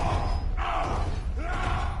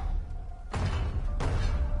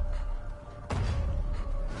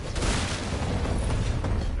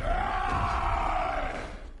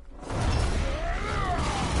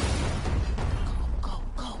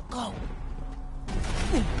 Go.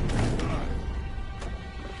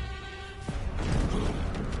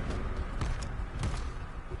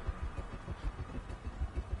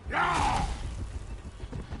 Yeah!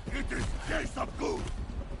 It is Case of Goose!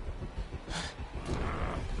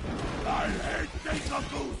 I hate Case of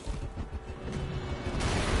Goose!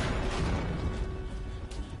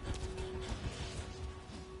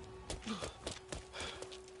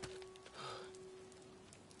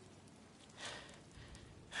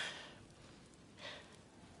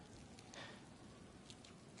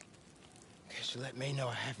 Guess you let May know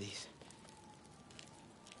I have these.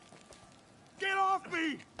 Get off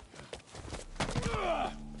me!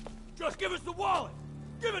 Just give us the wallet!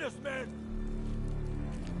 Give it us, man!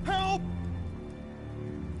 Help!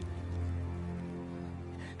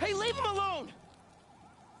 Hey, leave him alone!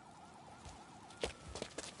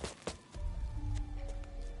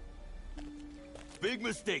 Big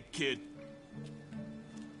mistake, kid.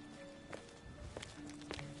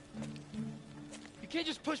 You can't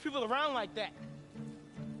just push people around like that.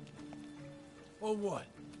 Or what?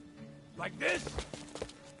 Like this?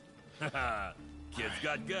 Haha, kid's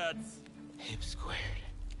got guts. Hip squared.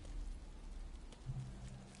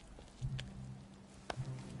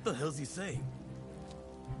 What the hell's he saying?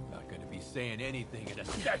 Not gonna be saying anything in a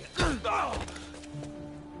second. Oh!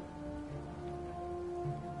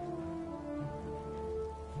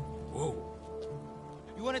 Whoa.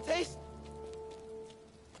 You want a taste?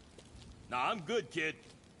 Nah, I'm good, kid.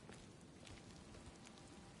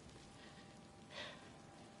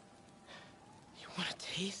 You want a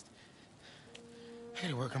taste? I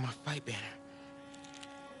gotta work on my fight banner.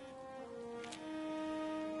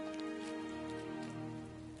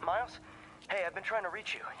 Miles? Hey, I've been trying to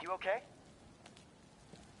reach you. You okay?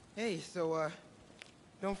 Hey, so,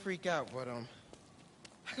 don't freak out, but, I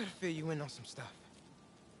gotta fill you in on some stuff.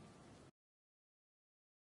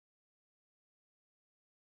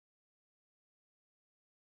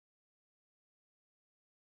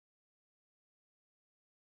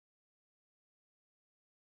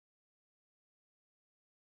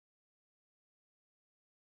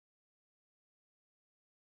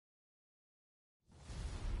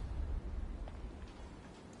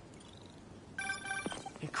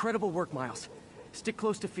 Incredible work, Miles. Stick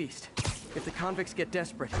close to Feast. If the convicts get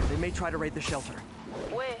desperate, they may try to raid the shelter.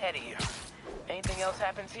 Way ahead of you. Anything else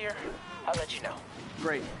happens here, I'll let you know.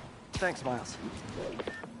 Great. Thanks, Miles.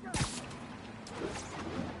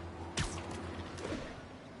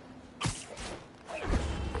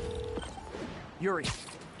 Yuri,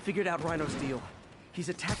 figured out Rhino's deal. He's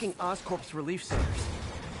attacking Oscorp's relief centers.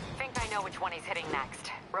 Think I know which one he's hitting next.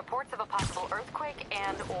 Reports of a possible earthquake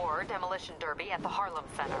and/or demolition derby at the Harlem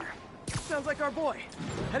Center. Sounds like our boy.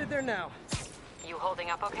 Headed there now. You holding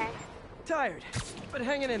up okay? Tired, but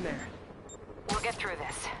hanging in there. We'll get through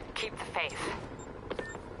this. Keep the faith.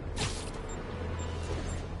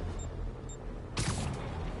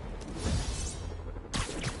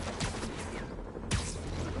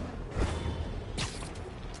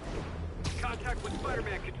 Contact with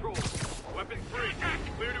Spider-Man control. Weapon free.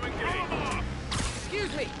 Clear to engage.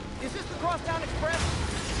 Excuse me, is this the Crosstown Express?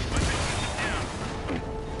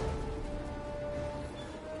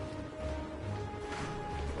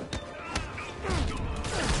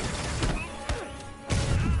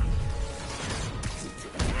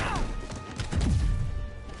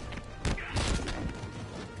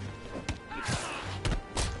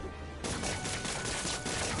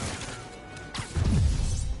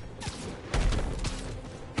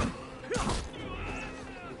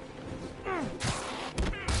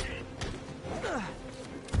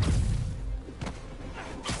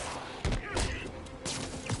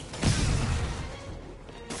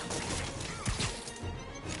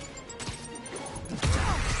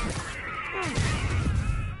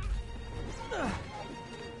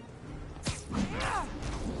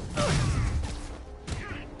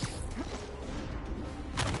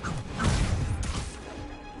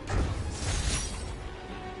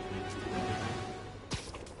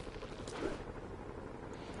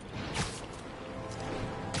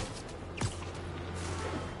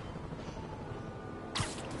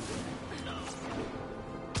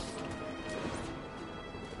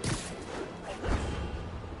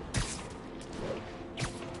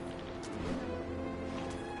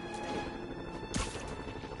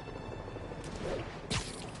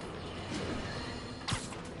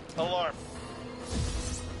 Alarm.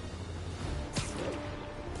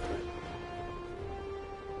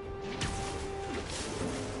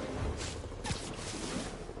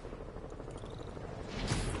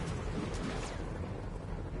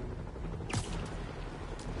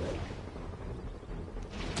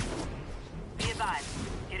 Be advised.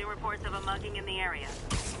 Getting reports of a mugging in the area.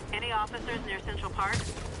 Any officers near Central Park,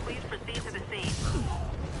 please proceed to the scene.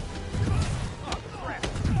 Oh, crap!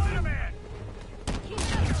 Spider-Man!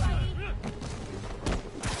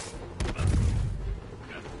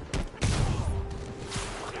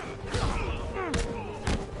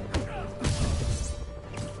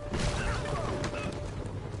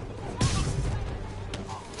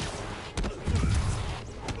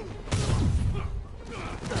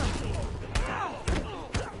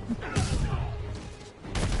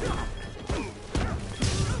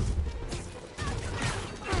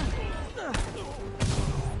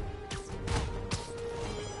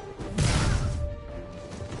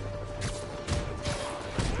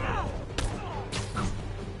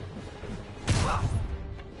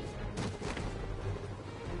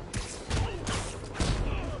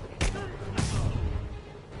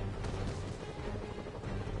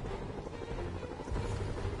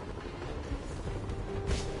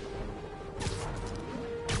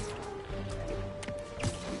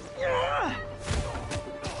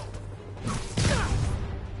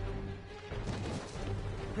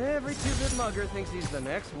 Every two-bit mugger thinks he's the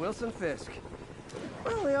next Wilson Fisk.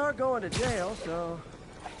 Well, they are going to jail, so...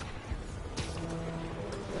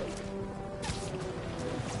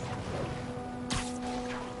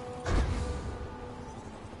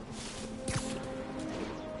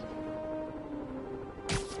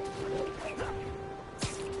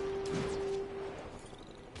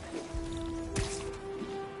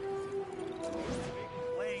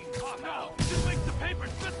 No! This makes the papers!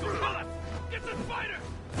 Let's go kill us! Get the spider!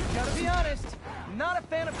 Gotta be honest, not a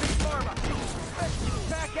fan of Big Pharma. Especially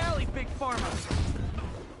back alley Big Pharma.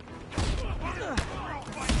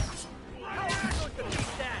 How are you supposed to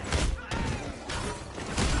beat that?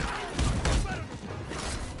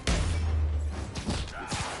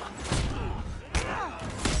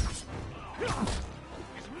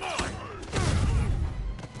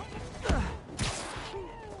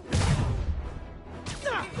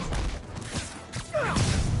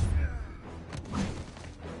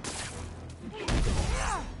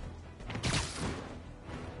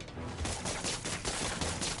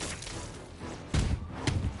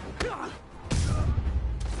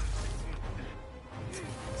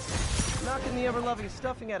 never loving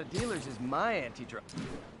stuffing out of dealers is my anti-drug.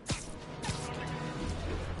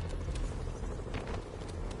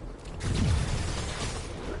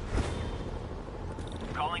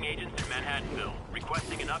 Calling agents in Manhattanville,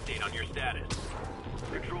 requesting an update on your status.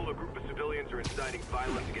 Control, a group of civilians are inciting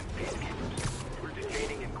violence against peacekeepers. We're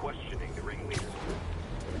detaining and questioning the ringleaders.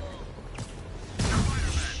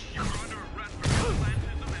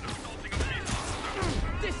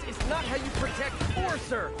 This is not how you protect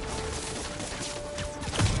Forcer!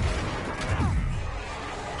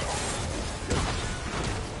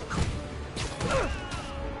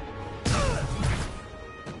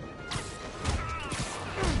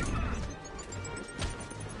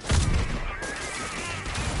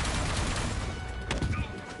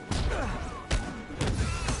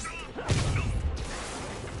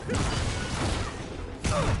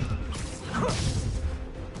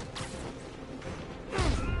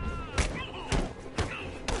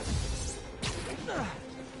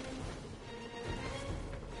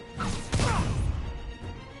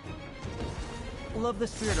 Love the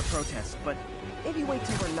spirit of protest, but maybe wait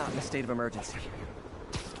till we're not in a state of emergency.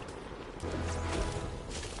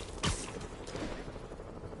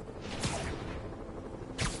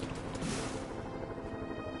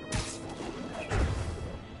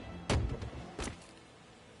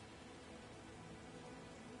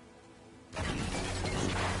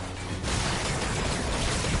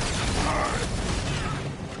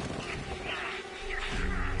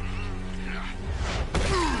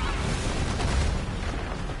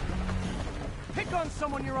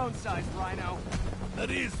 Someone your own size, Rhino. There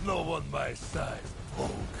is no one my size,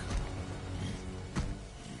 Poke.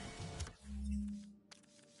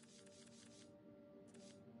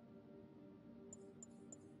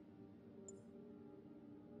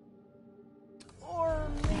 Or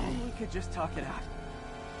maybe we could just talk it out.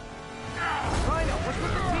 Rhino, what's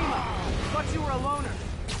with the team up? Thought you were a loner.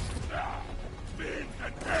 Means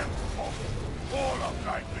and ends, Poke. All of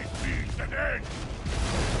Nightly's means and ends.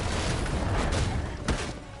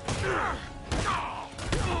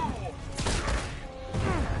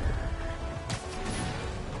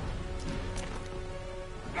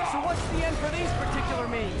 So what's the end for these particular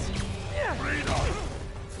means? Freedom!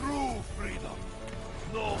 True freedom!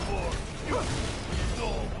 No more you!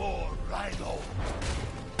 No more Rhino!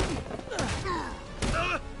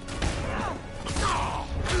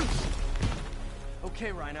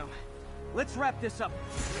 Okay, Rhino. Let's wrap this up.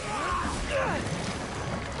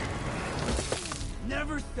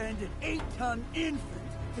 Never send an 8-ton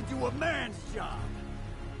infant to do a man's job.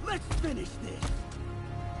 Let's finish this.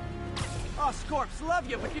 Oh, Scorps, love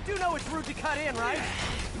you, but you do know it's rude to cut in, right?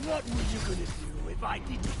 What were you gonna do if I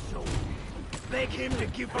didn't show you? Beg him to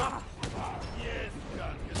give up? Yes,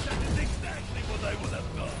 Gunga, that is exactly what I would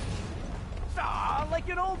have done. Ah, like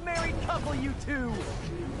an old married couple, you two.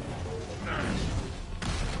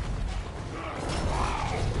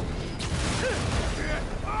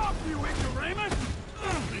 Off, you ignoramus!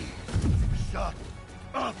 Shut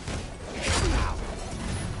up!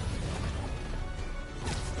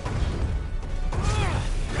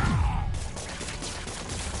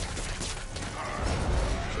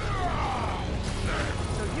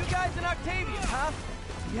 So you guys in Octavius, huh?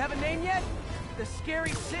 You have a name yet? The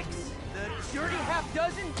Scary Six? The Dirty Half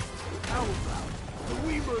Dozen? How about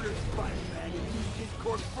we murdered Spider-Man and used his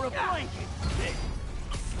corpse for a blanket?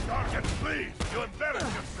 Sergeant, please, you embarrass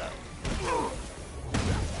yourself.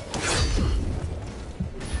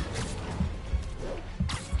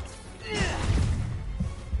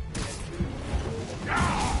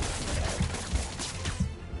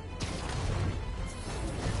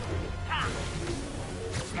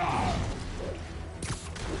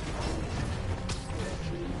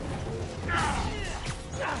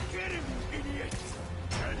 Get him, you idiot!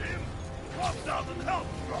 Get him! Pop down and help,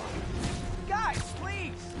 Rock! Guys,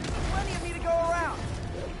 please! There's plenty of me to go around.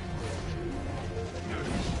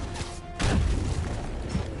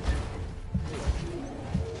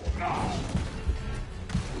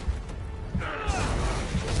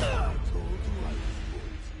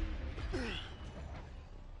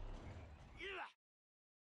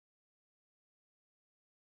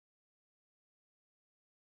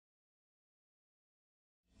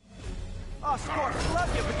 Oh, Scorch, love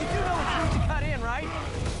you, but you do know it's rude to cut in, right?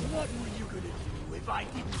 What were you gonna do if I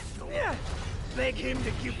didn't show you? Beg him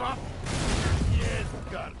to give up? Yes,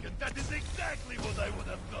 Gargan, that is exactly what I would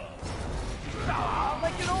have done. Ah,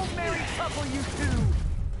 like an old married couple, you two.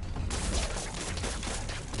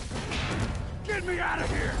 Get me out of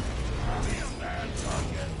here! Be a man,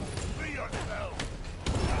 Gargan. Be yourself.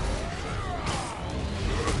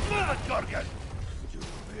 Move it, Gargan!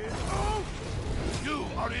 You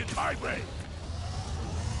are in my way.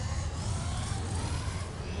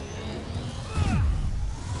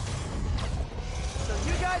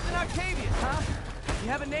 Octavius, huh? You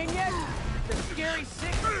have a name yet? The Scary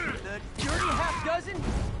Six? The Dirty Half Dozen?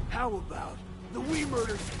 How about the We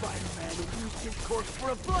Murder Spider-Man who used his corpse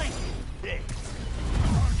for a blanket? Hey.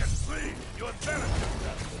 Marcus, please, you embarrass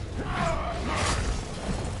yourself.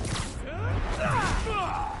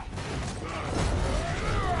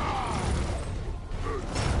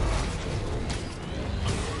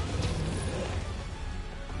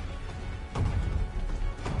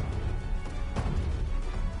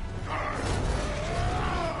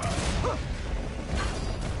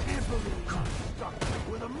 Can't believe I'm stuck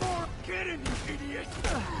with a more kidding, you idiot!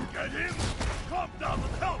 Get him? Come down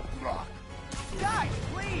and help, Brock. Guys,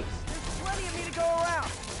 please! There's plenty of me to go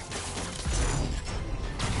around!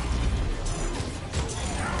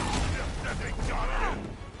 If that ain't got him,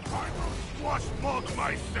 I will squash both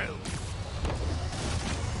myself.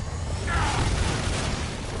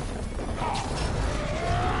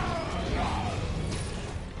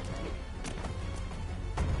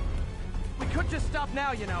 We could just stop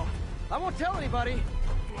now, you know. I won't tell anybody.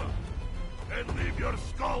 And leave your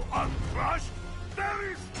skull uncrushed?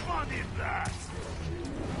 There is fun in that!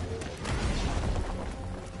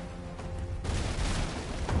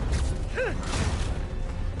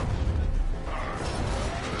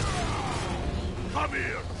 Come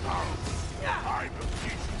here, Charles. I will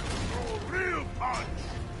teach you to throw a real punch.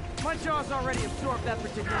 My jaw's already absorbed that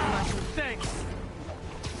particular lesson. Thanks.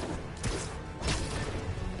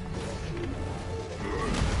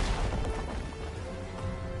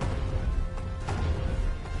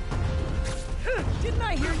 Didn't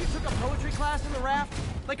I hear you took a poetry class in the raft?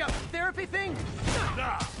 Like a therapy thing?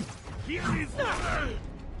 Now, here is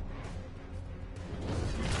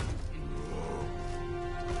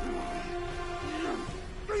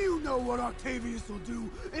Do you know what Octavius will do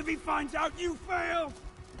if he finds out you failed?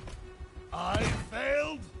 I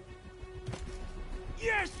failed?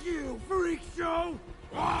 Yes, you, freak show!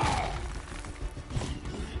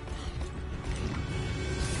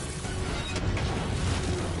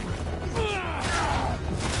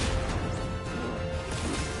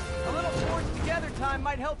 A little forced together time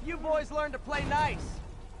might help you boys learn to play nice.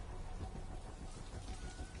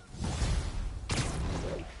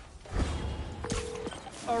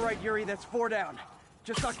 All right, Yuri, that's 4 down.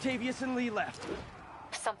 Just Octavius and Lee left.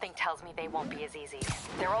 Something tells me they won't be as easy.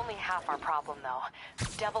 They're only half our problem, though.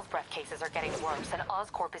 Devil's Breath cases are getting worse, and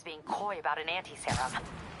Oscorp is being coy about an anti-serum.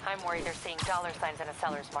 I'm worried they're seeing dollar signs in a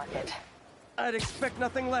seller's market. I'd expect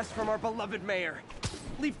nothing less from our beloved mayor.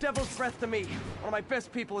 Leave Devil's Breath to me. One of my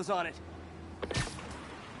best people is on it.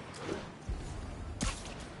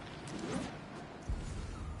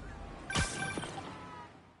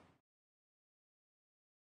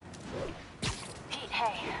 Pete,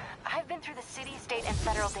 hey. I've been through the city, state, and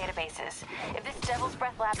federal databases. If this Devil's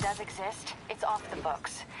Breath lab does exist, it's off the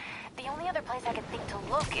books. The only other place I can think to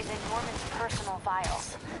look is in Norman's personal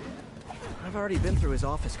files. I've already been through his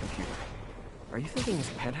office computer. Are you thinking his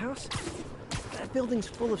penthouse? That building's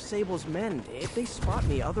full of Sable's men. If they spot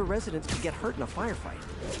me, other residents could get hurt in a firefight.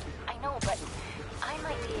 I know, but I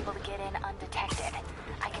might be able to get in undetected.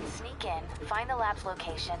 I can sneak in, find the lab's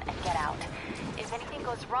location, and get out. If anything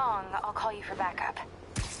goes wrong, I'll call you for backup.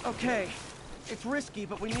 Okay. It's risky,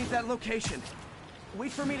 but we need that location.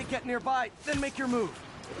 Wait for me to get nearby, then make your move.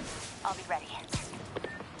 I'll be ready.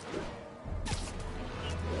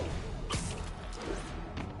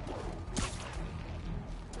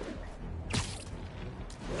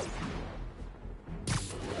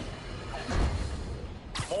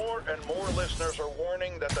 More and more listeners are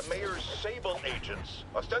warning that the mayor's Sable agents,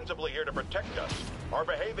 ostensibly here to protect us, are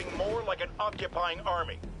behaving more like an occupying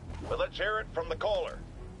army. But let's hear it from the caller.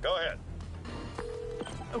 Go ahead.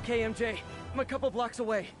 Okay, MJ. I'm a couple blocks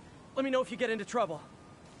away. Let me know if you get into trouble.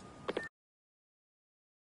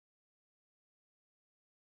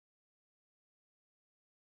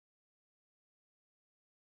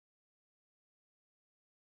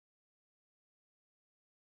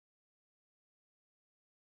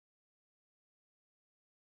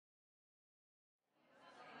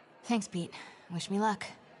 Thanks, Pete. Wish me luck.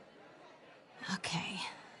 Okay.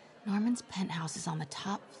 Norman's penthouse is on the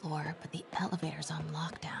top floor, but the elevator's on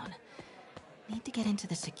lockdown. Need to get into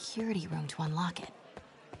the security room to unlock it.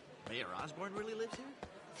 Mayor Osborn really lives here?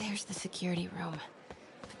 There's the security room.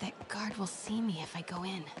 But that guard will see me if I go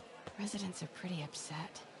in. Residents are pretty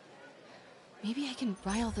upset. Maybe I can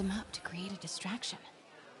rile them up to create a distraction.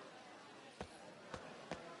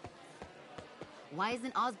 Why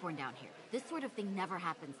isn't Osborn down here? This sort of thing never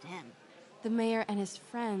happens to him. The mayor and his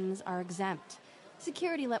friends are exempt.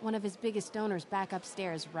 Security let one of his biggest donors back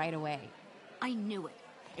upstairs right away. I knew it.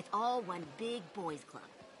 It's all one big boys club.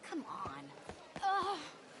 Come on. Ugh.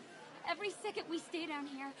 Every second we stay down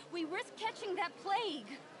here, we risk catching that plague.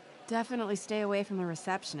 Definitely stay away from the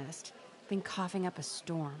receptionist. Been coughing up a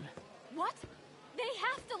storm. What? They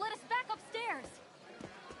have to let us back upstairs.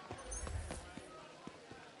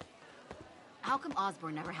 How come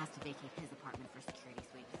Osborn never has to vacate his apartment for security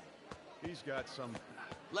sweeps? He's got some...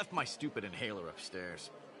 Left my stupid inhaler upstairs.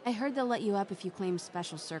 I heard they'll let you up if you claim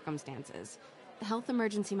special circumstances. A health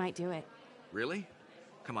emergency might do it. Really?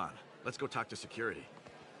 Come on, let's go talk to security.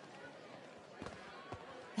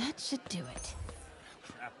 That should do it.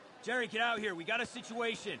 Crap. Jerry, get out here. We got a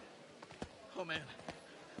situation. Oh man,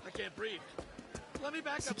 I can't breathe. Let me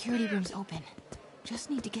back Security upstairs. room's open. Just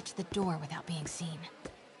need to get to the door without being seen.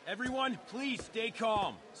 Everyone, please stay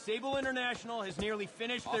calm. Sable International has nearly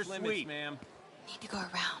finished their sweep. Need to go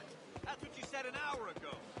around. That's what you said an hour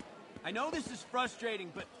ago. I know this is frustrating,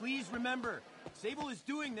 but please remember, Sable is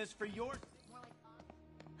doing this for your...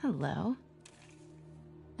 Hello.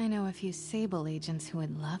 I know a few Sable agents who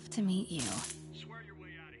would love to meet you. Swear your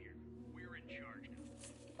way out of here. We're in charge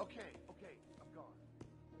now. Okay, I'm gone.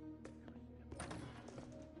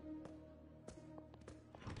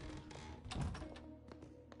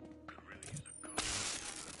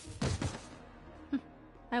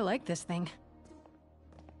 I like this thing.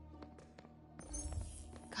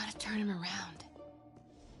 Gotta turn him around.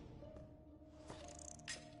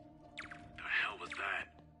 The hell was that?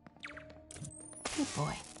 Good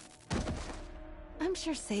boy. I'm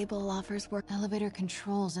sure Sable offers work elevator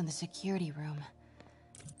controls in the security room.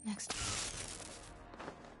 Next.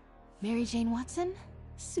 Mary Jane Watson?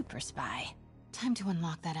 Super spy. Time to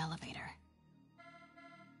unlock that elevator.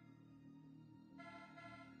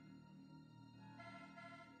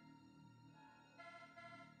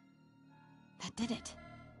 That did it.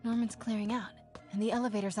 Norman's clearing out, and the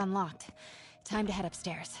elevator's unlocked. Time to head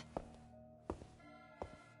upstairs.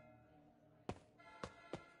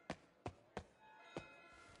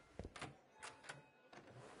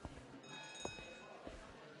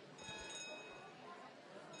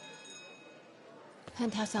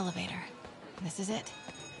 Penthouse elevator. This is it.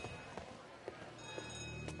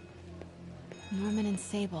 Norman and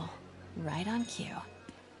Sable, right on cue.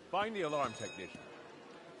 Find the alarm technician.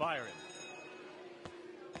 Fire him.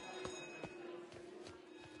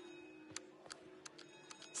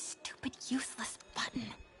 Stupid, useless button.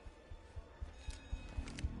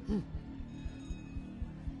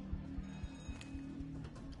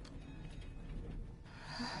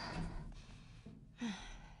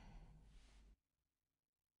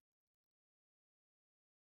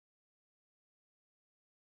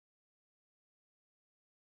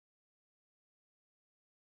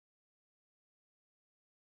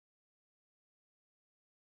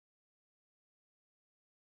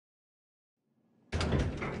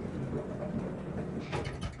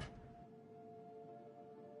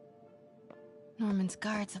 Norman's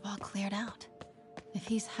guards have all cleared out. If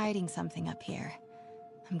he's hiding something up here,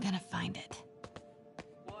 I'm gonna find it.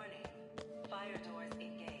 Warning. Fire doors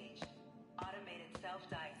engaged. Automated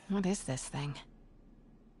self-dice. What is this thing?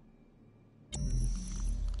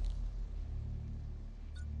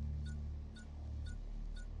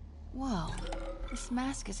 Whoa, this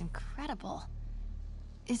mask is incredible.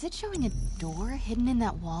 Is it showing a door hidden in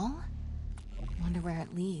that wall? Wonder where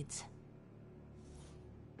it leads.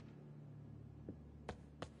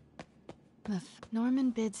 Norman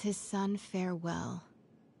bids his son farewell.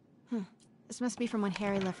 This must be from when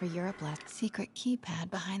Harry left for Europe last. Secret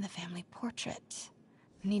keypad behind the family portrait.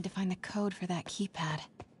 I need to find the code for that keypad.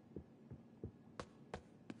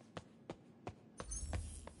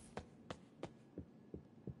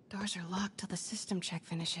 Doors are locked till the system check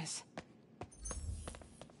finishes.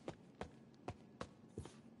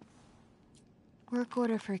 Work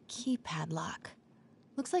order for a keypad lock.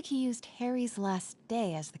 Looks like he used Harry's last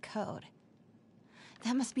day as the code.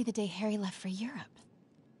 That must be the day Harry left for Europe.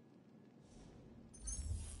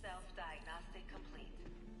 Self-diagnostic complete.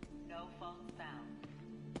 No faults found.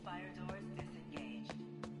 Fire doors disengaged.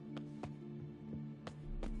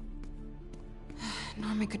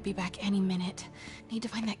 Norman could be back any minute. Need to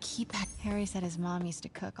find that keypad. Harry said his mom used to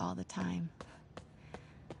cook all the time.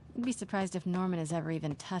 I'd be surprised if Norman has ever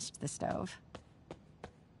even touched the stove.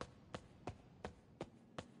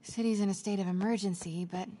 City's in a state of emergency,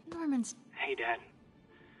 but Norman's... Hey, Dad.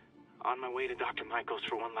 On my way to Dr. Michael's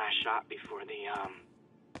for one last shot before the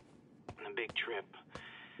big trip.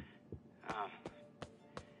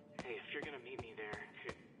 Hey, if you're gonna meet me there,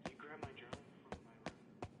 could you grab my journal from my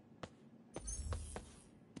room?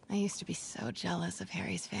 I used to be so jealous of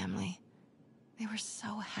Harry's family. They were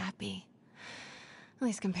so happy. At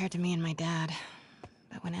least compared to me and my dad.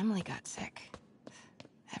 But when Emily got sick,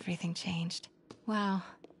 everything changed. Wow.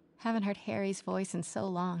 Haven't heard Harry's voice in so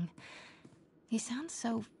long. He sounds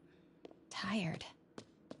so tired.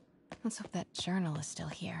 Let's hope that journal is still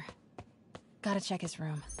here. Gotta check his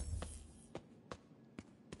room.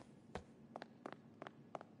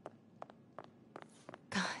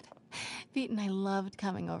 God, Pete and I loved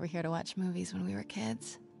coming over here to watch movies when we were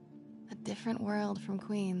kids. A different world from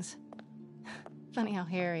Queens. Funny how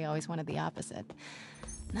Harry always wanted the opposite.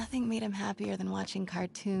 Nothing made him happier than watching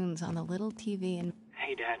cartoons on the little TV and...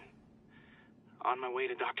 Hey, Dad. On my way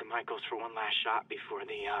to Dr. Michael's for one last shot before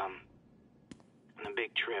the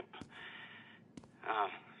big trip.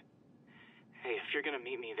 Hey, if you're gonna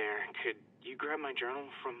meet me there, could you grab my journal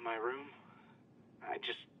from my room? I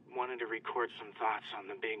just wanted to record some thoughts on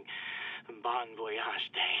the big Bon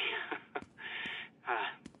Voyage day.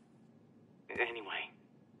 Anyway.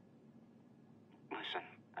 Listen,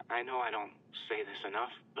 I know I don't say this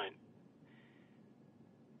enough, but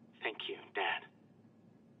thank you, Dad.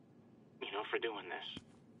 You know, for doing this.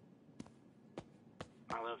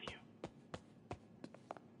 I love you.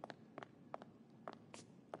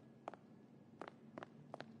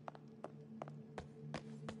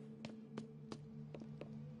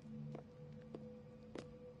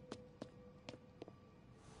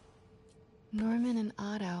 Norman and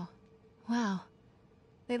Otto. Wow.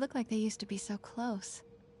 They look like they used to be so close.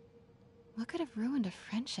 What could have ruined a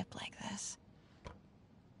friendship like this?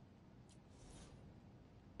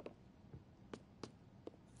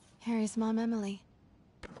 Harry's mom, Emily.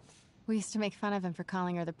 We used to make fun of him for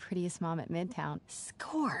calling her the prettiest mom at Midtown.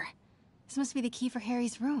 Score! This must be the key for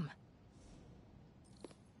Harry's room.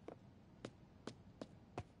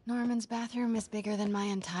 Norman's bathroom is bigger than my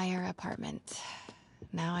entire apartment.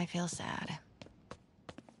 Now I feel sad.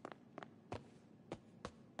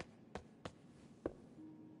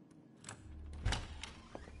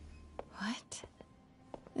 What?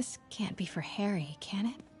 This can't be for Harry, can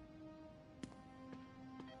it?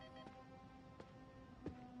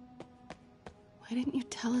 Why didn't you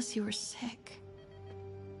tell us you were sick?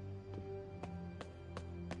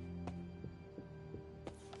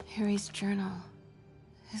 Harry's journal.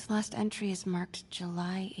 His last entry is marked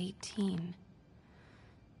July 18.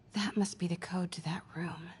 That must be the code to that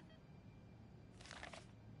room.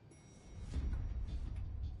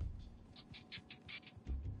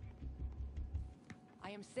 I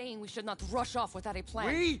am saying we should not rush off without a plan.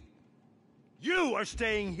 We? You are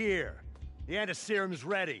staying here. The antiserum's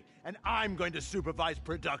ready, and I'm going to supervise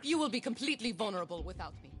production. You will be completely vulnerable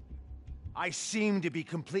without me. I seem to be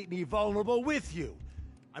completely vulnerable with you.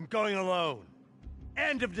 I'm going alone.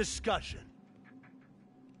 End of discussion.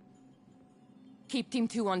 Keep Team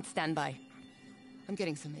 2 on standby. I'm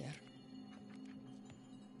getting some air.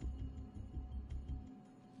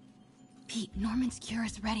 Pete, Norman's cure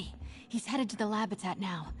is ready. He's headed to the lab it's at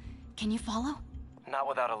now. Can you follow? Not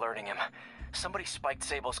without alerting him. Somebody spiked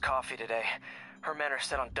Sable's coffee today. Her men are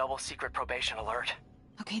set on double secret probation alert.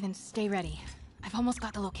 Okay, then stay ready. I've almost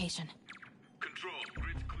got the location. Control,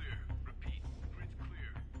 grid's clear. Repeat, grid's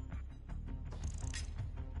clear.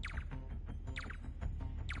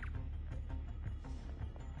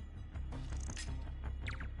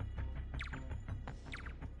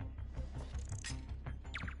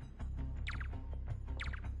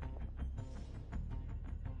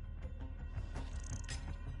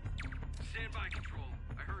 Stand by, Control.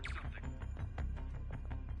 I heard something.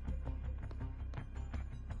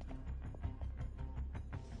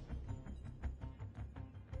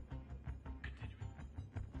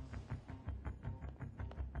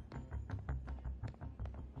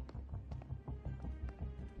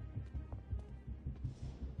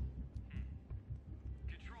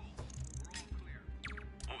 Control, we're all clear.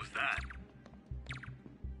 What was that?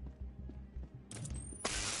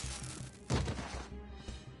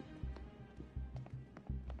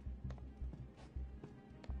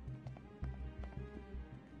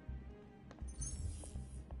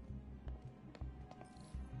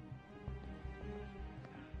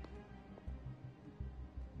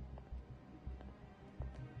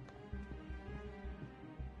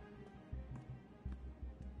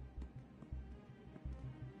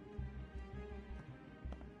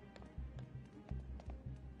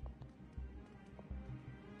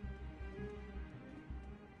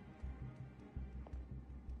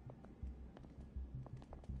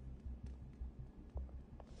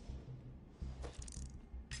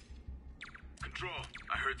 Control,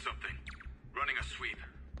 I heard something. Running a sweep.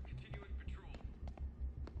 Continuing patrol.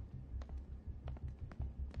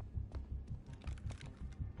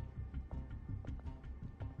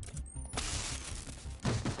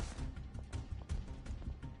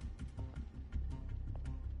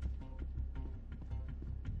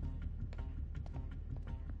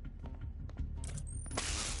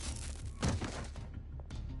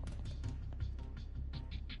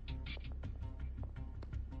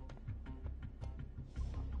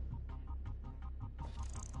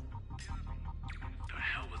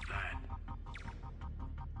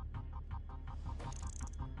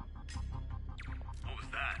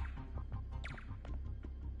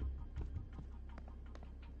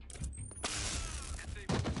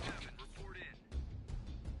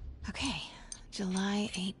 July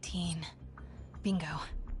 18. Bingo.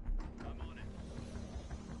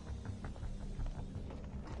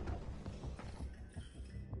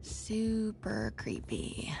 Super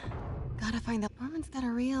creepy. Gotta find the... Norman's got a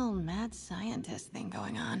real mad scientist thing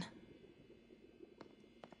going on.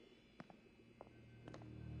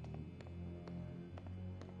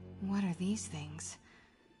 What are these things?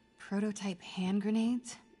 Prototype hand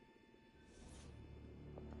grenades?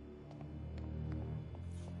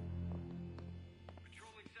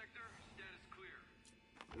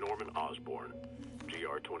 Norman Osborn,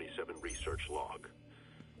 GR-27 research log.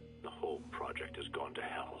 The whole project has gone to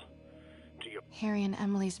hell. Harry and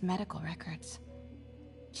Emily's medical records.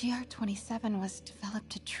 GR-27 was developed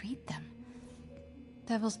to treat them.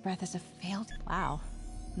 Devil's Breath is a failed... Wow.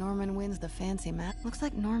 Norman wins the fancy map. Looks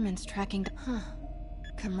like Norman's tracking...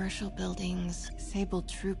 Commercial buildings, Sable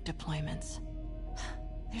troop deployments.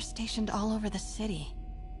 They're stationed all over the city.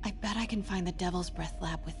 I bet I can find the Devil's Breath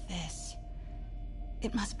lab with this.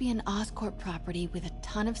 It must be an Oscorp property with a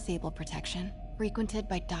ton of Sable protection, frequented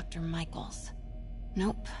by Dr. Michaels.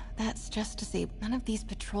 Nope, that's just disabled. None of these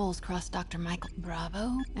patrols cross Dr. Michael.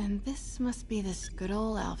 Bravo. And this must be this good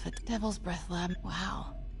old Alpha Devil's Breath lab.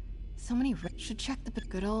 Wow. So many should check the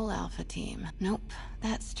good old Alpha team. Nope,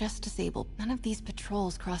 that's just disabled. None of these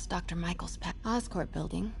patrols cross Dr. Michael's path. Oscorp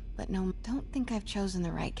building, but no, don't think I've chosen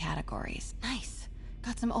the right categories. Nice.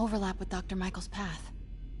 Got some overlap with Dr. Michael's path.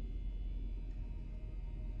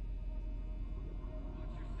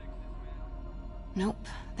 Nope,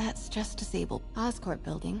 that's just disabled. Oscorp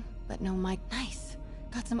building, but no Mike. Nice.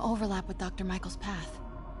 Got some overlap with Dr. Michael's path.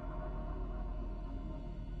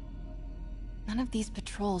 None of these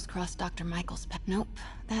patrols cross Dr. Michael's path. Nope,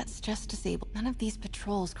 that's just disabled. None of these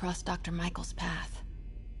patrols cross Dr. Michael's path.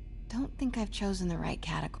 Don't think I've chosen the right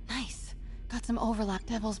category. Nice. Got some overlap.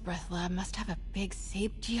 Devil's Breath lab must have a big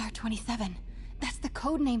Sable. GR-27. That's the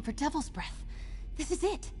code name for Devil's Breath. This is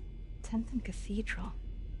it. 10th and Cathedral.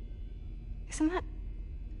 Isn't that...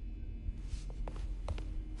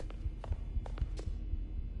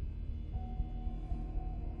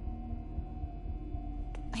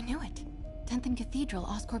 I knew it. 10th and Cathedral,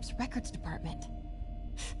 Oscorp's records department.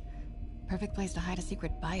 Perfect place to hide a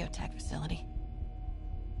secret biotech facility.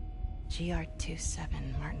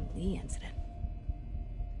 GR-27 Martin Lee incident.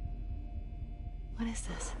 What is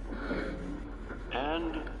this?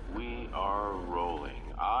 And we are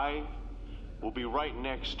rolling. I will be right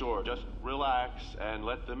next door. Just relax and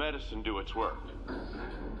let the medicine do its work.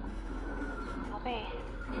 宝贝，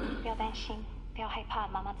不要担心，不要害怕，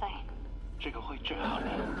妈妈在。这个会治好你，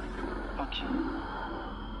放心。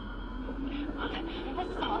你在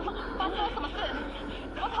什么？发生了什么事？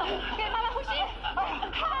怎么可能？给妈妈呼吸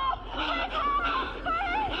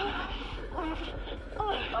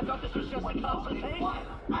！I thought this was just a consultation.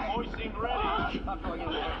 Hoisting ready. Not going in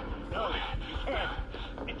there. No, you can't.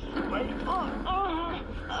 It's too late.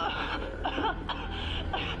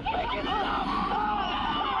 Make it stop.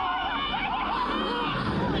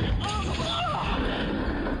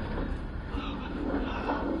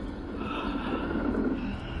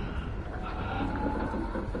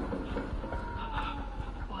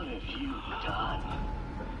 What have you done?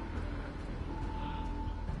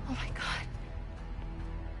 Oh my god.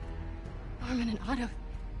 Norman and Otto.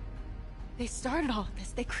 They started all of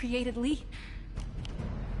this. They created Lee.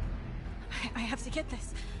 I have to get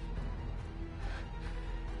this.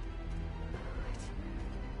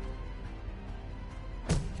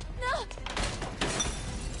 No!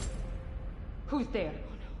 Who's there?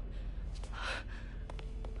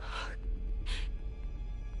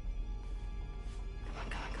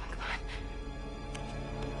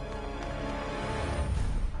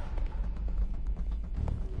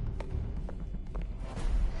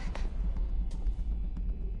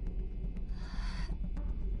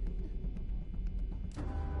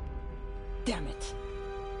 Damn it.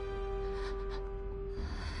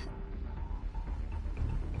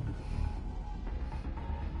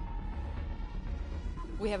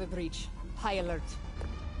 We have a breach. High alert.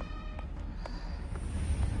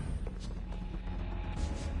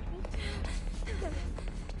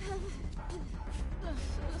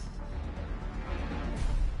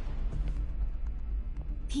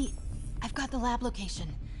 Pete, I've got the lab location.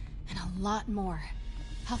 And a lot more.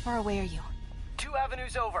 How far away are you? 2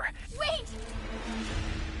 avenues over. Wait!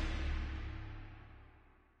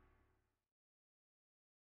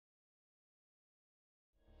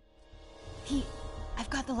 Pete, I've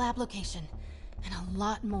got the lab location. And a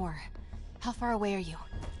lot more. How far away are you?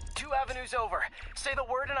 2 avenues over. Say the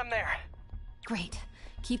word and I'm there. Great.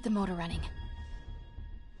 Keep the motor running.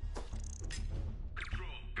 Control,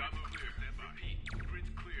 got clear. Stand by.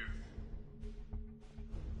 Bridge clear.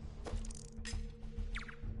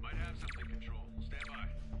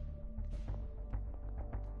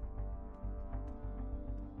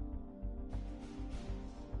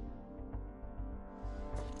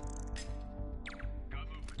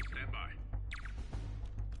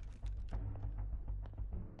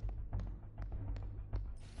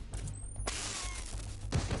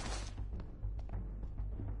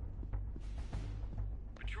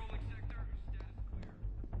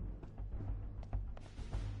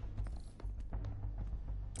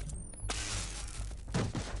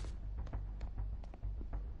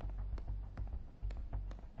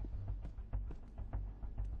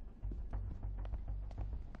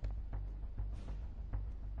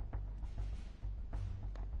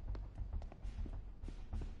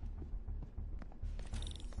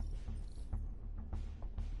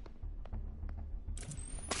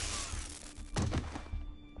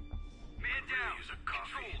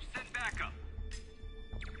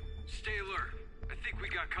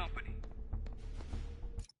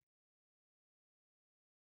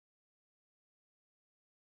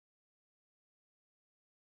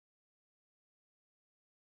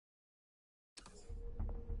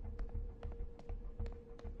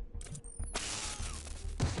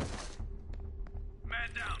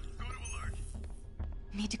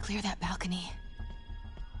 need to clear that balcony.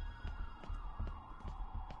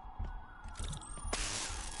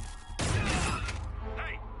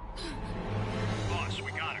 Hey! Boss,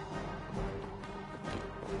 we got her.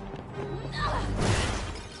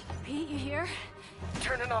 Pete, you here?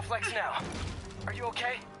 Turning off Lex now. Are you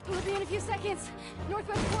okay? We'll be in a few seconds.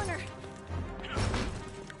 Northwest corner.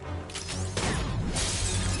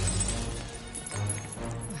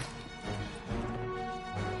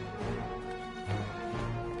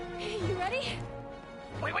 You ready?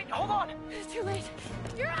 Wait, hold on! It's too late.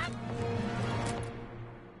 You're up!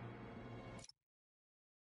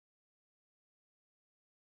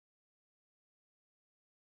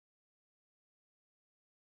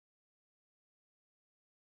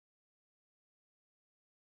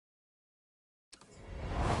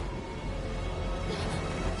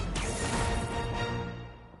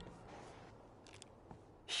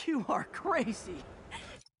 You are crazy.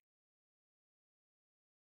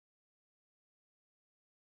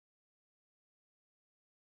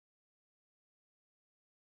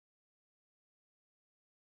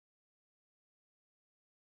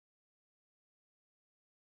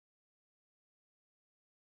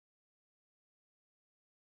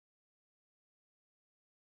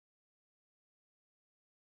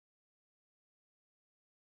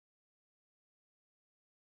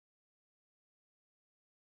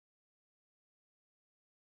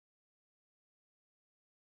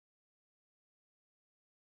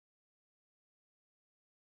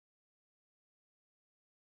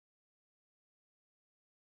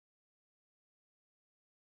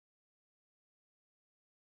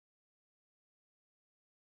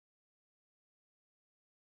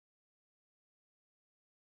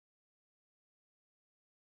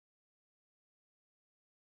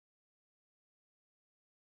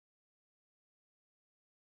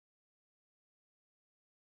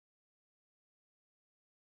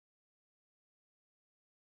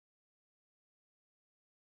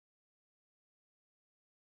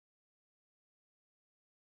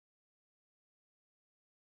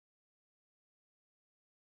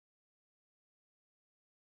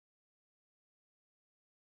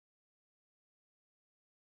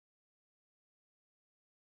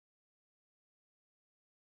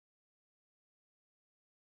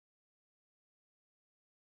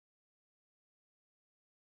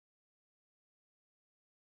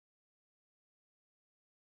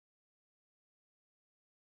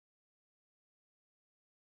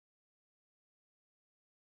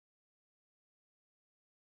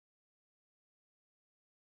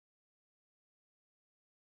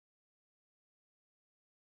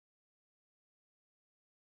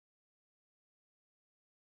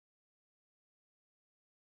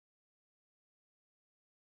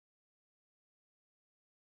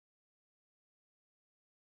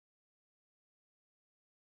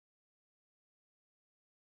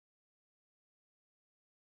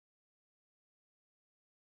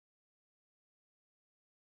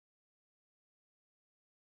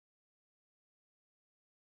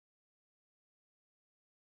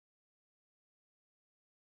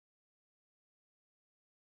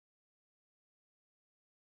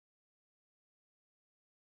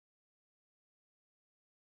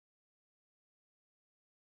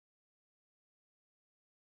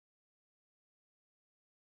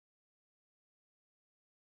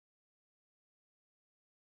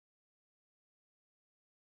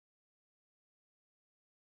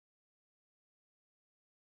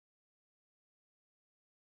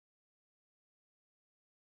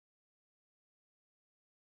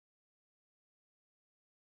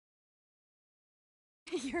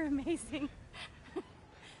 You're amazing.